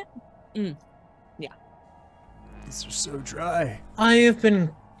 right? Yeah. These are so dry. I have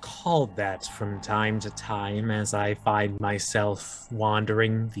been called that from time to time as I find myself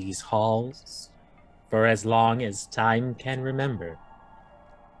wandering these halls for as long as time can remember.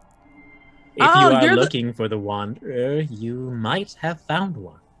 If you are looking for the Wanderer, you might have found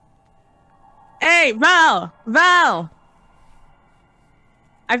one. Hey, Val!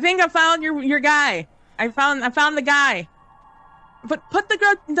 I think I found your guy. I found the guy. But put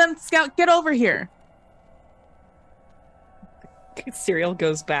the scout. Get over here. Cereal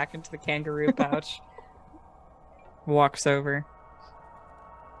goes back into the kangaroo pouch. Walks over.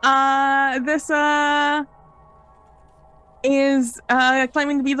 This is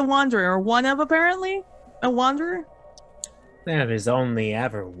claiming to be the Wanderer, or one of apparently a Wanderer. There is only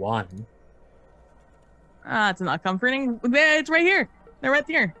ever one. It's not comforting. It's right here. They're right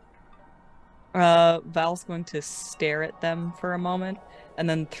here. Val's going to stare at them for a moment and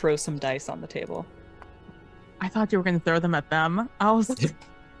then throw some dice on the table. I thought you were going to throw them at them. I was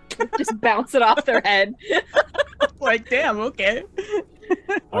just bounce it off their head. like, damn, okay.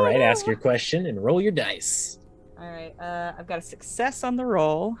 All right, ask your question and roll your dice. All right, I've got a success on the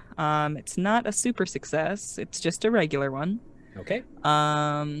roll. It's not a super success. It's just a regular one. Okay.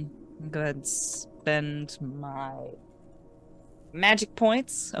 I'm going to spend my magic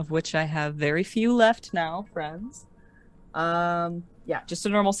points, of which I have very few left now, friends. Yeah, just a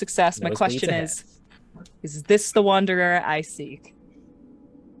normal success. My question is this the Wanderer I seek?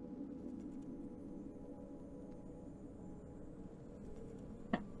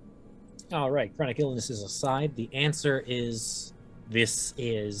 All right, chronic illnesses aside, the answer is this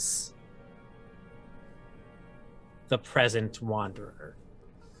is the present Wanderer.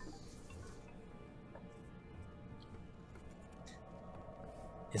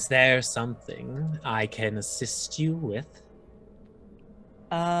 Is there something I can assist you with?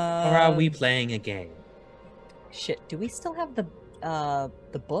 Or are we playing a game? Shit, do we still have the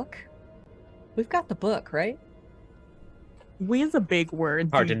book? We've got the book, right? We is a big word.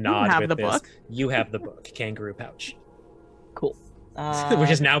 Hard to nod have with the this. book. You have the book, kangaroo pouch. Cool. Which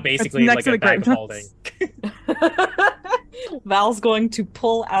is now basically like a bag of holding. Val's going to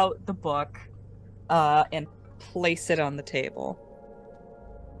pull out the book and place it on the table.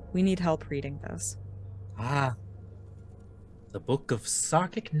 We need help reading this. Ah. The Book of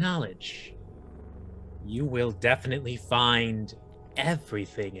Sarkic Knowledge. You will definitely find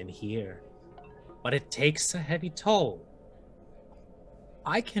everything in here, but it takes a heavy toll.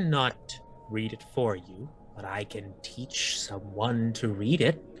 I cannot read it for you, but I can teach someone to read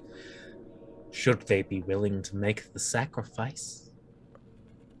it, should they be willing to make the sacrifice.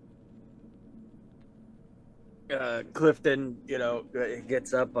 Klifton,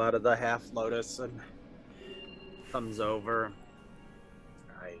 gets up out of the half lotus and comes over.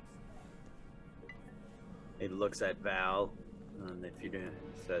 He looks at Val, and if you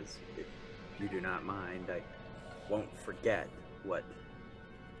do not mind, I won't forget what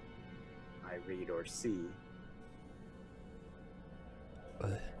I read or see.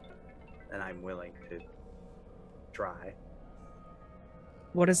 And I'm willing to try.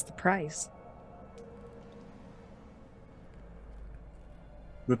 What is the price?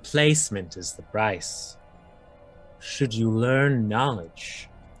 Replacement is the price. Should you learn knowledge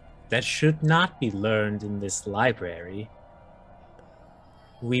that should not be learned in this library,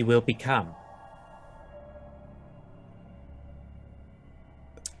 we will become.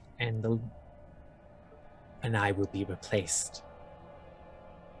 And I will be replaced.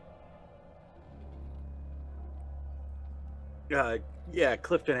 Yeah,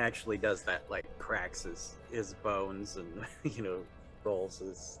 Klifton actually does that, like cracks his bones and rolls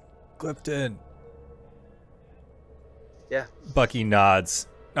his. Klifton. Yeah. Bucky nods.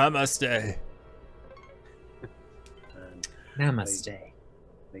 Namaste. Namaste.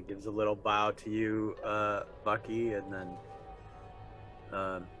 He gives a little bow to you, Bucky, and then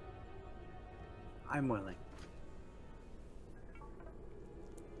I'm willing.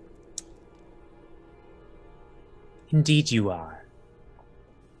 Indeed you are.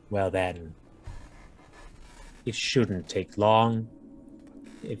 Well then, it shouldn't take long.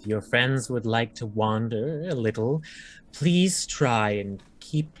 If your friends would like to wander a little, please try and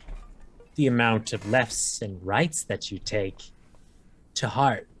keep the amount of lefts and rights that you take to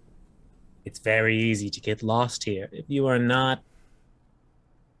heart. It's very easy to get lost here. If you are not,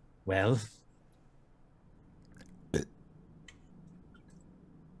 well,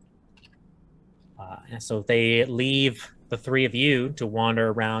 so they leave the three of you to wander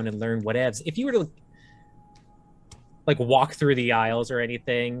around and learn whatevs. If you were to like walk through the aisles or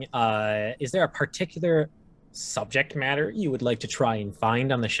anything, is there a particular subject matter you would like to try and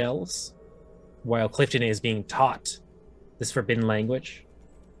find on the shelves while Klifton is being taught this forbidden language?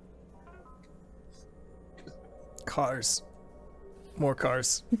 Cars. More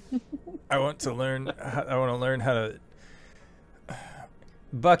cars. I want to learn how to.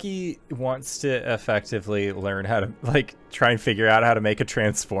 Bucky wants to effectively learn how to try and figure out how to make a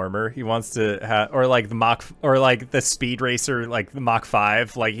transformer. He wants to have, or like the speed racer, like the Mach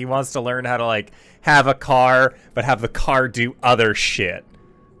 5. Like he wants to learn how to have a car, but have the car do other shit.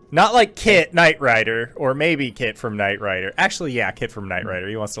 Not like Kit Knight Rider, or maybe Kit from Knight Rider. Actually, yeah, Kit from Knight Rider.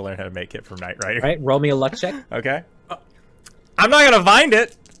 He wants to learn how to make Kit from Knight Rider. All right, roll me a luck check. Okay. I'm not gonna find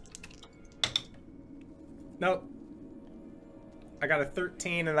it. Nope. I got a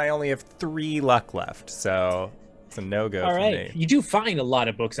 13 and I only have 3 luck left, so it's a no-go for me. You do find a lot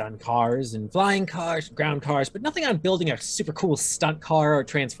of books on cars and flying cars, ground cars, but nothing on building a super cool stunt car or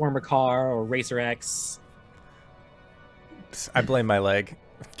transformer car or Racer X. I blame my leg.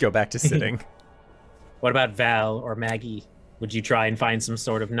 Go back to sitting. What about Val or Maggie? Would you try and find some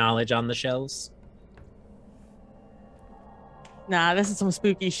sort of knowledge on the shelves? Nah, this is some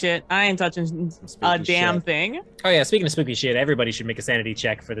spooky shit. I ain't touching a damn thing. Oh yeah, speaking of spooky shit, everybody should make a sanity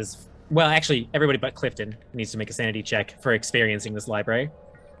check for this. Well, actually, everybody but Klifton needs to make a sanity check for experiencing this library.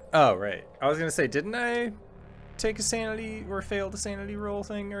 Oh, right. I was gonna say, didn't I take a sanity or failed a sanity roll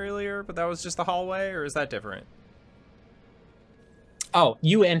thing earlier, but that was just the hallway, or is that different? Oh,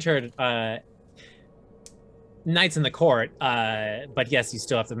 you entered Knights in the Court, but yes, you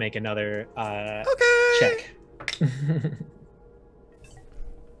still have to make another check.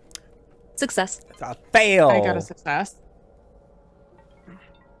 Success. It's a fail. I got a success.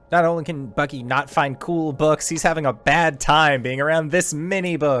 Not only can Bucky not find cool books, he's having a bad time being around this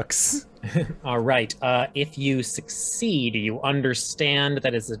many books. All right. If you succeed, you understand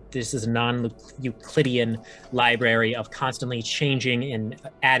that this is a non-Euclidean library of constantly changing and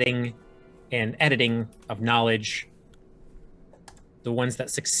adding and editing of knowledge. The ones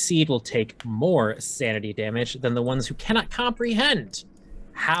that succeed will take more sanity damage than the ones who cannot comprehend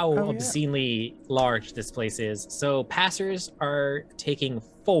how obscenely large this place is. So passers are taking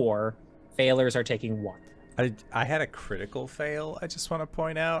 4, failers are taking 1. I had a critical fail, I just want to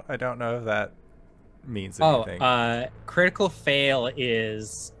point out. I don't know if that means anything. Critical fail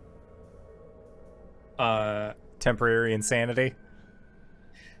is temporary insanity.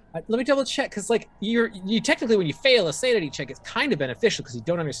 Let me double check, because you technically, when you fail a sanity check, it's kind of beneficial because you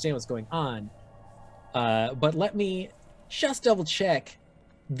don't understand what's going on. But let me just double check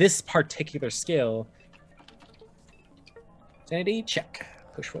this particular skill. Sanity check.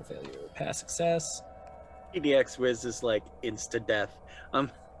 Push roll failure. Pass success. EDX Wiz is like insta death.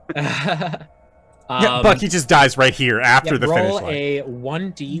 Bucky just dies right here after the finish roll line. a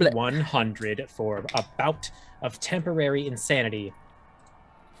 1d100 for a bout of temporary insanity.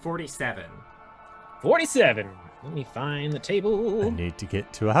 47. 47. Let me find the table. I need to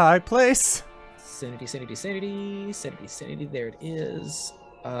get to a high place. Sanity, sanity, sanity, sanity, sanity. There it is.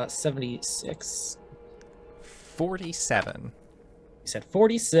 76. 47. You said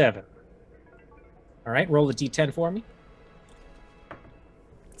 47. All right, roll a d10 for me.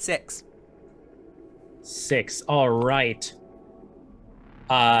 6. 6. All right.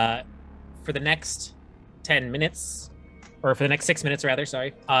 For the next 10 minutes, or for the next 6 minutes, rather,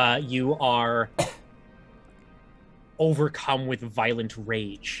 sorry, you are overcome with violent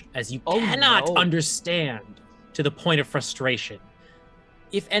rage as you cannot understand to the point of frustration.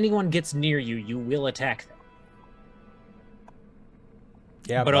 If anyone gets near you, you will attack them.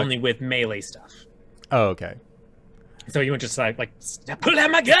 Yeah, but only with melee stuff. Oh, okay. So you would just like pull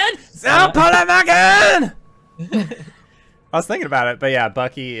out my gun! Pull out my gun! I was thinking about it, but yeah,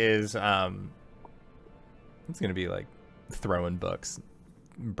 Bucky is it's gonna be like throwing books,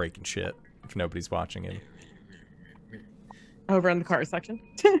 breaking shit if nobody's watching him. Over in the car section.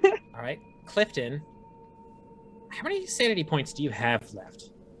 All right, Klifton, how many sanity points do you have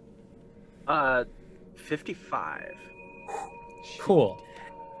left? 55. Cool.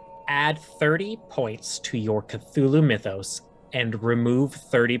 Add 30 points to your Cthulhu mythos and remove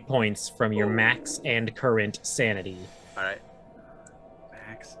 30 points from your max and current sanity. All right.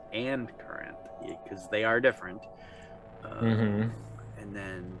 Max and current, because they are different. And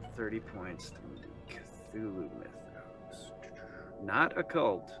then 30 points to the Cthulhu mythos. Not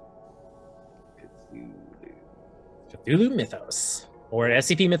occult. Cthulhu mythos, or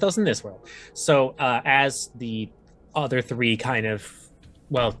SCP mythos in this world. So as the other three kind of,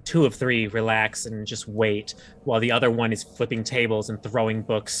 well, 2 of 3 relax and just wait, while the other one is flipping tables and throwing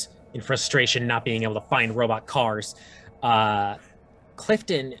books in frustration, not being able to find robot cars.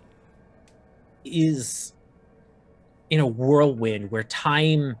 Klifton is in a whirlwind where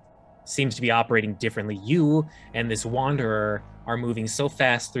time seems to be operating differently. You and this wanderer are moving so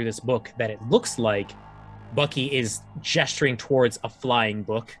fast through this book that it looks like Bucky is gesturing towards a flying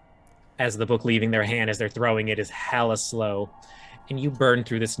book as the book leaving their hand as they're throwing it is hella slow. And you burn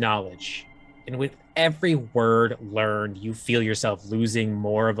through this knowledge. And with every word learned, you feel yourself losing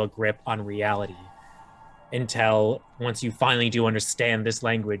more of a grip on reality. Until once you finally do understand this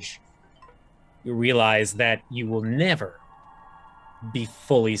language, you realize that you will never be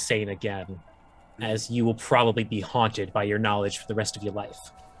fully sane again, as you will probably be haunted by your knowledge for the rest of your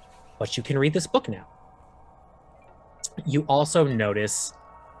life. But you can read this book now. You also notice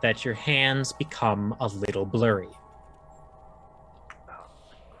that your hands become a little blurry.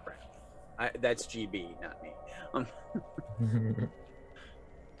 That's GB, not me.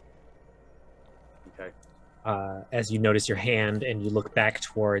 Okay. As you notice your hand and you look back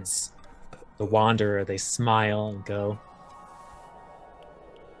towards the wanderer, they smile and go,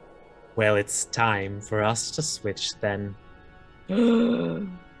 "Well, it's time for us to switch then."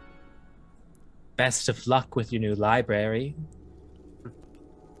 Best of luck with your new library.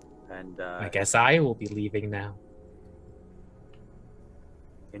 And I guess I will be leaving now.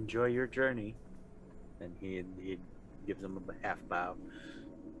 Enjoy your journey. And he gives him a half bow.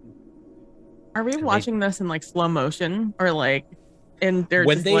 Are we watching this in like slow motion or like, and they're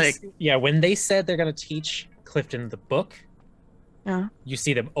when just they like, when they said they're gonna teach Klifton the book, yeah, you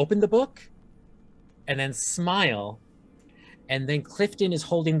see them open the book and then smile, and then Klifton is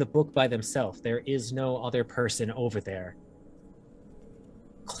holding the book by themselves. There is no other person over there.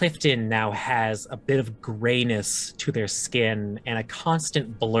 Klifton now has a bit of grayness to their skin and a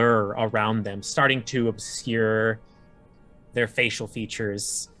constant blur around them, starting to obscure their facial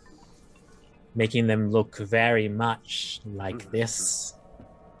features, making them look very much like this.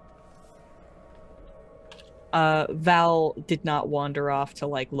 Val did not wander off to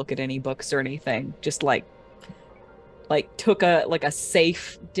like look at any books or anything. Just like took a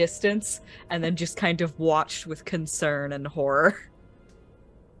safe distance and then just kind of watched with concern and horror.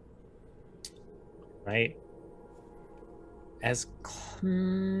 Right? As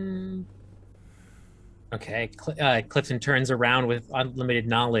Klifton turns around with unlimited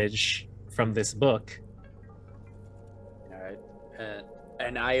knowledge from this book. All right.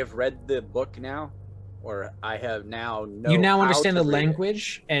 And I have read the book now, or I have now know. You now how understand to the read it.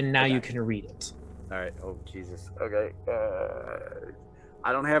 language, and now Okay. you can read it. All right. Oh Jesus. Okay.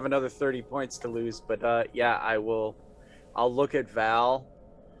 I don't have another 30 points to lose, but yeah, I will. I'll look at Val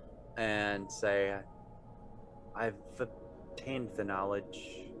and say, I've obtained the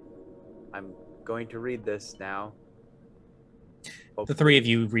knowledge. I'm going to read this now. The three of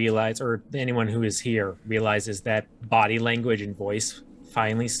you realize, or anyone who is here realizes, that body language and voice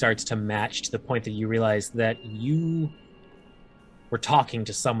finally starts to match to the point that you realize that you were talking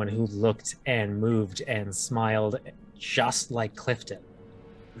to someone who looked and moved and smiled just like Klifton.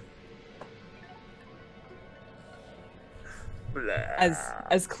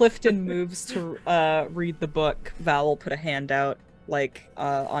 As Klifton moves to read the book, Val will put a hand out, like,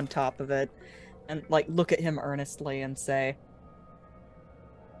 on top of it, and, like, look at him earnestly and say,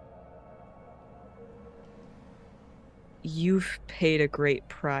 "You've paid a great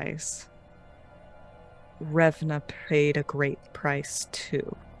price. Revna paid a great price,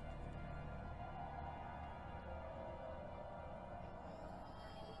 too."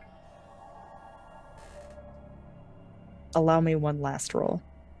 Allow me one last roll.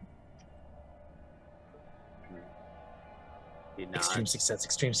 Extreme success,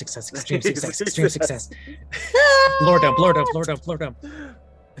 extreme success, extreme success, extreme success. Lord dump, Lord dump, Lord dump, Lord dump.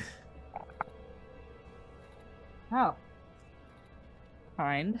 Oh.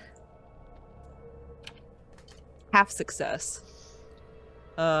 Kind. Half success.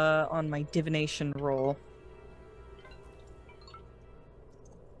 On my divination roll.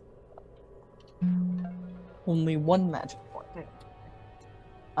 Only one magic point.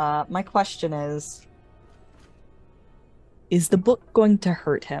 My question is the book going to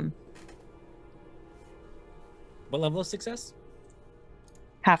hurt him? What level of success?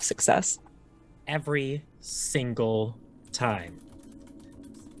 Half success. Every single time.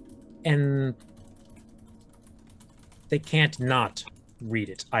 And they can't not read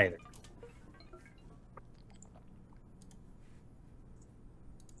it either.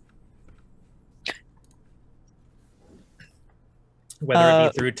 Whether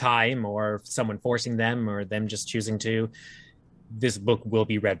it be through time or someone forcing them or them just choosing to, this book will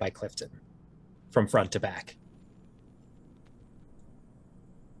be read by Klifton from front to back.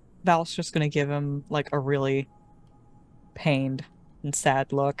 Val's just gonna give him, like, a really pained and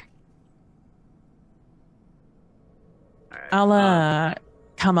sad look. I'll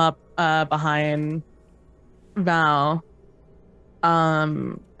come up behind Val,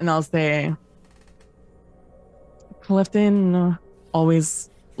 and I'll say, Klifton always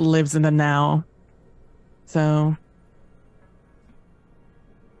lives in the now, so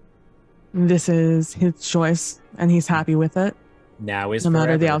this is his choice, and he's happy with it. Now is no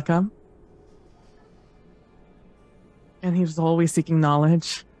matter the forever. outcome. And he's always seeking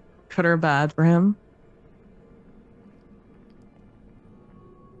knowledge, good or bad for him.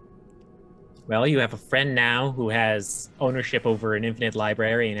 Well, you have a friend now who has ownership over an infinite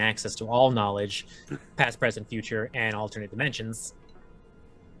library and access to all knowledge, past, present, future, and alternate dimensions.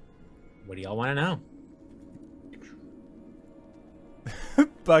 What do y'all want to know?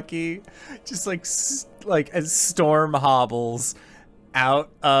 Bucky just like as Storm hobbles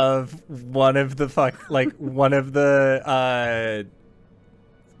out of one of the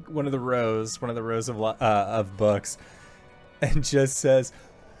rows of books, and just says,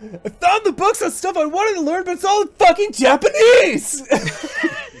 "I found the books on stuff I wanted to learn, but it's all in fucking Japanese."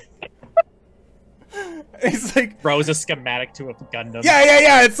 It's like Throws a schematic to a Gundam.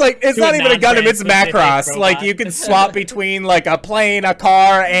 Yeah. It's like, it's To not a even a Gundam, it's non-transpacific Macross. robot. Like, you can swap between like a plane, a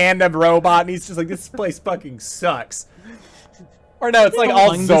car, and a robot, and he's just like, this place fucking sucks. Or no, it's like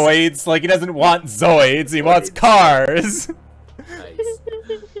all Zoids. Like, he doesn't want Zoids, he wants cars. Nice.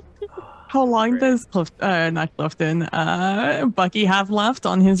 How long does not Klifton, Bucky have left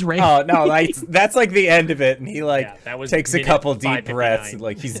on his race? Oh no, that's like the end of it, and he like Yeah, that was takes a minute couple deep 5:59. breaths, and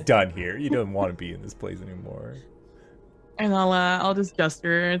like, he's done here. You don't want to be in this place anymore. And I'll just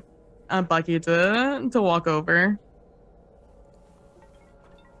gesture Bucky to walk over,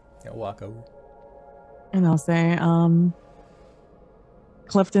 Yeah, walk over. and I'll say,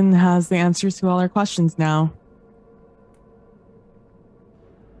 Klifton has the answers to all our questions now.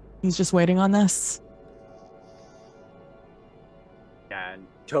 He's just waiting on this. And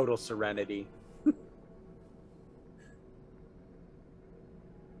total serenity.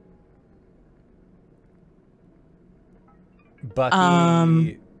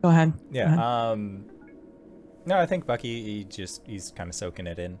 Bucky. Go ahead. Yeah. Go ahead. No, I think Bucky, he's kind of soaking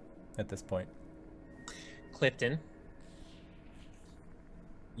it in at this point. Klifton,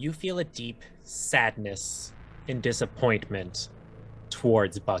 you feel a deep sadness and disappointment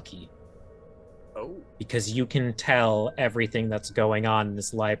towards Bucky. Oh. Because you can tell everything that's going on in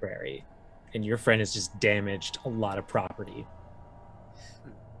this library, and your friend has just damaged a lot of property.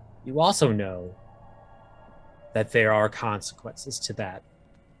 You also know that there are consequences to that,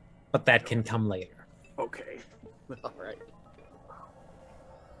 but that can come later. Okay. All right.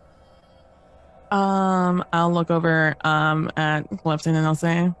 I'll look over at Klifton and I'll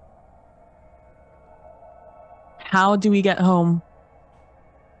say, how do we get home?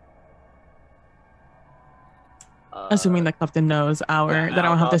 Assuming that Klifton knows that I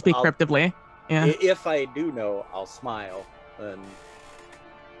don't have to speak cryptively. Yeah. If I do know, I'll smile. And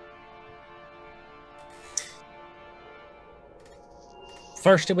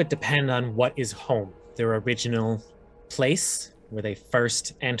First, it would depend on what is home. Their original place where they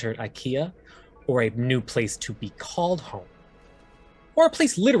first entered IKEA, or a new place to be called home, or a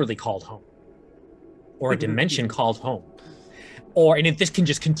place literally called home, or a dimension called home, and if this can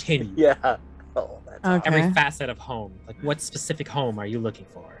just continue. Yeah. Oh, that's Okay. Every facet of home. Like, what specific home are you looking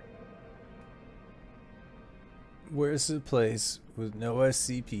for? Where's the place with no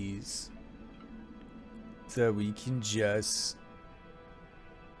SCPs that we can just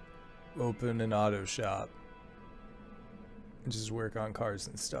open an auto shop and just work on cars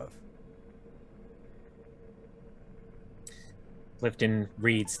and stuff? Klifton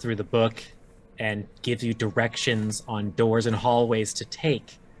reads through the book and gives you directions on doors and hallways to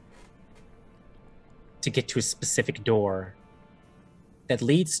take to get to a specific door that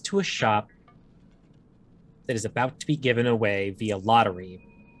leads to a shop that is about to be given away via lottery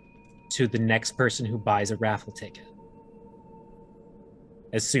to the next person who buys a raffle ticket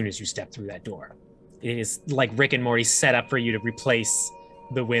as soon as you step through that door. It is like Rick and Morty set up for you to replace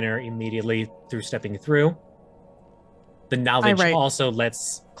the winner immediately through stepping through. The knowledge also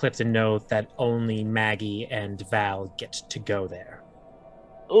lets Klifton know that only Maggie and Val get to go there,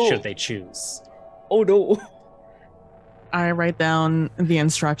 should they choose. Oh no. I write down the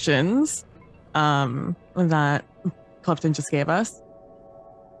instructions that Klifton just gave us.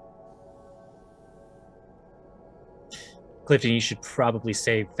 Klifton, you should probably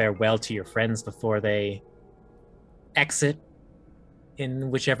say farewell to your friends before they exit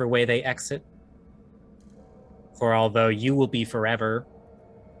in whichever way they exit. For although you will be forever,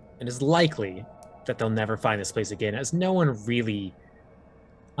 it is likely that they'll never find this place again, as no one really,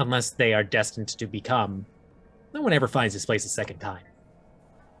 unless they are destined to become, no one ever finds this place a second time.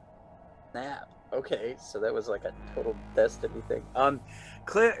 Snap. Okay, so that was like a total destiny thing.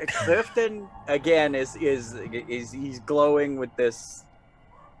 Klifton again is he's glowing with this,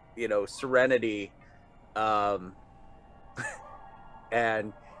 serenity,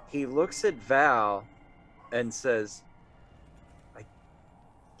 and he looks at Val and says, "I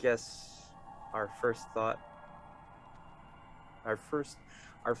guess our first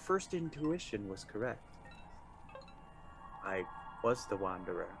intuition was correct. I was the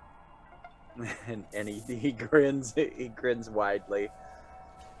Wanderer." and he grins widely.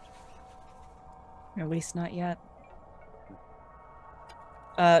 At least not yet.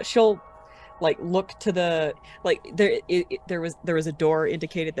 She'll look to the there was a door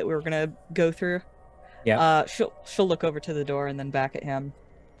indicated that we were gonna go through. Yeah. She'll look over to the door and then back at him.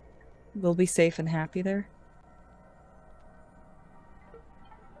 We'll be safe and happy there.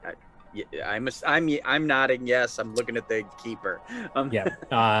 I'm nodding yes. I'm looking at the keeper.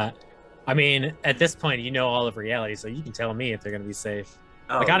 Yeah. I mean, at this point, you know all of reality, so you can tell me if they're going to be safe.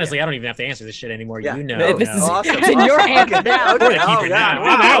 Honestly, I don't even have to answer this shit anymore. Yeah. You know. This is awesome. It's in your hands now. We're the keeper now.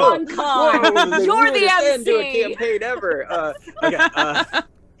 I'm out. You're the MC. Do a campaign ever.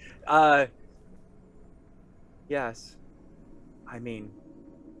 Yes. I mean,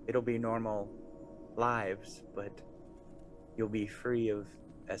 it'll be normal lives, but you'll be free of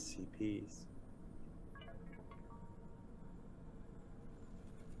SCPs.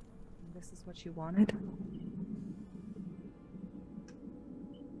 This is what you wanted?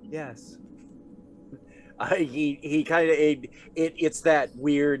 Yes. He kind of it's that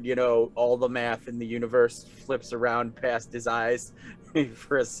weird, all the math in the universe flips around past his eyes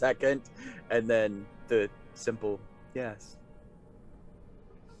for a second, and then the simple yes.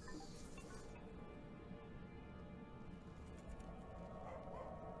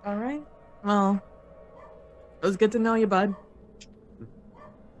 All right. Well, it was good to know you, bud.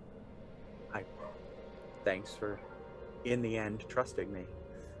 Thanks for, in the end, trusting me.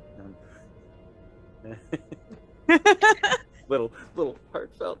 Little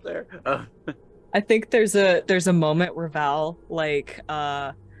heartfelt there. I think there's a moment where Val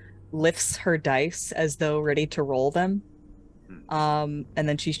lifts her dice as though ready to roll them, and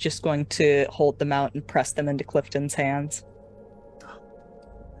then she's just going to hold them out and press them into Klifton's hands.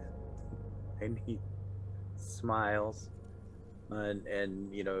 And he smiles. And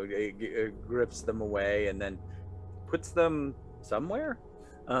grips them away and then puts them somewhere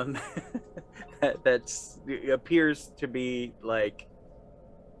that appears to be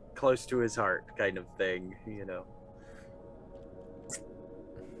close to his heart, kind of thing.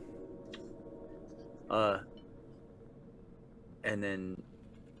 And then,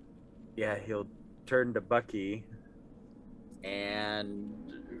 yeah, he'll turn to Bucky. And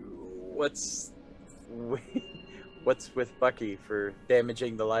what's with Bucky for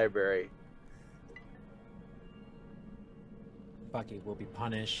damaging the library? Bucky will be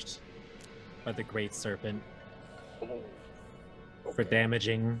punished by the Great Serpent for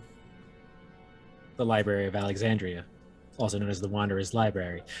damaging the Library of Alexandria, also known as the Wanderer's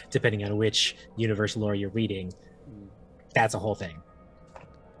Library, depending on which universe lore you're reading. That's a whole thing.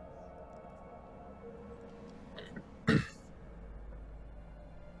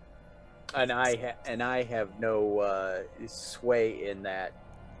 And I have no sway in that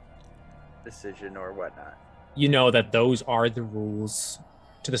decision or whatnot. You know that those are the rules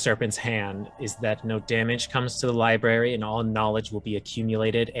to the Serpent's hand, is that no damage comes to the library and all knowledge will be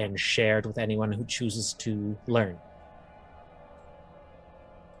accumulated and shared with anyone who chooses to learn.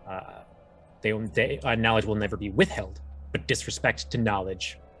 Knowledge will never be withheld, but disrespect to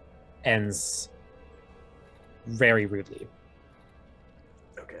knowledge ends very rudely.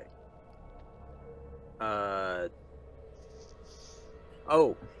 Okay.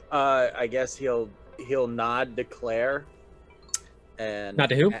 I guess he'll nod to Claire. And Nod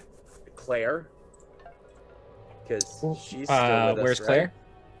to who? Claire. Because she's still with us, where's right?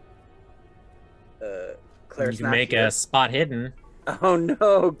 Claire? Claire's You not make here. a spot hidden. Oh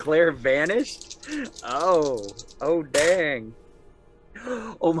no, Claire vanished? Oh dang.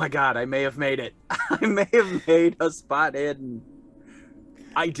 Oh my god, I may have made it. I may have made a spot hidden.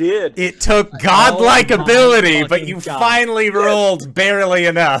 I did. It took godlike Oh my ability, but fucking you God. finally rolled barely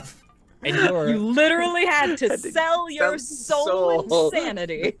enough. And You literally had to Had to sell your soul soul.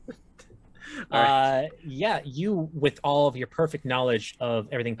 insanity. Yeah, you, with all of your perfect knowledge of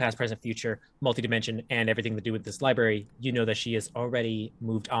everything past, present, future, multidimension, and everything to do with this library, you know that she has already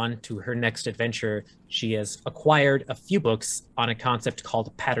moved on to her next adventure. She has acquired a few books on a concept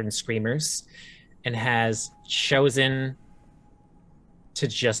called pattern screamers and has chosen to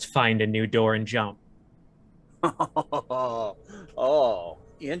just find a new door and jump. Oh,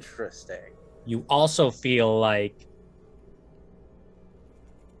 interesting. You also feel like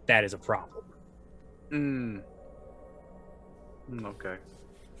that is a problem. Okay.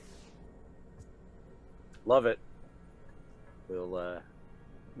 Love it. We'll,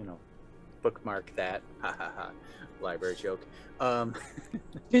 bookmark that. Ha ha ha. Library joke.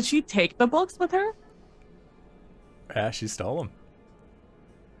 Did she take the books with her? Yeah, she stole them.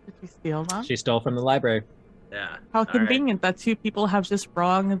 Did she steal them? She stole from the library. Yeah. How all right. convenient that two people have just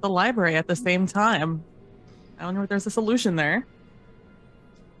wronged the library at the same time. I wonder if there's a solution there.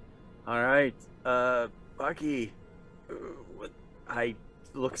 All right. Bucky. I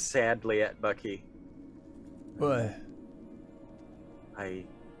look sadly at Bucky. What? I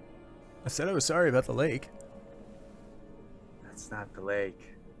said I was sorry about the lake. That's not the lake.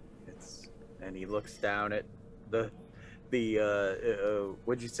 And he looks down at the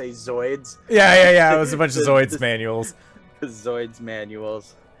what'd you say, Zoids? Yeah. It was a bunch of Zoids manuals. The Zoids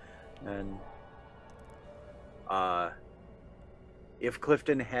manuals. And if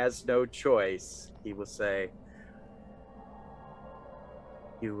Klifton has no choice, he will say,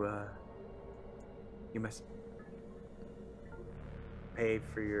 you must pay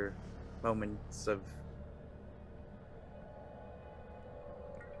for your moments of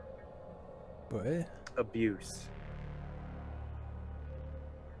What? abuse.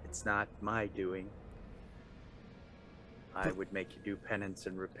 It's not my doing. I would make you do penance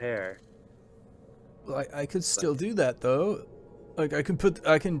and repair. Well, I could still do that though. Like I can put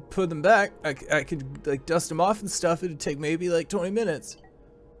them back. I could like dust them off and stuff. It'd take maybe like 20 minutes.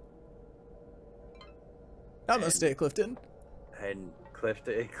 Namaste, Klifton. And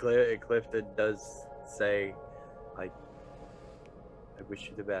Clifton does say, like, I wish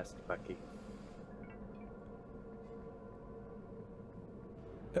you the best, Bucky.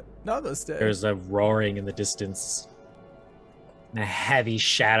 Namaste. There's a roaring in the distance. And a heavy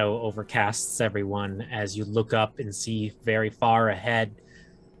shadow overcasts everyone as you look up and see very far ahead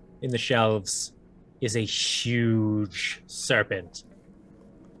in the shelves is a huge serpent.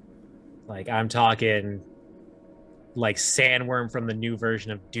 Like, I'm talking like sandworm from the new version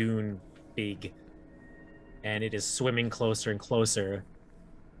of Dune big. And it is swimming closer and closer.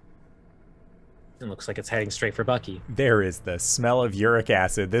 It looks like it's heading straight for Bucky. There is the smell of uric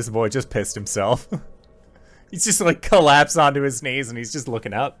acid. This boy just pissed himself. He's just like collapsed onto his knees and he's just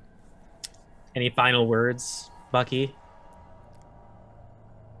looking up. Any final words, Bucky?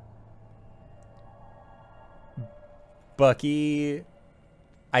 Bucky,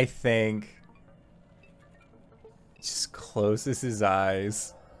 I think, just closes his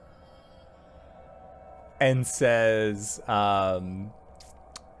eyes and says, I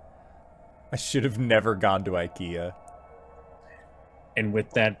should have never gone to IKEA. And with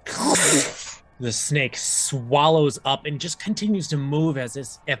that, the snake swallows up and just continues to move as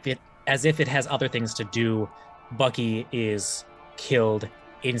if it has other things to do. Bucky is killed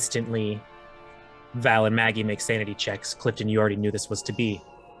instantly. Val and Maggie make sanity checks. Klifton, you already knew this was to be.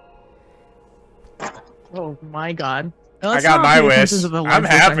 Oh my god. I got my wish. I'm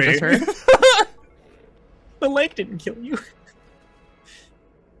happy. The lake didn't kill you.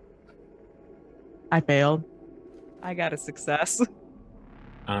 I failed. I got a success.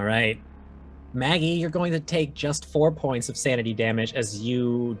 All right. Maggie, you're going to take just 4 points of sanity damage as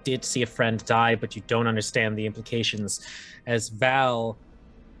you did see a friend die, but you don't understand the implications. As Val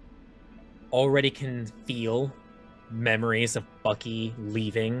already can feel memories of Bucky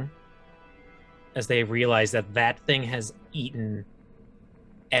leaving, as they realize that that thing has eaten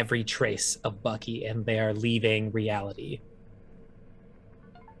every trace of Bucky and they are leaving reality.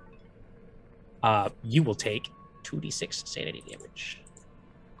 You will take 2d6 sanity damage.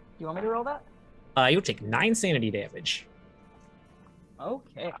 You want me to roll that? You'll take 9 sanity damage.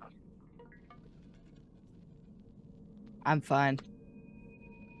 Okay. I'm fine.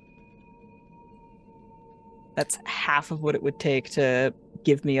 That's half of what it would take to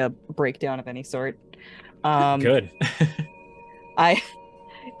give me a breakdown of any sort. Good.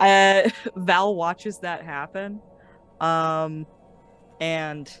 Val watches that happen. And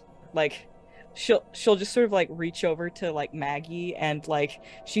like she'll just sort of like reach over to like Maggie, and like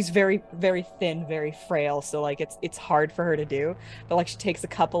she's very, very thin, very frail, so like it's hard for her to do, but like she takes a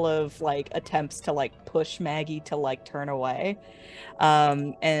couple of like attempts to like push Maggie to like turn away,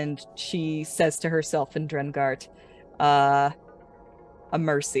 and she says to herself in Drengart, a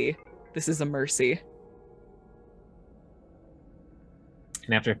mercy. This is a mercy.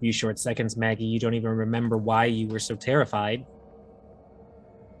 And after a few short seconds, Maggie, you don't even remember why you were so terrified.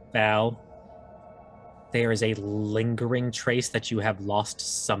 Val, there is a lingering trace that you have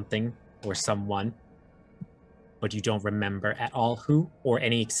lost something or someone, but you don't remember at all who or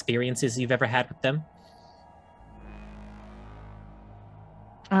any experiences you've ever had with them.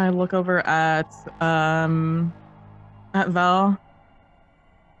 I look over at Val,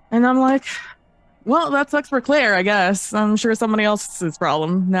 and I'm like, well, that sucks for Claire, I guess. I'm sure somebody else's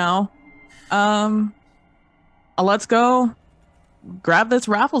problem now. Let's go grab this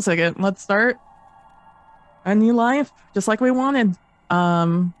raffle ticket. Let's start a new life, just like we wanted.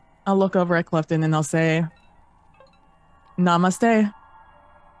 I'll look over at Klifton and I'll say, namaste.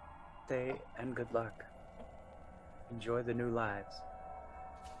 Stay and good luck. Enjoy the new lives.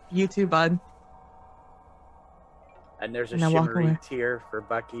 You too, bud. And there's a And I walk shimmering away. tear for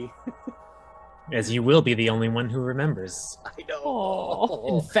Bucky. As you will be the only one who remembers. I know.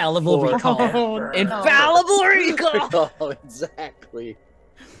 Oh, Infallible recall. Forever. infallible recall. Oh, exactly.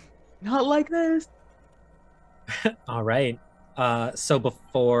 Not like this. All right. So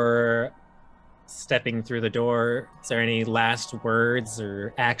before stepping through the door, is there any last words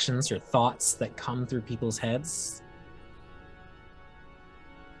or actions or thoughts that come through people's heads?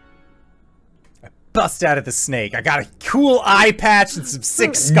 Bust out of the snake. I got a cool eye patch and some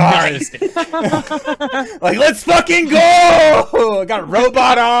sick scars. Like, let's fucking go! I got a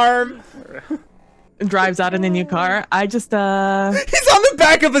robot arm. Drives out in a new car. I just, He's on the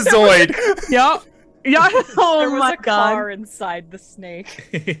back of a Zoid. Yup. Yeah. Oh There was my a god. car inside the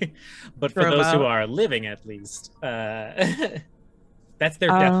snake. But for Drove those who out. are living, at least, that's their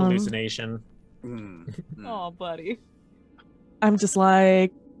death hallucination. Oh, buddy. I'm just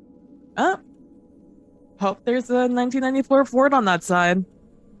like, oh, hope there's a 1994 Ford on that side.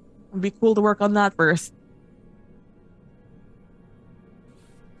 It'd be cool to work on that first.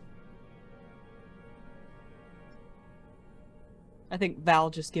 I think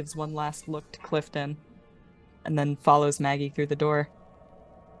Val just gives one last look to Klifton and then follows Maggie through the door.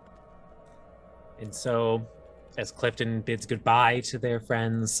 And so, as Klifton bids goodbye to their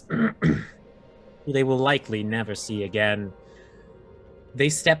friends, who they will likely never see again, they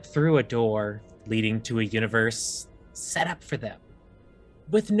step through a door leading to a universe set up for them,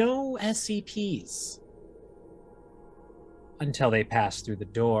 with no SCPs. Until they pass through the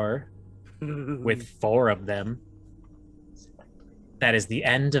door, with 4 of them. That is the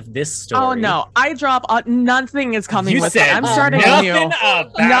end of this story. Oh no, I drop. Nothing is coming You with me. said I'm starting nothing new.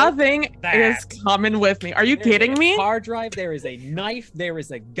 about Nothing that. is coming with me. Are you There's kidding a me? hard drive, there is a knife, there is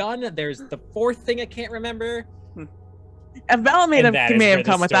a gun, there's the 4th thing I can't remember. And Val may And have, that is may where have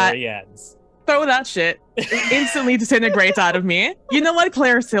the come with that. story ends. Throw that shit. It instantly disintegrates out of me. You know what?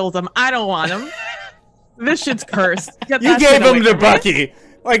 Claire steals them. I don't want them. This shit's cursed. Get You that gave shit away him to from me. Bucky.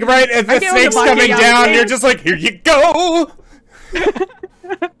 Like right as the I get what snake's the coming Bucky down, is. you're just like, here you go.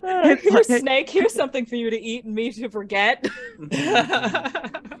 Here's Snake. Here's something for you to eat and me to forget.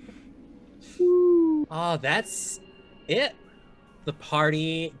 Oh, that's it. The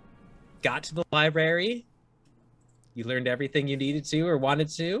party got to the library. You learned everything you needed to or wanted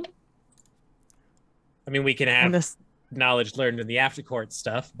to. I mean, we can have knowledge learned in the aftercourt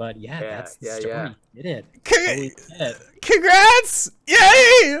stuff, but that's the story. yeah. You did it. Congrats!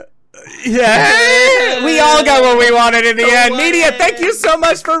 Yay! Yay! We all got what we wanted in the end. Media, thank you so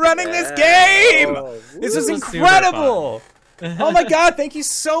much for running this game. This was incredible. Oh my god, thank you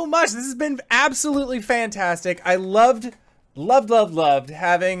so much. This has been absolutely fantastic. I loved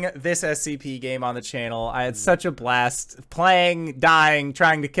having this SCP game on the channel. I had such a blast playing, dying,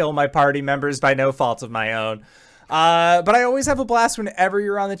 trying to kill my party members by no fault of my own. But I always have a blast whenever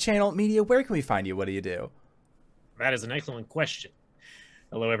you're on the channel. Media, where can we find you? What do you do? That is an excellent question.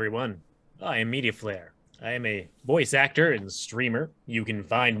 Hello, everyone. I am Mediaflare. I am a voice actor and streamer. You can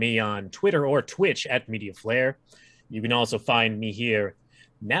find me on Twitter or Twitch at Mediaflare. You can also find me here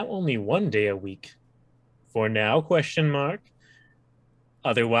now only one day a week. For now, ?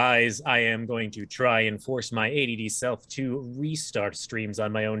 Otherwise, I am going to try and force my ADD self to restart streams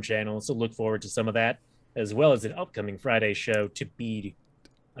on my own channel, so look forward to some of that, as well as an upcoming Friday show to be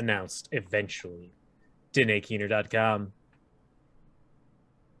announced eventually. DanaeKeener.com.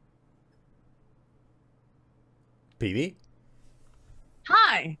 PB?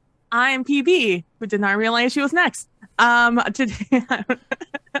 Hi, I'm PB, who did not realize she was next. Today,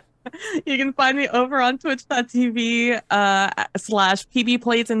 you can find me over on twitch.tv /PB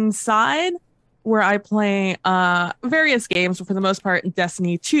Plays Inside, where I play various games, but for the most part,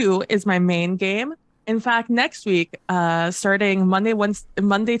 Destiny 2 is my main game. In fact, next week, starting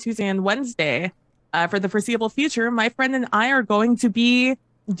Monday, Tuesday, and Wednesday, for the foreseeable future, my friend and I are going to be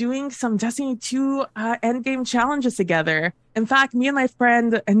doing some Destiny 2 endgame challenges together. In fact, me and my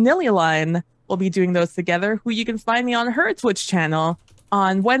friend Nililine will be doing those together, who you can find me on her Twitch channel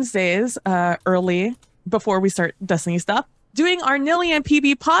on Wednesdays, early, before we start Destiny stuff, doing our Nilly and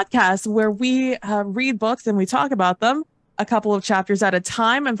PB podcast, where we read books and we talk about them a couple of chapters at a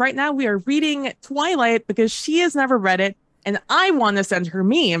time. And right now we are reading Twilight because she has never read it, and I want to send her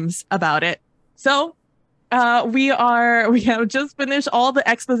memes about it. So we have just finished all the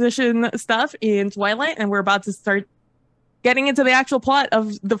exposition stuff in Twilight, and we're about to start getting into the actual plot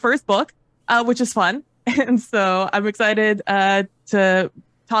of the first book, which is fun. And so I'm excited to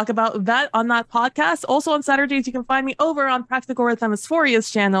talk about that on that podcast. Also on Saturdays, you can find me over on Practical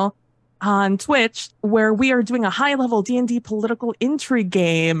Themisphoria's channel on Twitch, where we are doing a high-level D&D political intrigue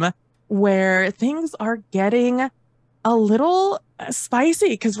game where things are getting a little spicy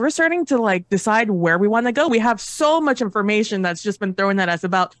because we're starting to decide where we want to go. We have so much information that's just been thrown at us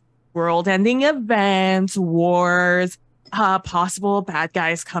about world-ending events, wars, possible bad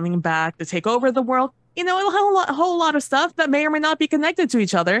guys coming back to take over the world. You know, a whole lot of stuff that may or may not be connected to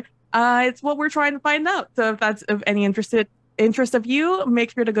each other. It's what we're trying to find out. So if that's of any interest of you,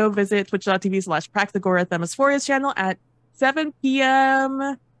 make sure to go visit twitch.tv /Practical Themisphoриa's channel at 7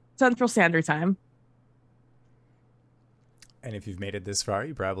 p.m. Central Standard Time. And if you've made it this far,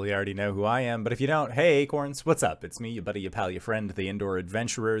 you probably already know who I am. But if you don't, hey, Acorns, what's up? It's me, your buddy, your pal, your friend, the Indoor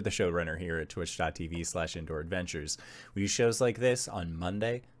Adventurer, the showrunner here at twitch.tv /Indoor Adventures. We do shows like this on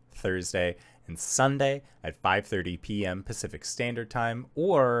Monday, Thursday, and Sunday at 5:30 p.m. Pacific Standard Time,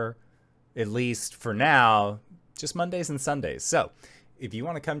 or at least for now, just Mondays and Sundays. So if you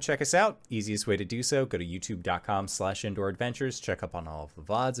want to come check us out, easiest way to do so, go to youtube.com /Indoor Adventures. Check up on all of the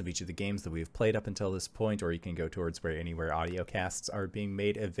VODs of each of the games that we've played up until this point, or you can go towards anywhere audio casts are being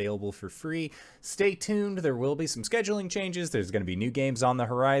made available for free. Stay tuned. There will be some scheduling changes. There's going to be new games on the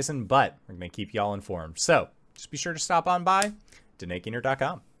horizon, but we're going to keep y'all informed. So just be sure to stop on by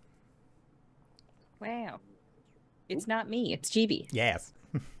DanaeKeener.com. Wow. It's not me, it's GB. Yes.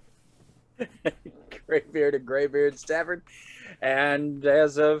 Greybeard and Greybeard's Tavern. And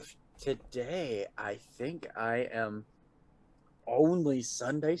as of today, I think I am only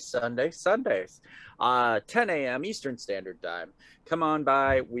Sundays. 10 a.m. Eastern Standard Time. Come on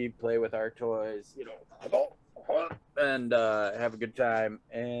by. We play with our toys, and have a good time.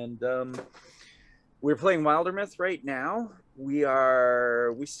 And we're playing Wildermyth right now. We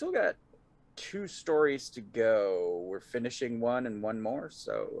still got 2 stories to go. We're finishing one and one more.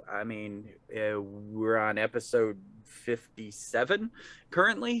 So, I mean, we're on episode 57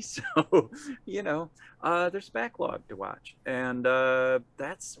 currently. So, there's backlog to watch. And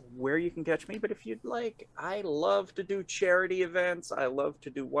that's where you can catch me. But if you'd like, I love to do charity events. I love to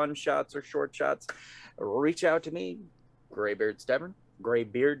do one-shots or short shots. Reach out to me, Greybeard's Tavern,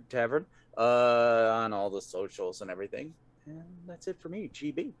 Greybeard Tavern on all the socials and everything. And that's it for me,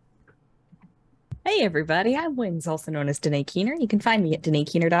 GB. Hey everybody, I'm Wings, also known as Danae Keener. You can find me at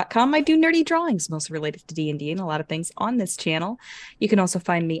DanaeKeener.com. I do nerdy drawings, mostly related to D&D and a lot of things on this channel. You can also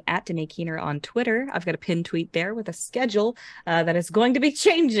find me at Danae Keener on Twitter. I've got a pinned tweet there with a schedule that is going to be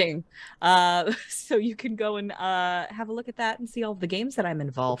changing. So you can go and have a look at that and see all of the games that I'm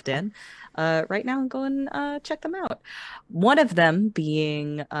involved in right now and go and check them out. One of them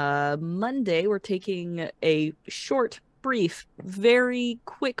being Monday, we're taking a brief, very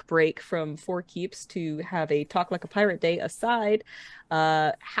quick break from Four Keeps to have a Talk Like a Pirate Day aside,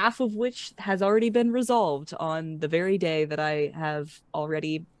 half of which has already been resolved on the very day that I have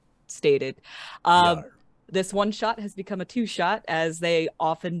already stated. This one shot has become a two shot, as they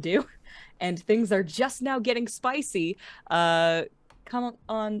often do, and things are just now getting spicy. Come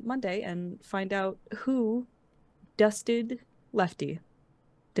on Monday and find out who dusted Lefty.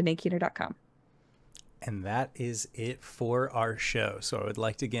 DanaeKeener.com. And that is it for our show. So I would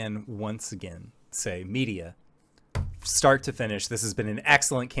like to once again say, media, start to finish, this has been an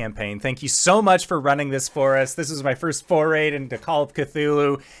excellent campaign. Thank you so much for running this for us. This was my first foray into Call of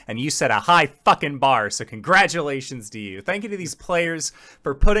Cthulhu, and you set a high fucking bar, so congratulations to you. Thank you to these players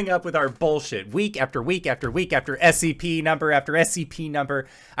for putting up with our bullshit week after week after week after SCP number after SCP number.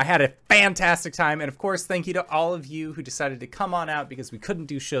 I had a fantastic time, and of course, thank you to all of you who decided to come on out, because we couldn't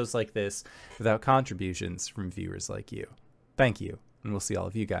do shows like this without contributions from viewers like you. Thank you, and we'll see all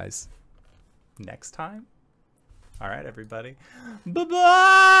of you guys next time. All right, everybody.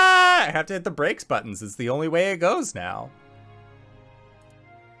 Bye-bye! I have to hit the brakes buttons. It's the only way it goes now.